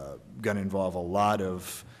going to involve a lot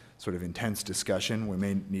of sort of intense discussion. We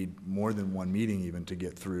may need more than one meeting even to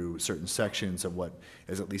get through certain sections of what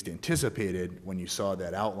is at least anticipated when you saw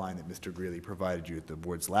that outline that Mr. Greeley provided you at the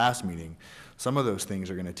board's last meeting. Some of those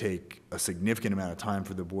things are going to take a significant amount of time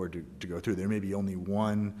for the board to go through. There may be only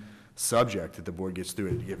one subject that the board gets through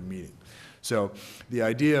at a given meeting. So the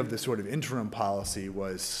idea of the sort of interim policy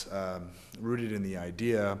was rooted in the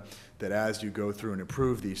idea that as you go through and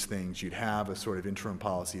approve these things, you'd have a sort of interim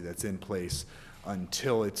policy that's in place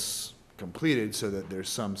until it's completed, so that there's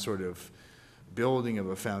some sort of building of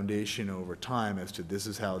a foundation over time as to this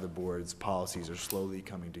is how the board's policies are slowly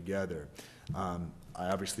coming together. I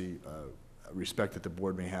obviously respect that the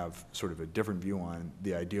board may have sort of a different view on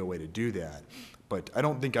the ideal way to do that, but I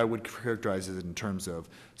don't think I would characterize it in terms of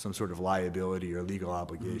some sort of liability or legal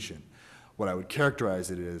obligation. What I would characterize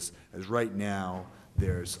it as right now,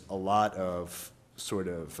 there's a lot of sort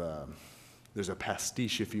of there's a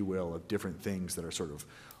pastiche, if you will, of different things that are sort of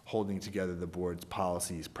holding together the board's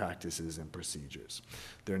policies, practices, and procedures.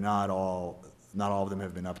 They're not all of them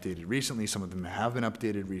have been updated recently. Some of them have been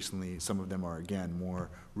updated recently. Some of them are, again, more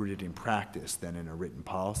rooted in practice than in a written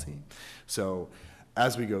policy. So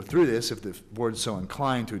as we go through this, if the board's so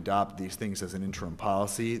inclined to adopt these things as an interim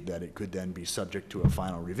policy that it could then be subject to a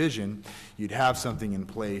final revision, you'd have something in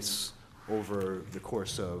place over the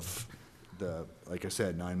course of like I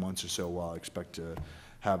said, 9 months or so, while I expect to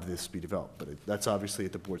have this be developed. But that's obviously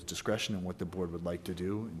at the board's discretion and what the board would like to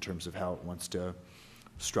do in terms of how it wants to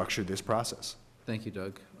structure this process. Thank you,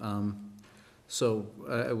 Doug. So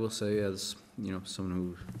I will say, as, you know, someone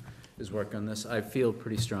who is working on this, I feel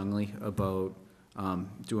pretty strongly about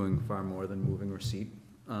doing far more than moving receipt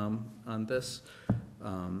on this.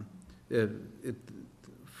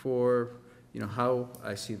 For, you know, how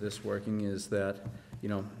I see this working is that, you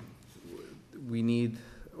know, we need,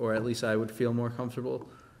 or at least I would feel more comfortable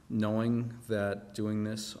knowing that doing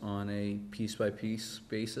this on a piece-by-piece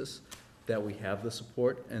basis, that we have the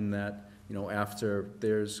support, and that, you know, after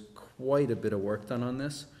there's quite a bit of work done on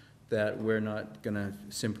this, that we're not gonna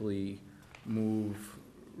simply move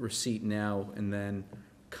receipt now and then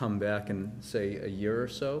come back in, say, a year or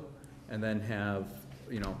so, and then have,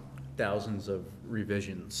 you know, thousands of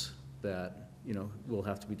revisions that, you know, will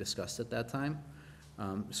have to be discussed at that time.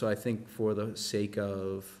 So I think for the sake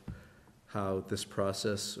of how this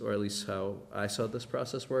process, or at least how I saw this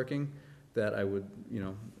process working, that I would, you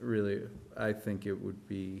know, really, I think it would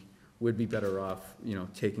be better off, you know,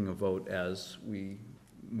 taking a vote as we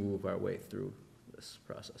move our way through this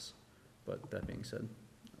process. But that being said,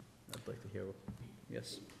 I'd like to hear,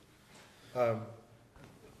 yes?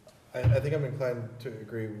 I think I'm inclined to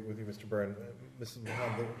agree with you, Mr. Byrne. Mrs.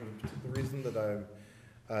 Mahan, the reason that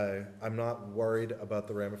I'm not worried about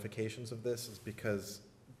the ramifications of this is because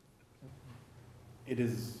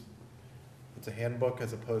it's a handbook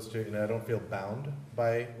as opposed to, you know, I don't feel bound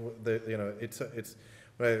by the, you know,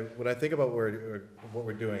 when I think about what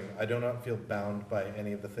we're doing, I do not feel bound by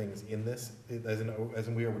any of the things in this, as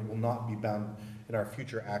in we will not be bound in our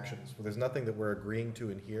future actions. There's nothing that we're agreeing to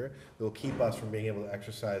in here that will keep us from being able to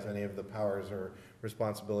exercise any of the powers or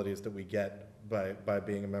responsibilities that we get by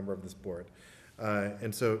being a member of this board.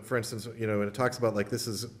 And so, for instance, you know, when it talks about like this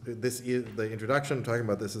is the introduction, talking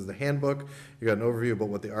about this is the handbook. You got an overview about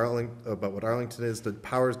what Arlington is, the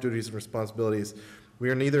powers, duties, and responsibilities. We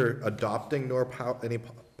are neither adopting any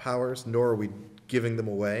powers, nor are we giving them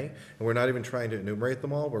away, and we're not even trying to enumerate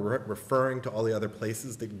them all. We're referring to all the other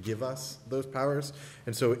places that give us those powers.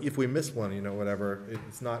 And so if we miss one, you know, whatever,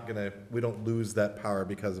 it's not gonna, we don't lose that power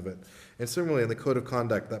because of it. And similarly, in the code of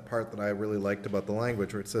conduct, that part that I really liked about the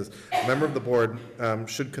language, where it says, a member of the board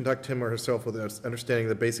should conduct him or herself with understanding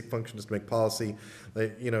the basic function is to make policy.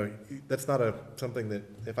 Like, you know, that's not something that,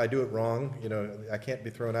 if I do it wrong, you know, I can't be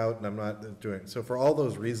thrown out and I'm not doing it. So for all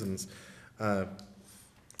those reasons,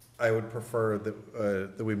 I would prefer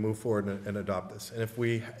that we move forward and adopt this. And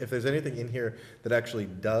if there's anything in here that actually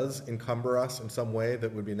does encumber us in some way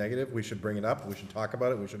that would be negative, we should bring it up, we should talk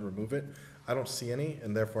about it, we should remove it. I don't see any,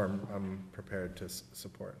 and therefore I'm prepared to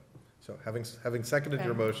support. So having seconded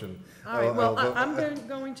your motion. All right, well, I'm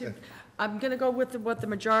going to go with what the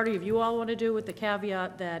majority of you all want to do, with the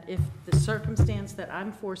caveat that if the circumstance that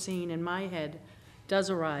I'm foreseeing in my head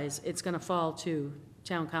does arise, it's going to fall to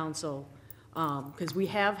town council. Because we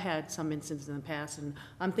have had some instances in the past, and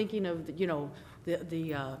I'm thinking of, you know,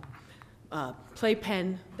 the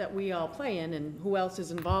playpen that we all play in, and who else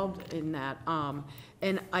is involved in that.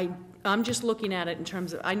 And I'm just looking at it in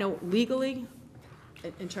terms of, I know legally,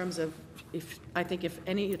 in terms of, I think if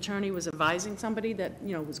any attorney was advising somebody that,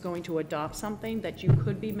 you know, was going to adopt something that you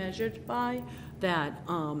could be measured by, that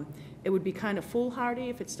it would be kind of foolhardy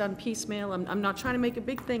if it's done piecemeal. I'm not trying to make a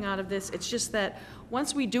big thing out of this. It's just that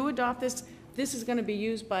once we do adopt this, this is going to be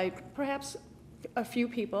used by perhaps a few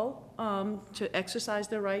people to exercise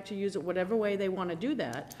their right to use it whatever way they want to do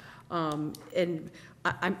that. And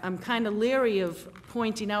I'm kind of leery of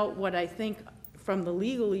pointing out what I think from the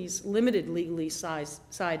limited legalese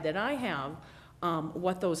side that I have,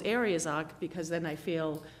 what those areas are, because then I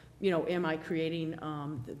feel, you know, am I creating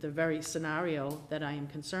the very scenario that I am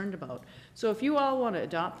concerned about? So if you all want to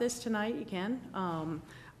adopt this tonight, you can.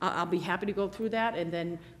 I'll be happy to go through that, and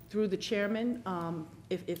then through the chairman,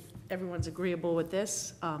 if everyone's agreeable with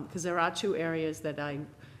this, because there are two areas that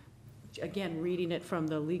again, reading it from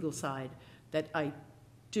the legal side, that I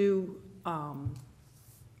do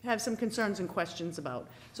have some concerns and questions about.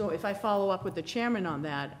 So if I follow up with the chairman on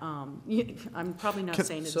that, I'm probably not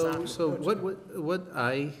saying exactly. So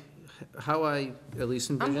how I at least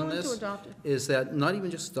envision this is that not even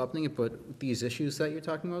just adopting it, but these issues that you're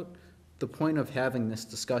talking about, the point of having this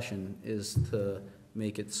discussion is to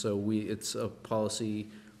make it so it's a policy,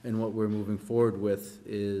 and what we're moving forward with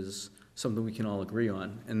is something we can all agree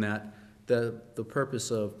on, and that the purpose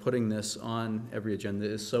of putting this on every agenda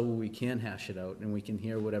is so we can hash it out and we can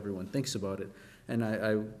hear what everyone thinks about it.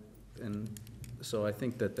 And so I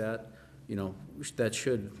think that you know, that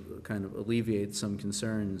should kind of alleviate some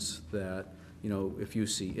concerns that, you know, if you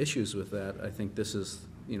see issues with that, I think this is,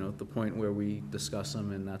 you know, the point where we discuss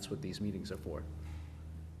them, and that's what these meetings are for.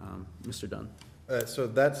 Mr. Dunn. So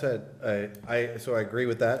that said, I agree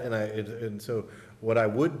with that, and so What I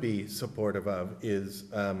would be supportive of is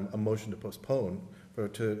a motion to postpone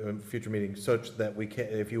to a future meeting, such that we can,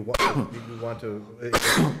 if you want to, if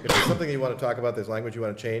there's something that you want to talk about, there's language you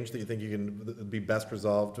want to change that you think you can be best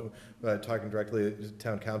resolved talking directly to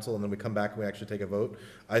town council, and then we come back and we actually take a vote.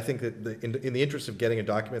 I think that in the interest of getting a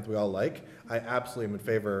document that we all like, I absolutely am in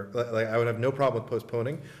favor. Like, I would have no problem with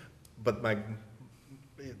postponing, but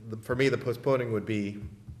for me, the postponing would be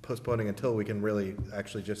postponing until we can really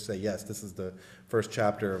actually just say, yes, this is the first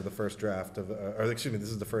chapter of the first draft of, or excuse me, this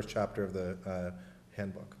is the first chapter of the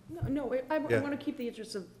handbook. No, I want to keep the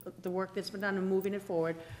interest of the work that's been done and moving it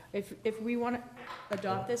forward. If we want to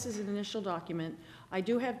adopt this as an initial document, I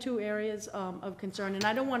do have 2 areas of concern, and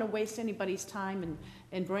I don't want to waste anybody's time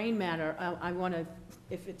and brain matter. I want to,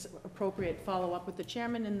 if it's appropriate, follow up with the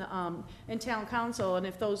chairman and town council, and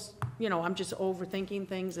if those, I'm just overthinking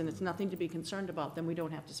things and it's nothing to be concerned about, then we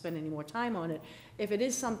don't have to spend any more time on it. If it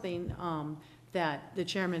is something that the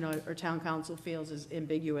chairman or town council feels is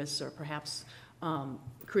ambiguous, or perhaps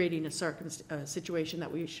creating a situation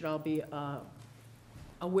that we should all be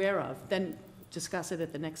aware of, then discuss it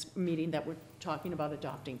at the next meeting that we're talking about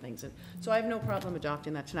adopting things. And so I have no problem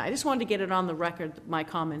adopting that tonight. I just wanted to get it on the record, my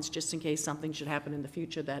comments, just in case something should happen in the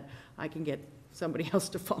future that I can get somebody else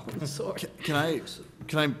to follow the sword. Can I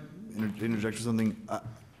interject with something?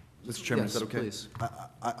 Mr. Chairman, Yes, is that okay? please.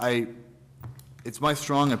 It's my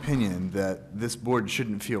strong opinion that this board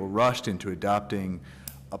shouldn't feel rushed into adopting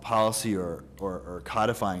a policy or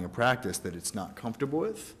codifying a practice that it's not comfortable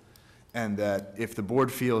with, and that if the board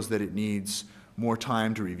feels that it needs more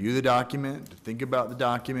time to review the document, to think about the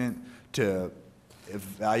document, to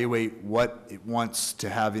evaluate what it wants to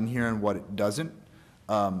have in here and what it doesn't,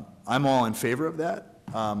 I'm all in favor of that.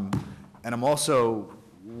 And I'm also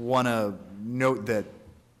want to note that,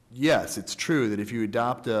 yes, it's true that if you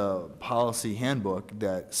adopt a policy handbook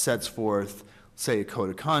that sets forth, say, a code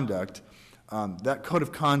of conduct, that code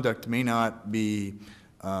of conduct may not be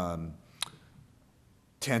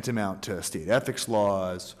tantamount to state ethics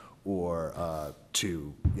laws or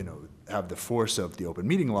to, have the force of the open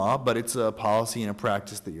meeting law, but it's a policy and a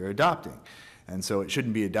practice that you're adopting. And so it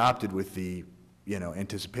shouldn't be adopted with the,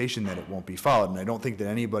 anticipation that it won't be followed. And I don't think that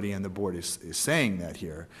anybody on the board is saying that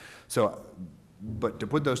here. So, but to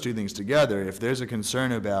put those 2 things together, if there's a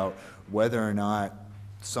concern about whether or not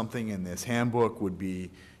something in this handbook would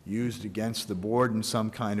be used against the board in some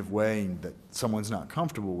kind of way that someone's not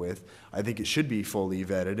comfortable with, I think it should be fully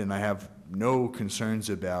vetted, and I have no concerns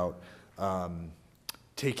about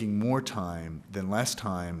taking more time than less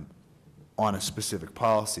time on a specific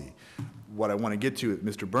policy. What I want to get to,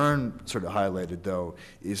 Mr. Byrne sort of highlighted, though,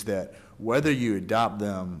 is that whether you adopt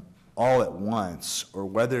them all at once or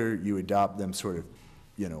whether you adopt them sort of,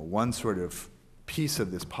 one sort of piece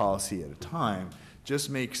of this policy at a time, just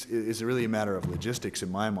is really a matter of logistics in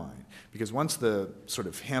my mind. Because once the sort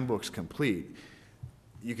of handbook's complete,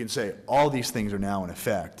 you can say all these things are now in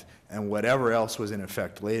effect, and whatever else was in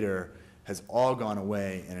effect later has all gone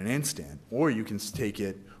away in an instant. Or you can take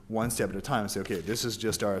it one step at a time and say, okay, this is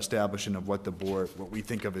just our establishment of what we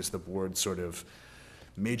think of as the board's sort of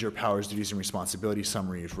major powers, duties, and responsibilities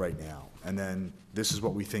summary is right now. And then this is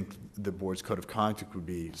what we think the board's code of conduct would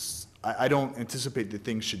be. I don't anticipate that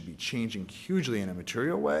things should be changing hugely in a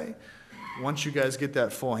material way once you guys get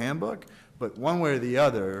that full handbook, but one way or the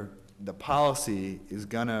other, the policy is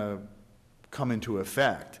gonna come into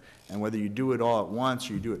effect. And whether you do it all at once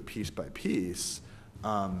or you do it piece by piece,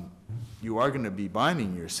 you are gonna be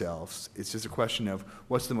binding yourselves. It's just a question of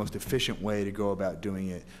what's the most efficient way to go about doing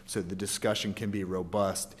it so the discussion can be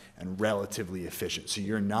robust and relatively efficient. So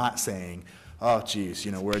you're not saying, oh geez,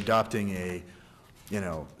 we're adopting a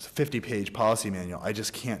 50-page policy manual. I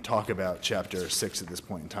just can't talk about chapter 6 at this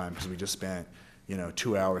point in time because we just spent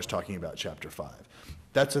 2 hours talking about chapter 5.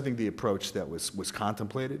 That's, I think, the approach that was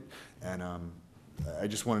contemplated, and I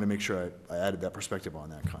just wanted to make sure I added that perspective on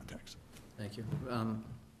that context. Thank you.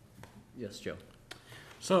 Yes, Joe.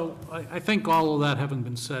 So I think all of that having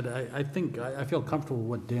been said, I feel comfortable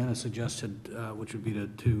with what Dan has suggested, which would be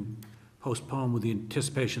to postpone with the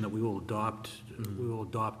anticipation that we will adopt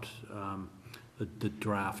the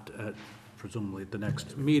draft presumably at the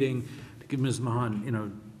next meeting, to give Ms. Mahan,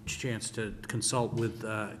 a chance to consult with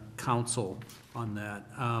council on that.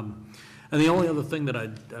 And the only other thing that I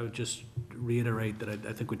would just reiterate that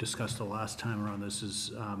I think we discussed the last time around this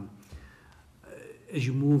is, as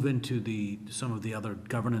you move into some of the other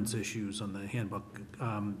governance issues on the handbook,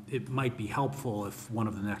 it might be helpful if one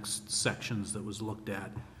of the next sections that was looked at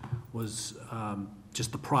was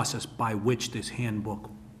just the process by which this handbook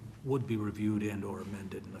would be reviewed and or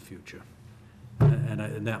amended in the future.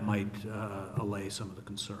 And that might allay some of the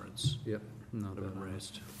concerns. Yep. No, that have been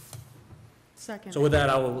raised. Second. So with that,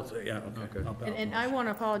 I will, yeah, okay. And I want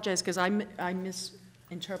to apologize, because I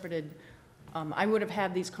misinterpreted, I would have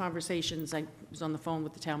had these conversations, I was on the phone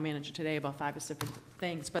with the town manager today about 5 or 6 different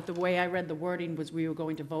things, but the way I read the wording was we were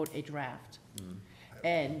going to vote a draft.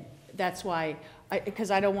 And that's why,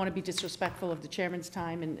 because I don't want to be disrespectful of the chairman's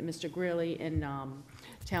time and Mr. Greeley and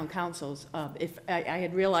town councils. If I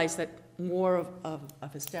had realized that more of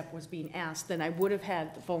a step was being asked, then I would have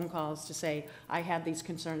had the phone calls to say, I have these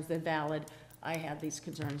concerns, they're valid. I have these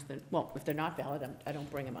concerns that, well, if they're not valid, I don't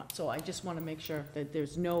bring them up. So I just want to make sure that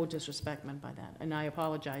there's no disrespect meant by that. And I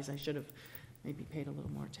apologize, I should have maybe paid a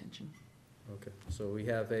little more attention. Okay, so we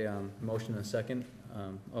have a motion and a second.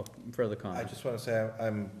 Oh, further I comment? just want to say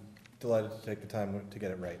I'm delighted to take the time to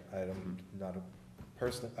get it right. I'm not a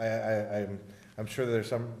person, I'm sure there's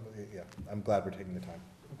some, yeah, I'm glad we're taking the time.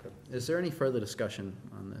 Okay. Is there any further discussion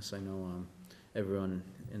on this? I know everyone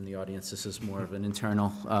in the audience, this is more of an internal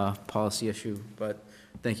policy issue, but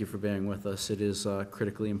thank you for bearing with us. It is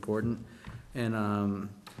critically important. And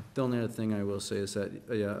the only other thing I will say is that,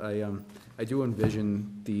 yeah, I do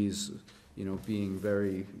envision these, you know, being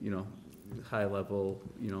very, you know, high level,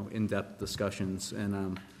 you know, in-depth discussions,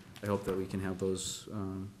 and I hope that we can have those,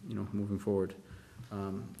 you know, moving forward.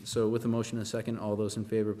 So with a motion and a second, all those in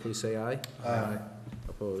favor, please say aye. Aye.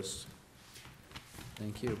 Opposed?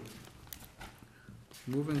 Thank you.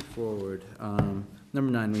 Moving forward,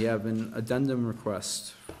 number 9, we have an addendum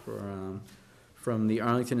request for, from the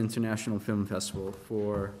Arlington International Film Festival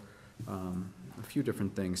for a few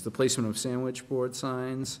different things. The placement of sandwich board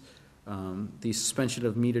signs, the suspension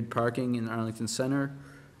of metered parking in Arlington Center,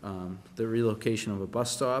 the relocation of a bus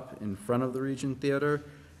stop in front of the Regent Theater,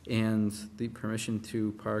 and the permission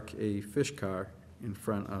to park a fish car in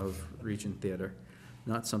front of Regent Theater.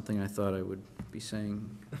 Not something I thought I would be saying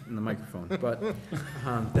in the microphone, but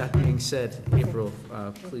that being said, April,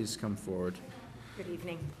 please come forward. Good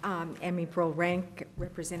evening. I'm April Rank,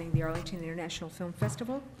 representing the Arlington International Film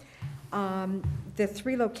Festival. The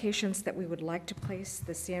 3 locations that we would like to place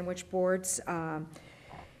the sandwich boards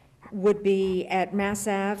would be at Mass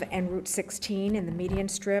Ave and Route 16 in the median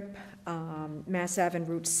strip, Mass Ave and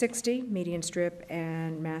Route 60, median strip,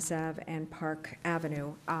 and Mass Ave and Park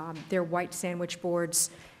Avenue. They're white sandwich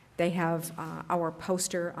boards. They have our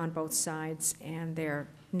poster on both sides, and they're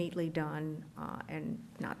neatly done and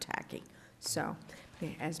not tacky. So,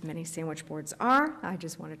 as many sandwich boards are, I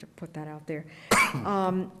just wanted to put that out there.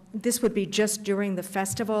 This would be just during the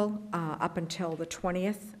festival up until the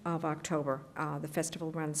 20th of October. The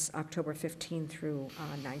festival runs October 15 through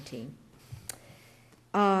 19.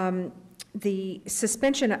 The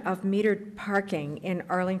suspension of metered parking in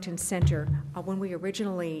Arlington Center, when we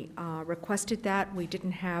originally requested that, we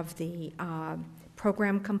didn't have the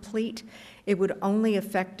program complete. It would only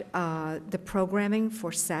affect the programming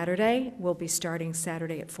for Saturday. We'll be starting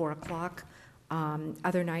Saturday at 4 o'clock.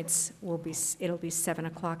 Other nights it'll be 7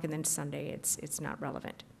 o'clock, and then Sunday it's not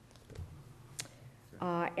relevant.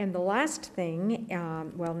 And the last thing,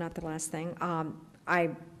 well, not the last thing,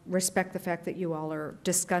 I respect the fact that you all are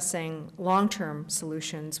discussing long-term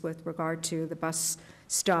solutions with regard to the bus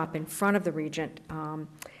stop in front of the Regent.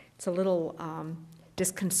 It's a little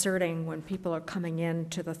disconcerting when people are coming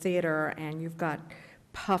into the theater and you've got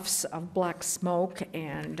puffs of black smoke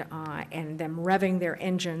and them revving their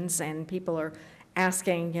engines, and people are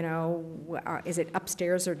asking, you know, is it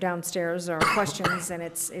upstairs or downstairs, or questions, and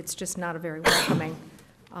it's just not a very welcoming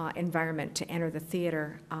environment to enter the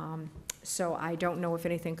theater. So I don't know if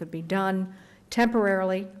anything could be done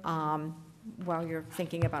temporarily while you're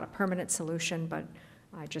thinking about a permanent solution, but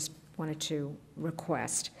I just wanted to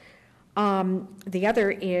request. The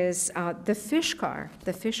other is the fish car.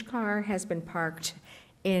 The fish car has been parked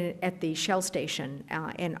at the Shell station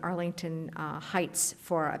in Arlington Heights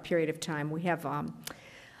for a period of time. We have an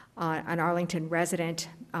Arlington resident,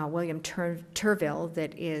 William Turville,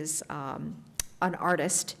 that is an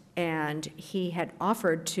artist, and he had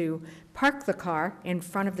offered to park the car in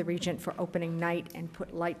front of the Regent for opening night and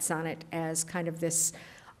put lights on it as kind of this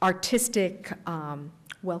artistic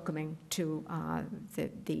welcoming to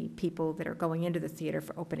the people that are going into the theater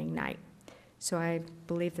for opening night. So I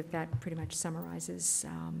believe that pretty much summarizes,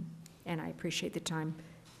 and I appreciate the time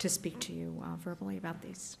to speak to you verbally about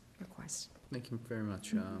these requests. Thank you very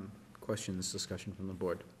much. Questions, discussion from the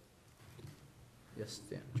board? Yes,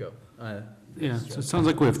 Dan, Joe. Yeah, so it sounds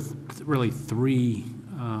like we have really 3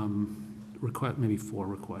 requests, maybe 4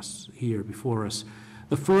 requests here before us.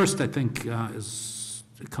 The first, I think,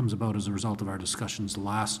 it comes about as a result of our discussions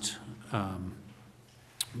last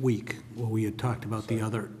week, where we had talked about the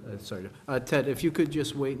other. Sorry. Ted, if you could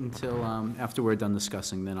just wait until after we're done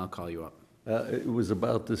discussing, then I'll call you up. It was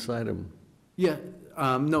about this item. Yeah,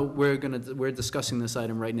 no, we're discussing this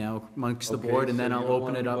item right now amongst the board, and then I'll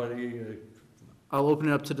open it up. I'll open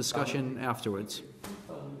it up to discussion afterwards.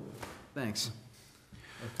 Thanks.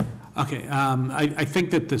 Okay, I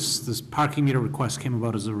think that this parking meter request came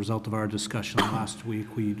about as a result of our discussion last week.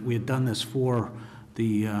 We had done this for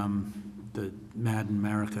the Mad in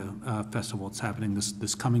America Festival. It's happening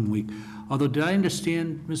this coming week. Although, did I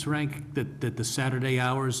understand, Ms. Rank, that the Saturday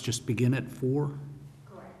hours just begin at 4?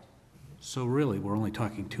 Correct. So really, we're only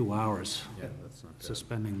talking 2 hours. Yeah, that's not bad.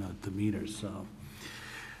 Suspending the meters, so.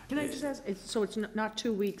 Can I just ask, so it's not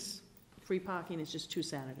 2 weeks free parking, it's just 2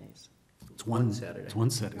 Saturdays? It's one Saturday. It's one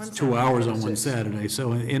Saturday. One It's 2 Saturday. hours on one Saturday.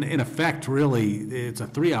 So in effect, really, it's a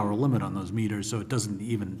 3-hour limit on those meters, so it doesn't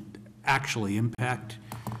even actually impact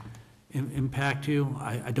you.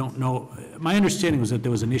 I don't know. My understanding was that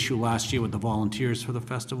there was an issue last year with the volunteers for the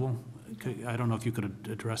festival. I don't know if you could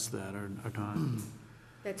address that or not.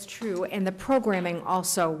 That's true, and the programming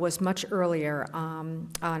also was much earlier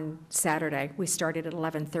on Saturday. We started at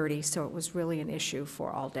 11:30, so it was really an issue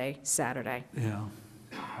for all day Saturday. Yeah.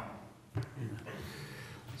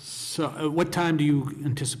 So what time do you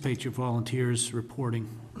anticipate your volunteers reporting?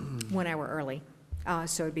 1 hour early,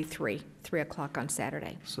 so it'd be 3 o'clock on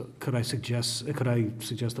Saturday. So could I suggest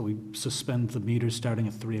that we suspend the meters starting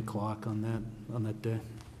at 3 o'clock on that day?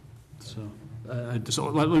 So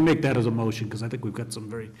let me make that as a motion, because I think we've got some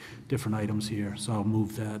very different items here. So I'll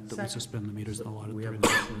move that we suspend the meters in the lot at 3. We have a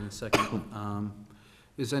motion in a second.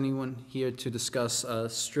 Is anyone here to discuss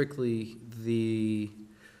strictly the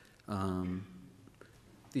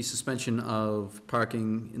suspension of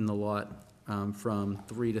parking in the lot from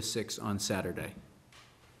 3 to 6 on Saturday?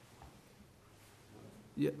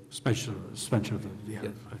 Yeah. Suspension of the,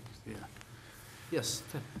 yeah. Yes.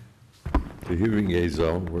 The hearing aids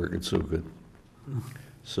aren't working so good.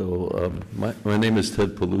 So my name is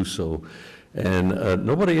Ted Peluso, and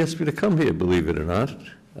nobody asked me to come here, believe it or not.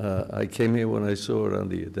 I came here when I saw it on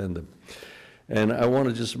the addendum. And I want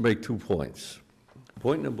to just make 2 points.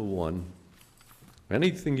 Point number 1,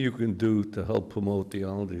 anything you can do to help promote the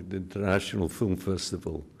Arlington International Film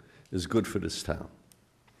Festival is good for this town.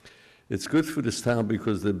 It's good for this town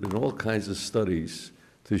because there have been all kinds of studies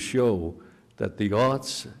to show that the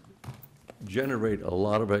arts generate a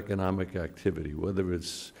lot of economic activity, whether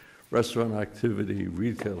it's restaurant activity,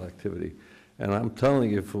 retail activity. And I'm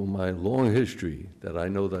telling you from my long history that I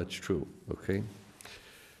know that's true, okay?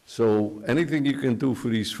 So anything you can do for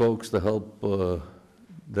these folks to help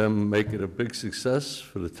them make it a big success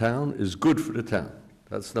for the town is good for the town.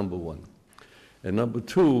 That's number 1. And number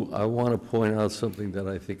 2, I want to point out something that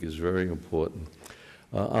I think is very important.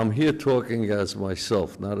 I'm here talking as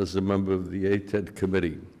myself, not as a member of the ATED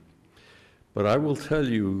committee. But I will tell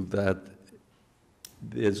you that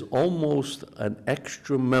there's almost an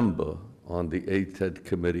extra member on the ATED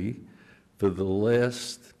committee for the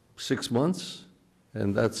last 6 months,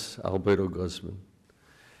 and that's Alberto Guzman.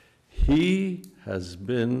 He has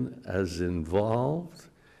been as involved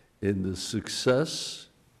in the success,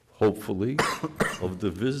 hopefully, of the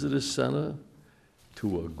visitor center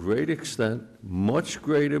to a great extent, much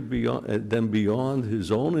greater than beyond his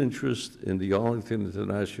own interest in the Arlington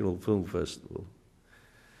International Film Festival.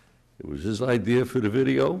 It was his idea for the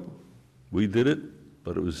video. We did it,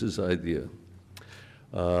 but it was his idea.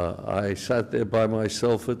 I sat there by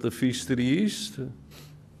myself at the Feast of the East,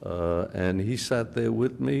 and he sat there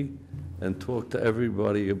with me and talked to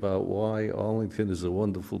everybody about why Arlington is a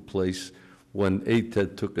wonderful place when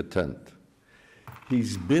ATED took a tent.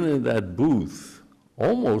 He's been in that booth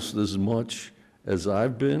almost as much as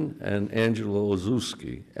I've been, and Angelo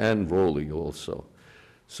Ozuski, and Rowley also.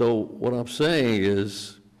 So what I'm saying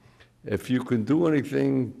is, if you can do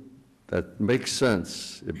anything that makes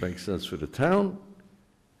sense, it makes sense for the town,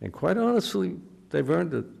 and quite honestly, they've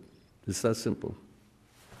earned it. It's that simple.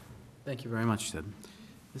 Thank you very much, Ted.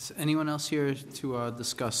 Is anyone else here to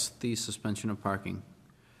discuss the suspension of parking?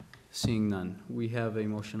 Seeing none, we have a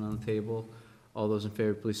motion on the table. All those in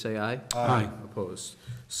favor, please say aye. Aye. Opposed.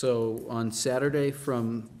 So on Saturday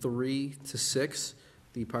from 3 to 6,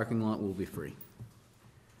 the parking lot will be free.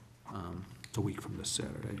 It's a week from this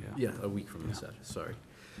Saturday, yeah. Yeah, a week from this Saturday, sorry.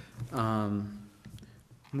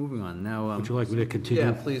 Moving on, now. Would you like me to continue?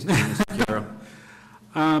 Yeah, please do, Mr. Carroll.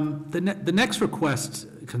 The next request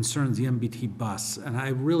concerns the MBT bus, and I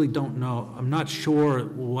really don't know, I'm not sure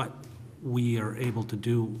what we are able to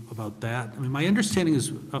do about that. I mean, my understanding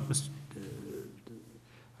is, I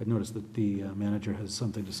noticed that the manager has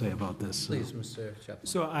something to say about this. Please, Mr. Chapman.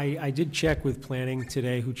 So I did check with planning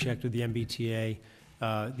today, who checked with the MBTA.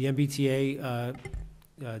 The MBTA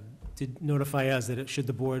did notify us that should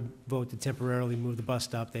the board vote to temporarily move the bus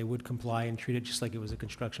stop, they would comply and treat it just like it was a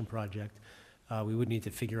construction project. We would need to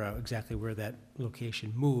figure out exactly where that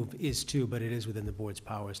location move is to, but it is within the board's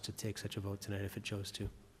powers to take such a vote tonight if it chose to.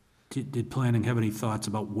 Did planning have any thoughts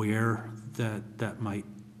about where that might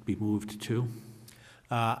be moved to?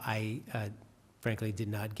 I frankly did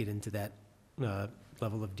not get into that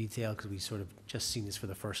level of detail because we sort of just seen this for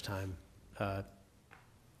the first time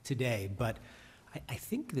today, but I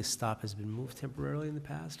think this stop has been moved temporarily in the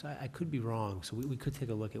past. I could be wrong, so we could take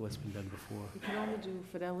a look at what's been done before. We can only do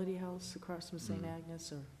Fidelity House across from St.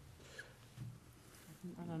 Agnes, or,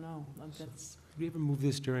 I don't know, that's, Did we ever move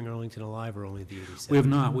this during Arlington Alive or only the 87? We have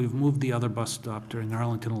not. We've moved the other bus stop during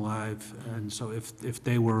Arlington Alive, and so if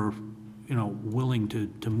they were, you know, willing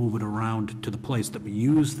to move it around to the place that we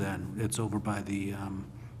use then, it's over by the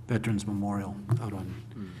Veterans Memorial out on,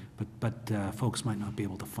 but folks might not be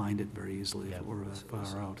able to find it very easily if we're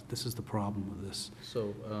far out. This is the problem with this.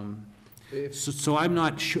 So, So I'm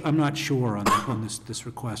not sure on this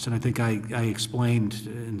request, and I think I explained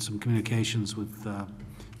in some communications with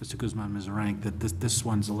Mr. Guzman-Mizarrank that this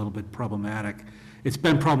one's a little bit problematic. It's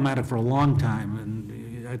been problematic for a long time,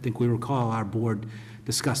 and I think we recall our board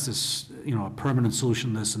discussed this, you know, a permanent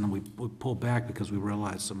solution to this, and then we pulled back because we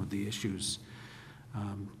realized some of the issues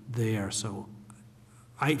there. So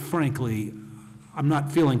I frankly, I'm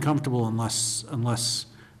not feeling comfortable unless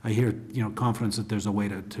I hear, you know, confidence that there's a way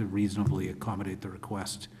to reasonably accommodate the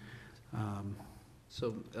request.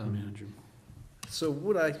 Manager. So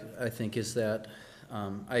what I think is that,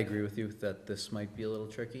 I agree with you that this might be a little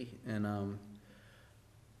tricky, and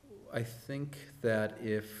I think that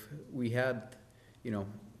if we had, you know,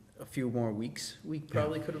 a few more weeks, we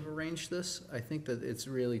probably could have arranged this. I think that it's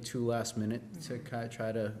really too last minute to kind of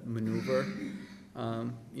try to maneuver.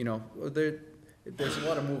 You know, there's a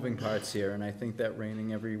lot of moving parts here, and I think that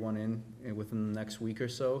reining everyone in within the next week or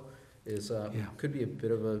so is, could be a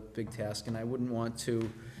bit of a big task, and I wouldn't want to,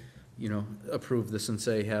 you know, approve this and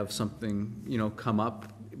say have something, you know, come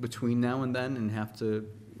up between now and then and have to,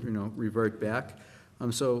 you know, revert back.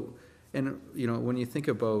 So, and, you know, when you think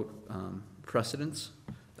about precedents,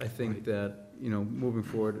 I think that, you know, moving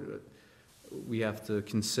forward, we have to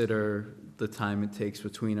consider the time it takes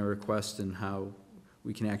between a request and how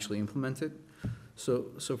we can actually implement it. So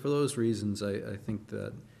for those reasons, I think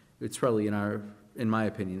that it's probably in my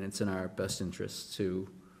opinion, it's in our best interest to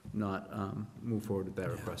not move forward with that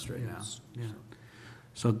request right now. Yeah.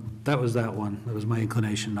 So that was that one. That was my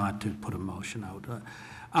inclination not to put a motion out.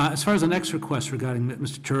 As far as the next request regarding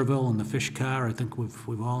Mr. Turville and the fish car, I think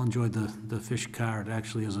we've all enjoyed the fish car. It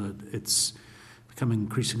actually it's becoming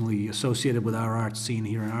increasingly associated with our art scene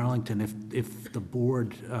here in Arlington. If the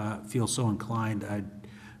board feels so inclined, I'd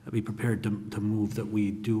be prepared to move that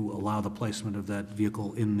we do allow the placement of that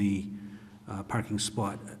vehicle in the parking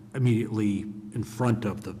spot immediately in front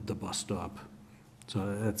of the bus stop. So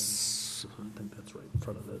I think that's right in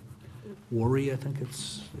front of it. Worry, I think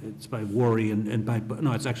it's by Worry and by,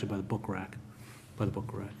 no, it's actually by the book rack,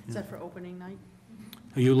 is that for opening night?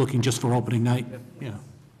 Are you looking just for opening night? Yeah.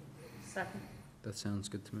 Second. That sounds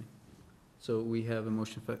good to me. So we have a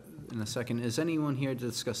motion in a second. Is anyone here to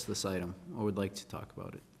discuss this item or would like to talk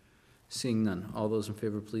about it? Seeing none. All those in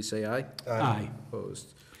favor, please say aye. Aye.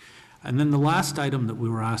 Opposed? And then the last item that we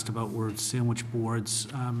were asked about were sandwich boards.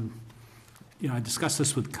 You know, I discussed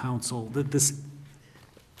this with council, that this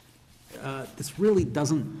really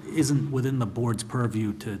isn't within the board's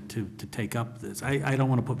purview to take up this. I don't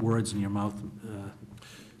want to put words in your mouth.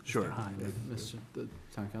 Sure. Mr. the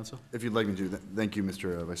Town Council? If you'd like me to, thank you,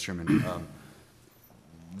 Mr. Vice Chairman.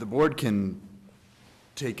 The board can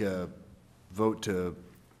take a vote to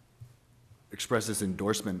express this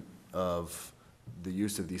endorsement of the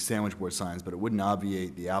use of these sandwich board signs, but it wouldn't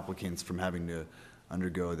obviate the applicants from having to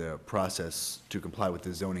undergo the process to comply with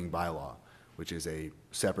the zoning bylaw, which is a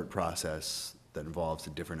separate process that involves a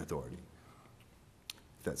different authority.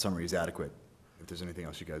 If that summary is adequate, if there's anything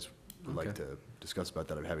else you guys would like to discuss about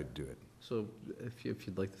that, I'd be happy to do it. So if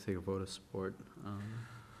you'd like to take a vote of support.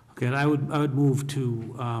 Okay, and I would move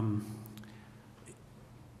to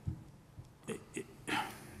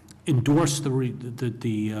endorse the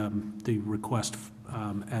request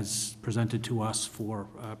as presented to us for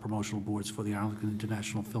promotional boards for the Arlington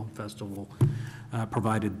International Film Festival,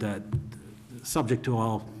 provided that, subject to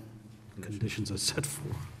all conditions as set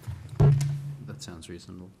forth. That sounds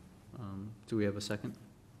reasonable. Do we have a second?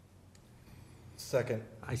 Second.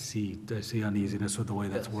 I see uneasiness with the way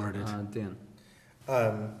that's worded. Dan?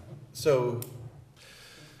 So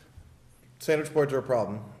sandwich boards are a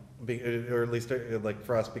problem, or at least like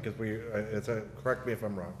for us, because correct me if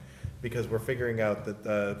I'm wrong, because we're figuring out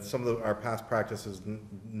that some of our past practice is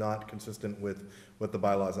not consistent with what the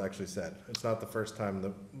bylaws actually said. It's not the first time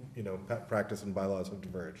that, you know, practice and bylaws have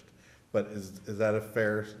diverged. But is that a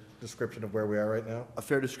fair description of where we are right now? A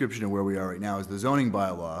fair description of where we are right now is the zoning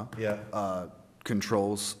bylaw Yeah.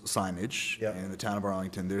 controls signage Yeah. in the town of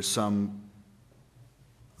Arlington. There's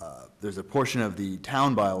a portion of the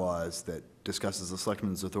town bylaws that discusses the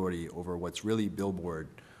selectmen's authority over what's really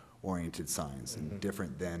billboard-oriented signs and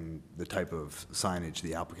different than the type of signage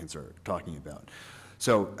the applicants are talking about.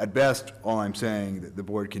 So at best, all I'm saying that the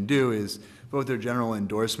board can do is vote their general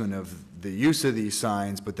endorsement of the use of these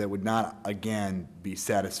signs, but that would not, again, be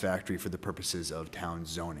satisfactory for the purposes of town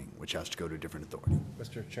zoning, which has to go to a different authority.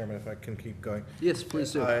 Mr. Chairman, if I can keep going. Yes,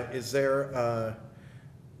 please do. Is there,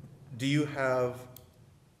 do you have,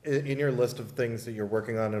 in your list of things that you're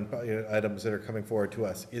working on and items that are coming forward to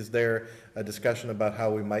us, is there a discussion about how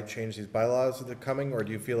we might change these bylaws that are coming, or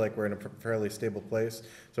do you feel like we're in a fairly stable place?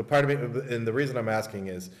 So part of me, and the reason I'm asking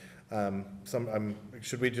is,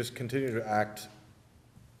 should we just continue to act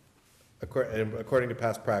according to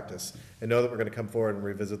past practice and know that we're going to come forward and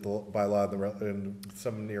revisit the bylaw in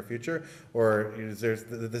some near future? Or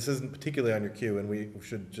this isn't particularly on your queue and we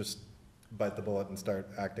should just bite the bullet and start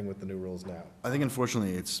acting with the new rules now? I think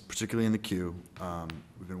unfortunately it's particularly in the queue.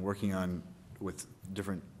 We've been working with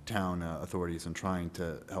different town authorities and trying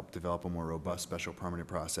to help develop a more robust special permanent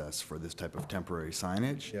process for this type of temporary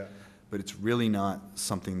signage. Yeah. But it's really not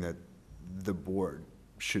something that the board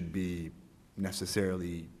should be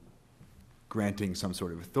necessarily granting some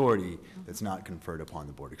sort of authority that's not conferred upon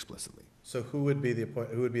the board explicitly. So who would be the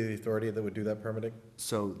authority that would do that permitting?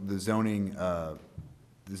 So the zoning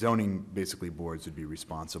basically boards would be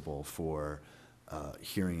responsible for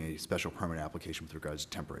hearing a special permit application with regards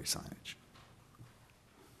to temporary signage.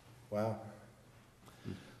 Wow.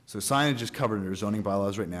 So signage is covered under zoning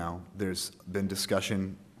bylaws right now. There's been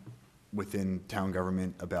discussion within town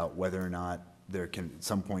government about whether or not there can at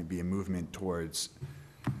some point be a movement towards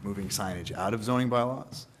moving signage out of zoning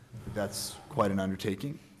bylaws. That's quite an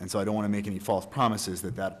undertaking, and so I don't want to make any false promises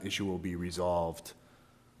that that issue will be resolved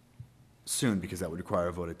soon, because that would require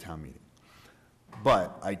a vote at town meeting.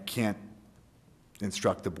 But I can't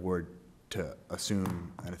instruct the board to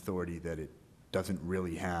assume an authority that it doesn't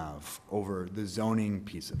really have over the zoning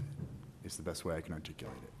piece of it, is the best way I can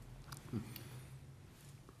articulate it.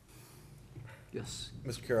 Yes.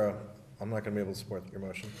 Mr. Curo, I'm not going to be able to support your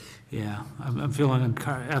motion. Yeah, I'm feeling,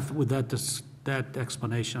 with that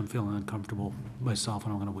explanation, I'm feeling uncomfortable myself,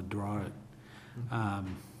 and I'm going to withdraw it.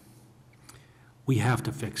 We have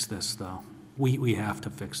to fix this, though. We have to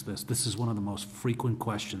fix this. This is one of the most frequent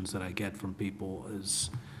questions that I get from people is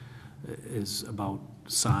about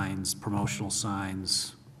signs, promotional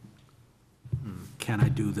signs. Can I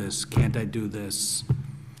do this? Can't I do this?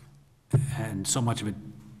 And so much of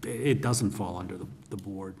it doesn't fall under the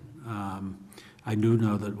board. I do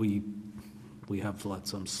know that we have let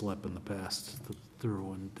some slip in the past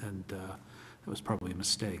through, and that was probably a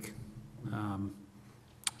mistake.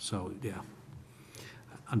 So, yeah.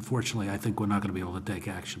 Unfortunately, I think we're not going to be able to take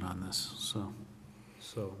action on this, so.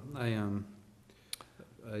 So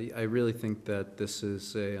I really think that this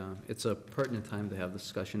is it's a pertinent time to have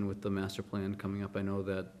discussion with the master plan coming up. I know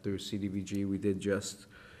that through CDBG, we did just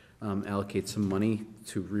allocate some money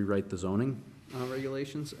to rewrite the zoning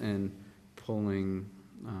regulations, and pulling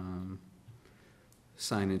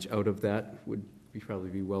signage out of that would probably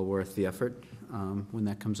be well worth the effort when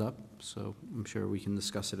that comes up. So I'm sure we can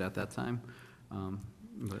discuss it at that time.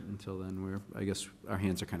 But until then, I guess our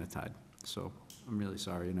hands are kind of tied. So I'm really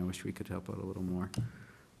sorry, and I wish we could help out a little more.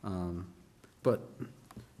 But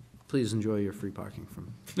please enjoy your free parking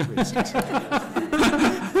from 3 to 6.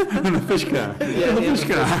 In the fish car. Yeah, in the fish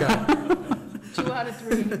car. 2 out of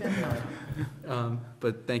 3.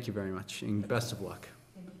 But thank you very much, and best of luck.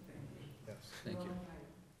 Yes. Thank you.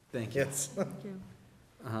 Thank you. Yes. Thank you.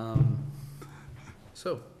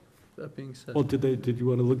 So, that being said. Well, did you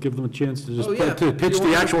want to give them a chance to just Oh, yeah. to pitch Do you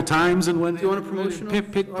the want- actual times and when? Do you want a promotional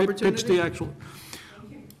Pitch opportunity? the actual,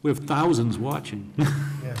 we have thousands watching. Yeah.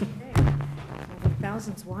 Okay. Well, with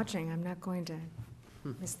thousands watching, I'm not going to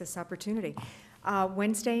miss this opportunity.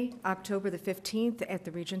 Wednesday, October the 15th, at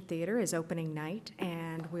the Regent Theater is opening night,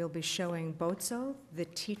 and we'll be showing Bozo, the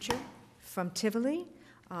teacher from Tivoli.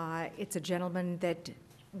 It's a gentleman that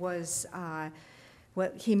was,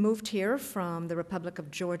 he moved here from the Republic of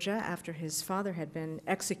Georgia after his father had been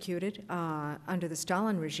executed under the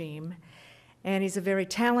Stalin regime. And he's a very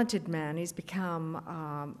talented man. He's become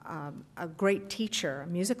a great teacher, a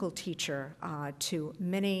musical teacher to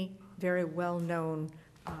many very well-known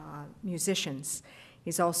musicians.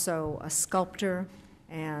 He's also a sculptor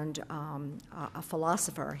and a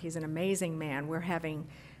philosopher. He's an amazing man. We're having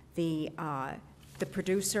the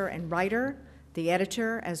producer and writer, the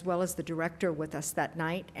editor, as well as the director with us that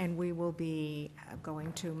night, and we will be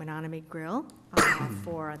going to Menominee Grill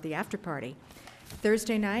for the after party.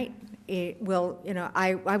 Thursday night,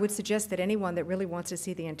 I would suggest that anyone that really wants to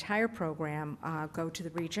see the entire program go to the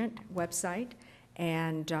Regent website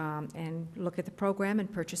and look at the program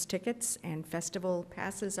and purchase tickets, and festival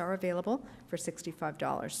passes are available for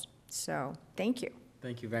 $65. So, thank you.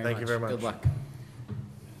 Thank you very much. Thank you very much. Good luck.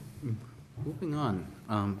 Moving on,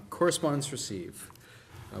 correspondence received.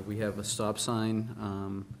 We have a stop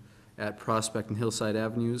sign at Prospect and Hillside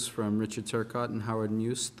Avenues from Richard Turcott and Howard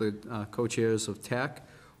Muse, the co-chairs of TAC.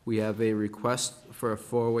 We have a request for a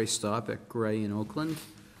four-way stop at Gray in Oakland.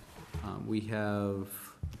 We have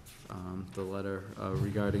the letter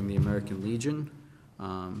regarding the American Legion.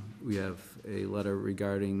 We have a letter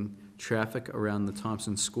regarding traffic around the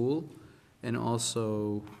Thompson School, and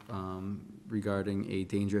also regarding a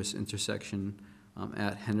dangerous intersection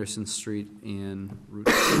at Henderson Street and Route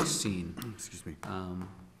 16. Excuse me.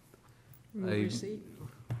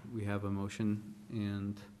 We have a motion,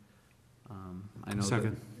 and I know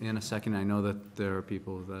Second. that, and a second. I know that there are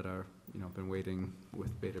people that are, been waiting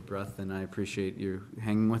with bated breath, and I appreciate you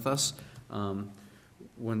hanging with us. And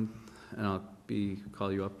I'll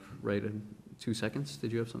call you up right in 2 seconds.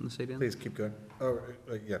 Did you have something to say, Dan? Please keep going. Oh,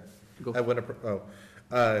 yeah. Go.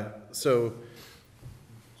 So,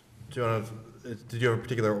 did you have a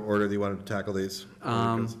particular order that you wanted to tackle these?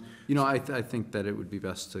 I think that it would be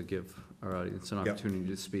best to give our audience an Yep. opportunity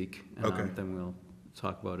to speak, and Okay. then we'll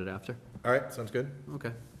talk about it after. All right, sounds good.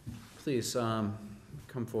 Okay. Please,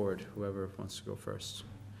 come forward, whoever wants to go first.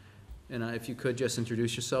 And if you could just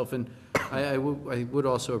introduce yourself, and I would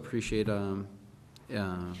also appreciate,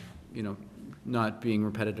 not being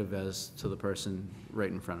repetitive as to the person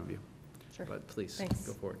right in front of you. Sure. But please, Thanks.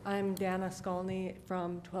 go forward. I'm Dana Skolny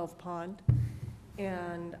from 12 Pond,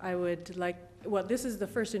 and I would like, well, this is the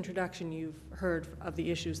first introduction you've heard of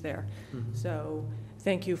the issues there. Mhm. So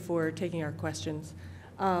thank you for taking our questions.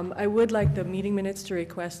 I would like the meeting minutes to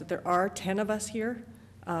request that there are 10 of us here,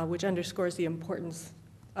 which underscores the importance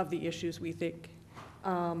of the issues, we think.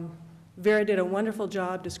 Vera did a wonderful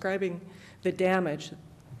job describing the damage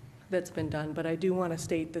that's been done, but I do want to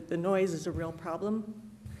state that the noise is a real problem,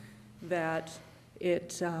 that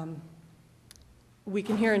we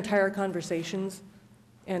can hear entire conversations,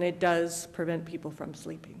 and it does prevent people from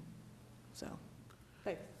sleeping. So,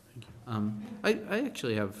 thanks. I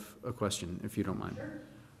actually have a question, if you don't mind.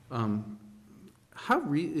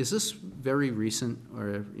 Is this very recent,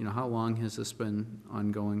 or, how long has this been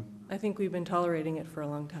ongoing? I think we've been tolerating it for a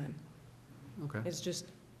long time. Okay. It's just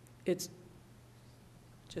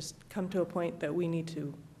come to a point that we need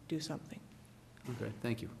to do something. Okay,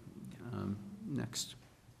 thank you. Next.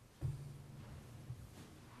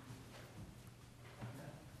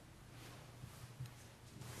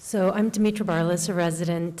 So I'm Demetra Barlas, a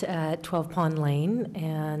resident at 12 Pond Lane,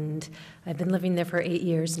 and I've been living there for 8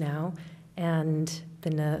 years now, and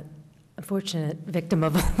been a unfortunate victim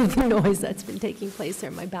of all of the noise that's been taking place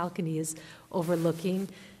there. My balcony is overlooking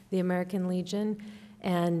the American Legion,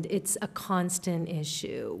 and it's a constant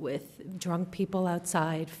issue with drunk people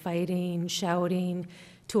outside fighting, shouting,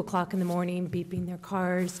 2 o'clock in the morning, beeping their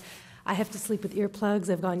cars. I have to sleep with earplugs.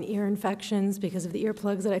 I've gotten ear infections because of the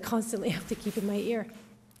earplugs that I constantly have to keep in my ear.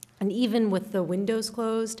 And even with the windows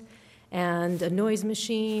closed and a noise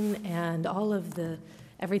machine and all of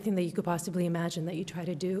everything that you could possibly imagine that you try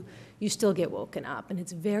to do, you still get woken up. And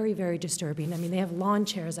it's very, very disturbing. I mean, they have lawn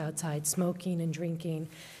chairs outside smoking and drinking,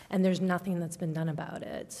 and there's nothing that's been done about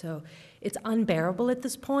it. So it's unbearable at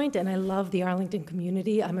this point, and I love the Arlington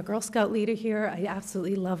community. I'm a Girl Scout leader here. I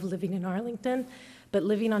absolutely love living in Arlington, but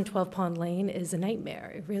living on 12 Pond Lane is a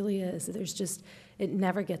nightmare. It really is. It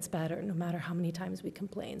never gets better, no matter how many times we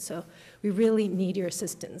complain. So we really need your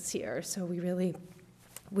assistance here. So we really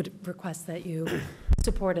would request that you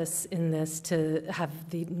support us in this to have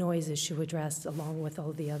the noise issue addressed along with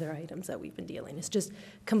all the other items that we've been dealing. It's just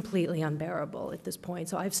completely unbearable at this point.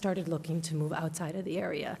 So I've started looking to move outside of the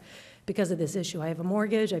area because of this issue. I have a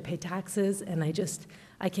mortgage, I pay taxes, and I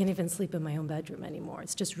can't even sleep in my own bedroom anymore.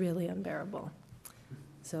 It's just really unbearable.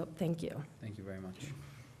 So thank you. Thank you very much.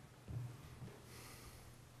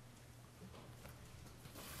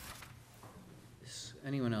 Is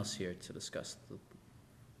anyone else here to discuss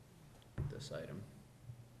this item?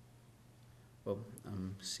 Well,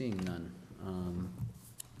 I'm seeing none.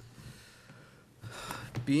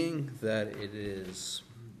 Being that it is,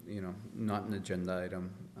 not an agenda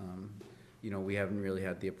item, we haven't really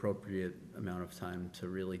had the appropriate amount of time to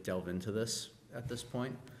really delve into this. at this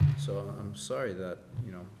point. So I'm sorry that,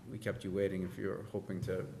 you know, we kept you waiting if you're hoping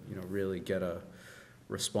to, you know, really get a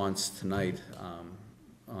response tonight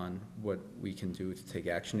on what we can do to take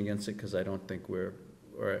action against it, because I don't think we're,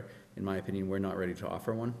 or in my opinion, we're not ready to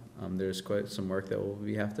offer one. There's quite some work that will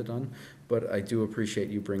have to done, but I do appreciate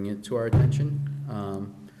you bringing it to our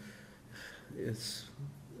attention. It's,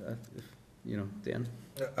 you know, Dan?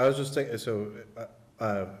 I was just thinking, so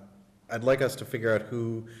I'd like us to figure out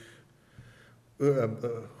who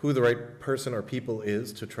the right person or people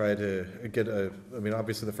is to try to get I mean,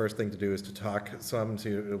 obviously the first thing to do is to talk some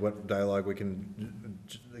to what dialogue we can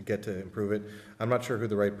get to improve it. I'm not sure who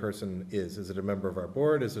the right person is. Is it a member of our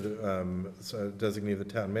board? Is it a designee of the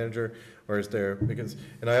town manager? Or is there, because,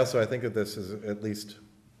 and I think of this as, at least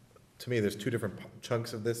to me, there's two different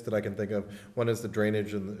chunks of this that I can think of. One is the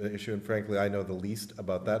drainage and the issue, and frankly, I know the least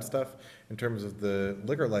about that stuff. In terms of the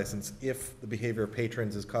liquor license, if the behavior of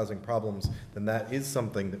patrons is causing problems, then that is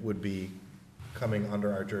something that would be coming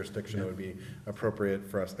under our jurisdiction. It would be appropriate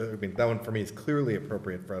for us. I mean, that one for me is clearly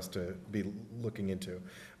appropriate for us to be looking into.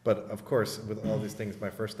 But of course, with all these things, my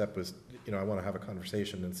first step was, you know, I want to have a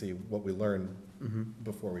conversation and see what we learn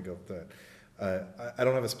before we go with that. I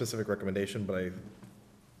don't have a specific recommendation, but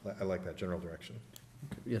I like that general direction.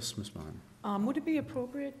 Yes, Ms. Mahon. Would it be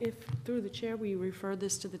appropriate if, through the chair, we refer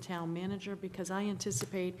this to the town manager? Because I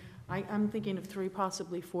anticipate, I'm thinking of 3,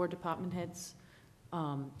 possibly 4 department heads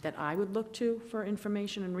that I would look to for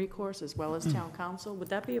information and recourse, as well as town council. Would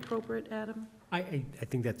that be appropriate, Adam? I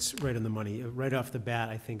think that's right on the money. Right off the bat,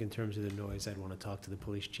 I think in terms of the noise, I'd want to talk to the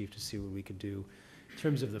police chief to see what we could do. In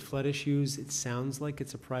terms of the flood issues, it sounds like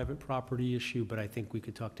it's a private property issue, but I think we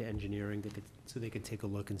could talk to engineering so they could take a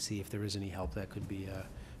look and see if there is any help that could be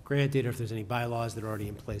granted, or if there's any bylaws that are already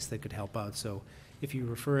in place that could help out. So if you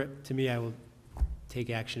refer it to me, I will take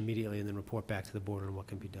action immediately and then report back to the board on what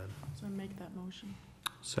can be done. So I make that motion.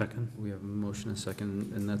 Second. We have a motion and a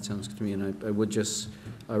second, and that sounds good to me. And I would just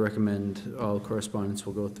recommend all correspondence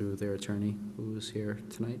will go through their attorney, who is here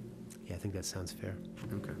tonight. Yeah, I think that sounds fair.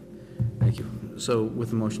 Okay. Thank you. So with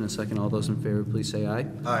the motion and a second, all those in favor, please say aye.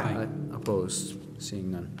 Aye. Opposed?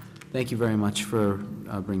 Seeing none. Thank you very much for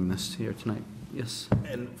bringing this here tonight. Yes?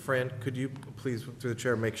 And Fran, could you please, through the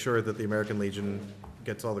chair, make sure that the American Legion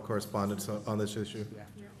gets all the correspondence on this issue?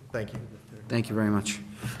 Yeah. Thank you. Thank you very much.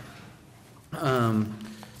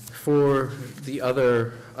 For the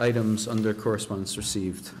other items under correspondence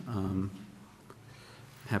received,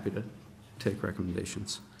 happy to take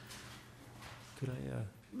recommendations. Could I?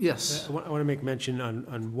 Yes. I want to make mention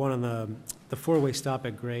on one on the 4-way stop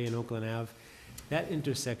at Gray and Oakland Ave. That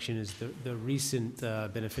intersection is the recent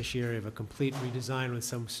beneficiary of a complete redesign with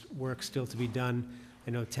some work still to be done.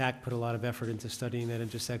 I know TAC put a lot of effort into studying that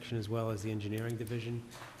intersection, as well as the engineering division.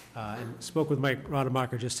 And spoke with Mike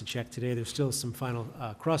Rodemacher just to check today. There's still some final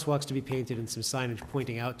crosswalks to be painted and some signage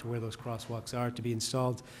pointing out to where those crosswalks are to be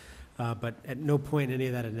installed. But at no point in any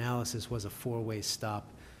of that analysis was a 4-way stop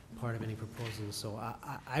part of any proposal. So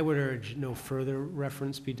I would urge no further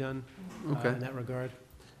reference be done in that regard.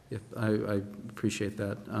 Yeah, I appreciate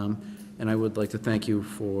that. And I would like to thank you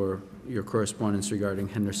for your correspondence regarding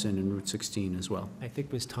Henderson and Route 16 as well. I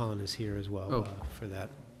think Ms. Tolan is here as well for that.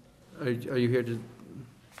 Are you here to?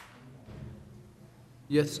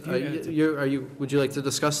 Yes, would you like to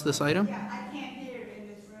discuss this item? Yeah, I can't hear in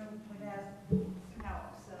this room without some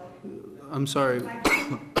help, so. I'm sorry.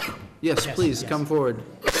 Yes, please, come forward.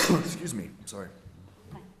 Excuse me, sorry.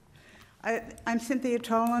 I'm Cynthia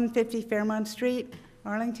Tolan, 50 Fairmont Street,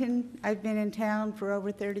 Arlington. I've been in town for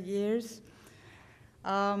over 30 years.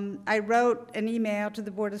 I wrote an email to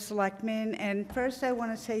the Board of Selectmen, and first I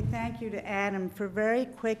want to say thank you to Adam for very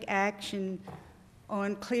quick action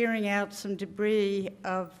on clearing out some debris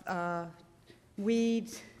of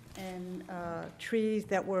weeds and trees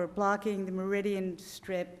that were blocking the Meridian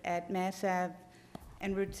strip at Mass Ave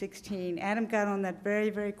and Route 16. Adam got on that very,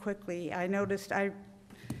 very quickly. I noticed, I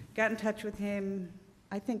got in touch with him,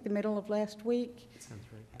 I think the middle of last week. Sounds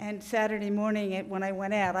right. And Saturday morning, when I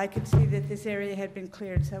went out, I could see that this area had been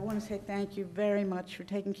cleared. So I want to say thank you very much for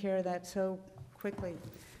taking care of that so quickly.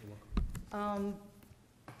 I'm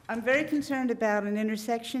very concerned about an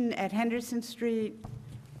intersection at Henderson Street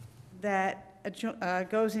that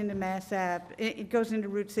goes into Mass Ave. It goes into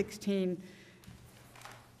Route 16.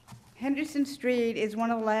 Henderson Street is one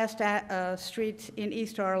of the last streets in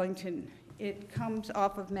East Arlington. It comes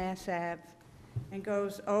off of Mass Ave and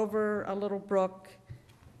goes over a little brook,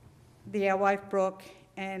 the Alewife Brook,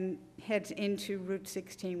 and heads into Route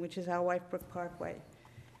 16, which is Alewife Brook Parkway.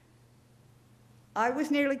 I was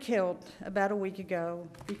nearly killed about a week ago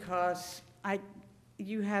because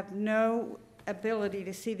you have no ability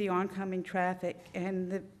to see the oncoming traffic,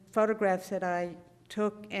 and the photographs that I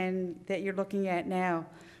took and that you're looking at now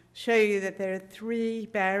show you that there are 3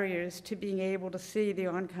 barriers to being able to see the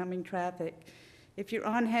oncoming traffic. If you're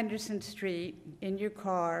on Henderson Street in your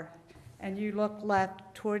car and you look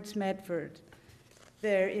left towards Medford,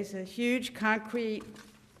 there is a huge concrete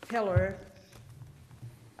pillar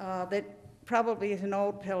that probably is an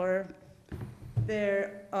old pillar.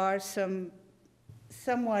 There are some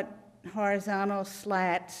somewhat horizontal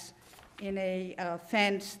slats in a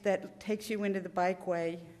fence that takes you into the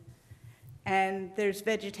bikeway, and there's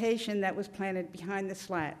vegetation that was planted behind the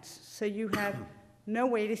slats. So you have no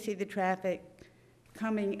way to see the traffic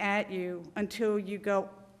coming at you until you go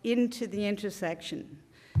into the intersection.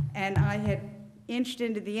 And I had inched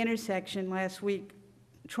into the intersection last week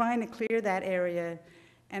trying to clear that area,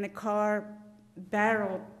 and a car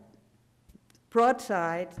barreled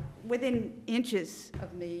broadside within inches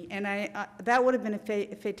of me, and that would have been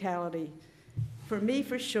a fatality for me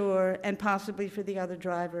for sure, and possibly for the other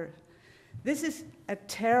driver. This is a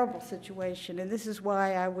terrible situation, and this is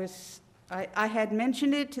why I had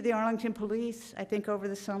mentioned it to the Arlington police, I think over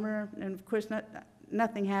the summer, and of course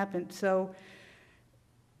nothing happened. So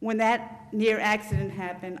when that near accident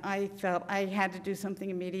happened, I felt I had to do something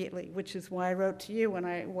immediately, which is why I wrote to you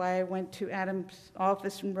and why I went to Adam's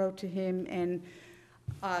office and wrote to him. And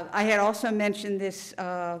I had also mentioned this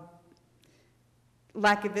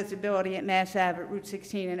lack of visibility at Mass Ave at Route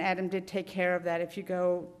 16, and Adam did take care of that. If you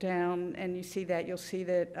go down and you see that, you'll see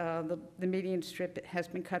that the median strip has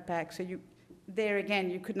been cut back. So there again,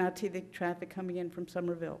 you could not see the traffic coming in from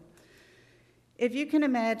Somerville. If you can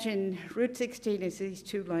imagine, Route 16 is these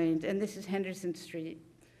 2 lanes, and this is Henderson Street.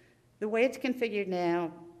 The way it's configured now,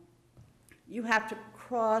 you have to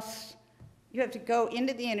go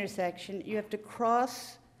into the intersection, you have to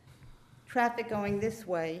cross traffic going this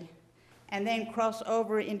way, and then cross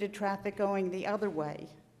over into traffic going the other way.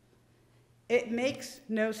 It makes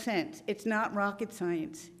no sense. It's not rocket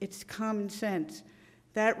science. It's common sense.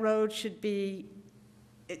 That road should be,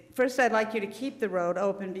 first I'd like you to keep the road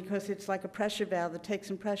open because it's like a pressure valve that takes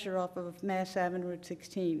some pressure off of Mass Ave and Route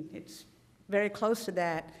 16. It's very close to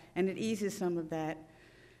that, and it eases some of that.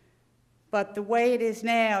 But the way it is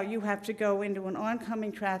now, you have to go into an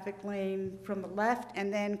oncoming traffic lane from the left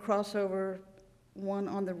and then cross over one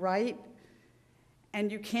on the right. And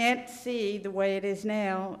you can't see the way it is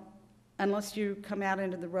now unless you come out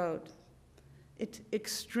into the road. It's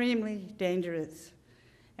extremely dangerous.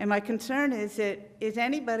 And my concern is is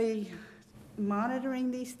anybody monitoring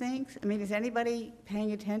these things? I mean, is anybody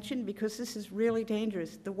paying attention? Because this is really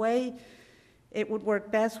dangerous. The way it would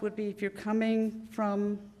work best would be if you're coming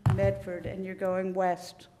from Medford and you're going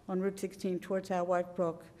west on Route 16 towards Our Wife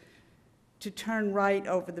Brook, to turn right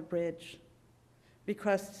over the bridge,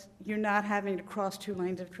 because you're not having to cross 2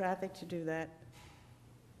 lanes of traffic to do that.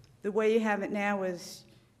 The way you have it now is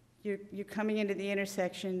you're coming into the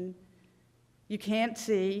intersection, you can't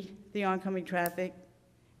see the oncoming traffic,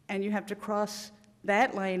 and you have to cross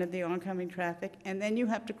that lane of the oncoming traffic, and then you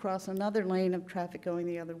have to cross another lane of traffic going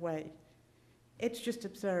the other way. It's just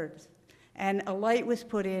absurd. And a light was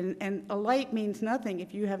put in, and a light means nothing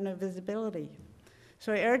if you have no visibility.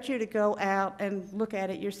 So I urge you to go out and look at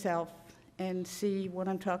it yourself and see what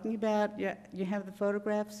I'm talking about. Yeah, you have the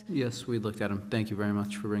photographs? Yes, we looked at them. Thank you very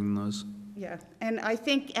much for bringing those. Yeah, and I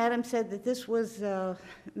think Adam said that this was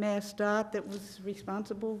MassDOT that was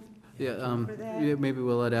responsible for that. Yeah, maybe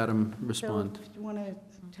we'll let Adam respond. So, do you want to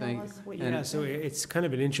tell us what you Yeah, so it's kind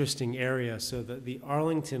of an interesting area. So the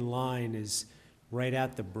Arlington line is right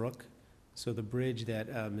at the brook. So the bridge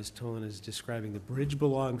that Ms. Tolan is describing, the bridge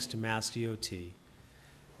belongs to Mass DOT.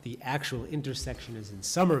 The actual intersection is in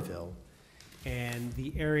Somerville. And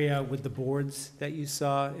the area with the boards that you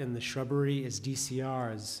saw in the shrubbery is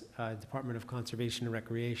DCR's, Department of Conservation and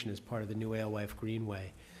Recreation, as part of the new Alewife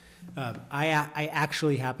Greenway. I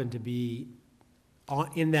actually happened to be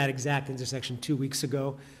in that exact intersection 2 weeks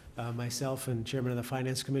ago. Myself and Chairman of the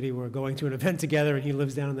Finance Committee were going to an event together, and he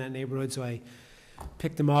lives down in that neighborhood, so I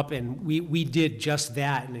picked him up, and we did just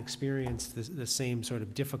that and experienced the same sort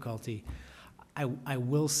of difficulty. I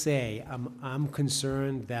will say I'm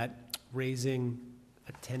concerned that raising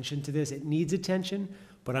attention to this, it needs attention,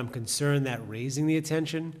 but I'm concerned that raising the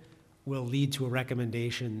attention will lead to a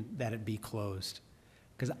recommendation that it be closed.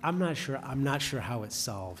 Because I'm not sure how it's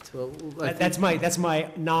solved. Well, that's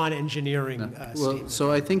my non-engineering statement.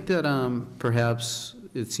 So I think that perhaps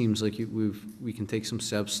it seems like we can take some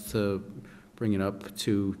steps to bring it up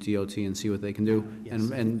to DOT and see what they can do.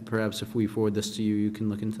 Yes. And perhaps if we forward this to you, you can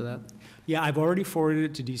look into that? Yeah, I've already forwarded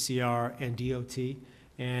it to DCR and DOT.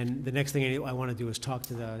 And the next thing I want to do is talk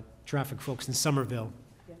to the traffic folks in Somerville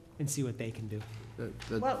and see what they can do.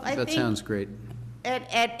 Well, I That think- sounds great. At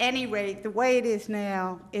any rate, the way it is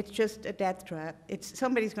now, it's just a death trap.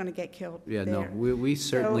 Somebody's going to get killed Yeah, there. no, we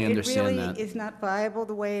certainly understand So it that. really is not viable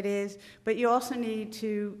the way it is, but you also need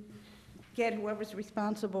to get whoever's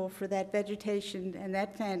responsible for that vegetation and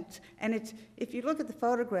that fence. And if you look at the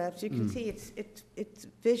photographs, you can see it's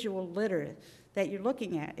visual litter that you're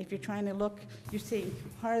looking at. If you're trying to look, you're seeing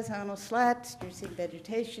horizontal slats, you're seeing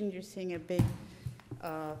vegetation, you're seeing a big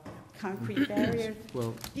concrete barrier.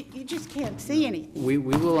 Well, You just can't see anything. we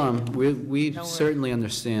will, we certainly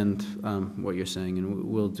understand what you're saying, and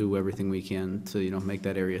we'll do everything we can to, make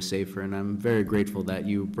that area safer, and I'm very grateful that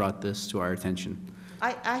you brought this to our attention.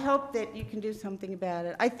 I hope that you can do something about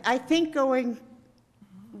it. I think going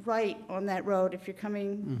right on that road, if you're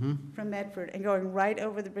coming from Medford, and going right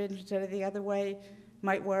over the bridge instead of the other way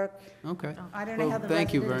might work. Okay. I don't know Well, how the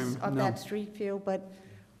thank you very residents of no. that street feel, but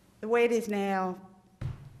the way it is now,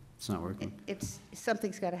 It's not working.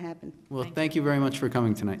 something's got to happen. Well, thank you very much for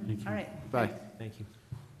coming tonight. All right. Bye. thanks. Thank you.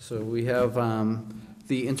 So we have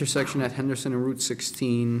the intersection at Henderson and Route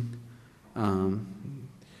 16.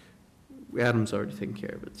 Adam's already taken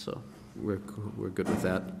care of it, so we're good with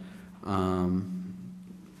that.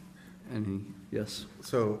 Yes?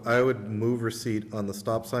 So I would move receipt on the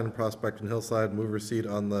stop sign in Prospect and Hillside, move receipt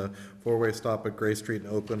on the four-way stop at Gray Street in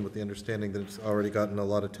Oakland with the understanding that it's already gotten a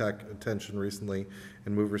lot of attention recently,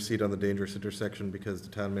 and move receipt on the dangerous intersection because the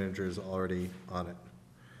town manager is already on it.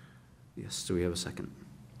 Yes, do we have a second?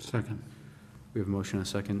 Second. We have a motion and a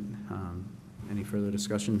second. Any further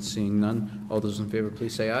discussion? Seeing none, all those in favor,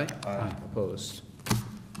 please say aye. Aye. Opposed?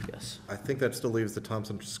 Yes. I think that still leaves the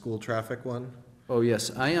Thompson School traffic one. Oh,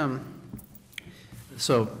 yes,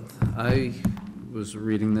 so I was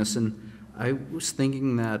reading this, and I was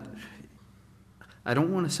thinking that I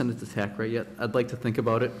don't want to send it to TAC right yet. I'd like to think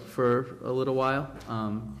about it for a little while,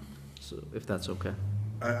 so if that's okay.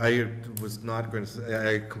 I was not going to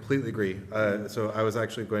say, I completely agree. So I was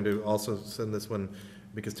actually going to also send this one,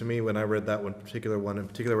 because to me, when I read that one particular one, in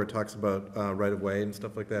particular where it talks about right-of-way and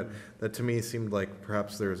stuff like that, that to me seemed like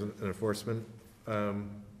perhaps there's an enforcement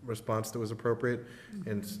response that was appropriate,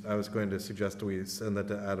 and I was going to suggest that we send that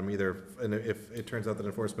to Adam either, and if it turns out that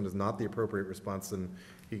enforcement is not the appropriate response, then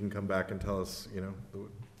he can come back and tell us,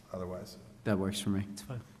 otherwise. That works for me. It's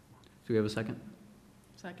fine. Do we have a second?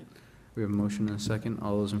 Second. We have a motion and a second.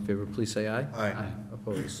 All those in favor, please say aye. Aye.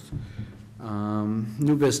 Opposed?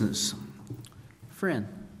 New business. Fran,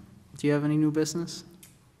 do you have any new business?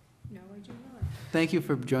 No, I do not. Thank you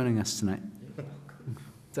for joining us tonight.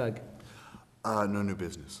 Doug? No new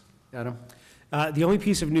business. Adam? The only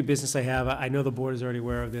piece of new business I have, I know the board is already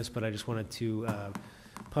aware of this, but I just wanted to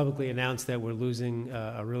publicly announce that we're losing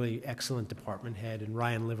a really excellent department head, and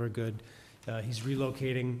Ryan Livergood. He's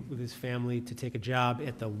relocating with his family to take a job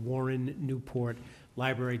at the Warren Newport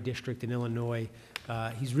Library District in Illinois.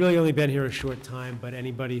 He's really only been here a short time, but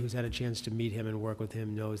anybody who's had a chance to meet him and work with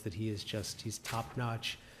him knows that he's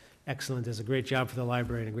top-notch, excellent, does a great job for the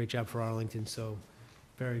library and a great job for Arlington, so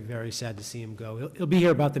very, very sad to see him go. He'll be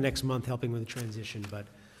here about the next month helping with the transition, but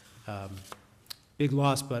big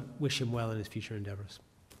loss, but wish him well in his future endeavors.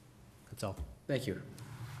 That's all. Thank you.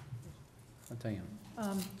 I'll tell you.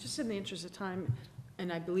 Just in the interest of time,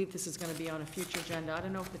 and I believe this is going to be on a future agenda, I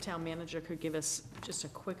don't know if the town manager could give us just a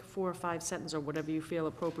quick 4 or 5 sentence or whatever you feel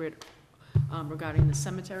appropriate regarding the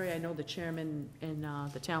cemetery. I know the chairman and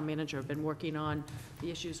the town manager have been working on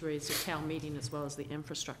the issues raised at town meeting as well as the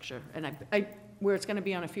infrastructure. And where it's going to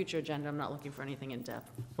be on a future agenda, I'm not looking for anything in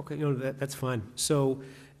depth. Okay, no, that's fine. So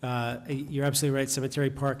you're absolutely right, cemetery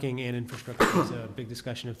parking and infrastructure is a big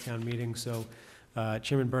discussion of town meeting. So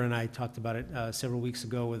Chairman Byrne and I talked about it several weeks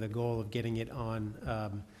ago with a goal of getting it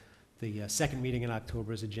on the second meeting in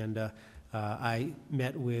October's agenda. I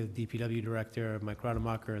met with DPW Director Mike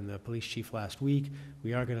Rademacher and the police chief last week.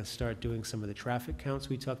 We are going to start doing some of the traffic counts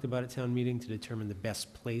we talked about at town meeting to determine the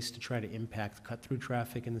best place to try to impact cut-through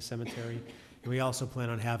traffic in the cemetery. And we also plan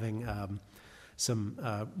on having some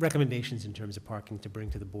recommendations in terms of parking to bring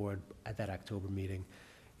to the board at that October meeting.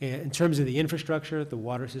 In terms of the infrastructure, the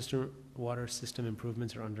water system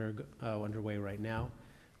improvements are underway right now.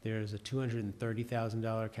 There's a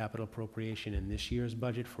 $230,000 capital appropriation in this year's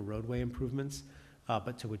budget for roadway improvements,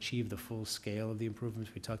 but to achieve the full scale of the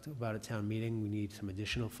improvements we talked about at town meeting, we need some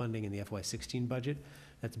additional funding in the FY16 budget.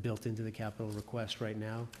 That's built into the capital request right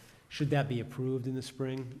now. Should that be approved in the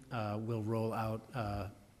spring, we'll roll out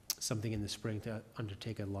something in the spring to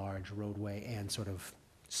undertake a large roadway and sort of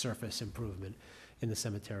surface improvement in the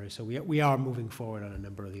cemetery. So we are moving forward on a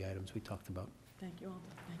number of the items we talked about. Thank you all.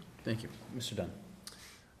 Thank you. Thank you. Mr. Dunn?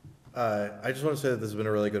 I just want to say that this has been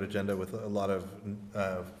a really good agenda with a lot of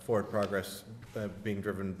forward progress being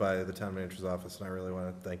driven by the town manager's office, and I really want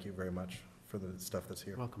to thank you very much for the stuff that's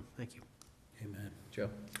here. Welcome, thank you. Amen. Joe?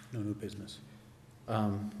 No new business.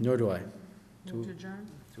 Nor do I. Move to adjourn?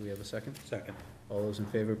 Do we have a second? Second. All those in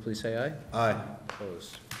favor, please say aye. Aye.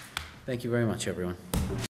 Opposed? Thank you very much, everyone.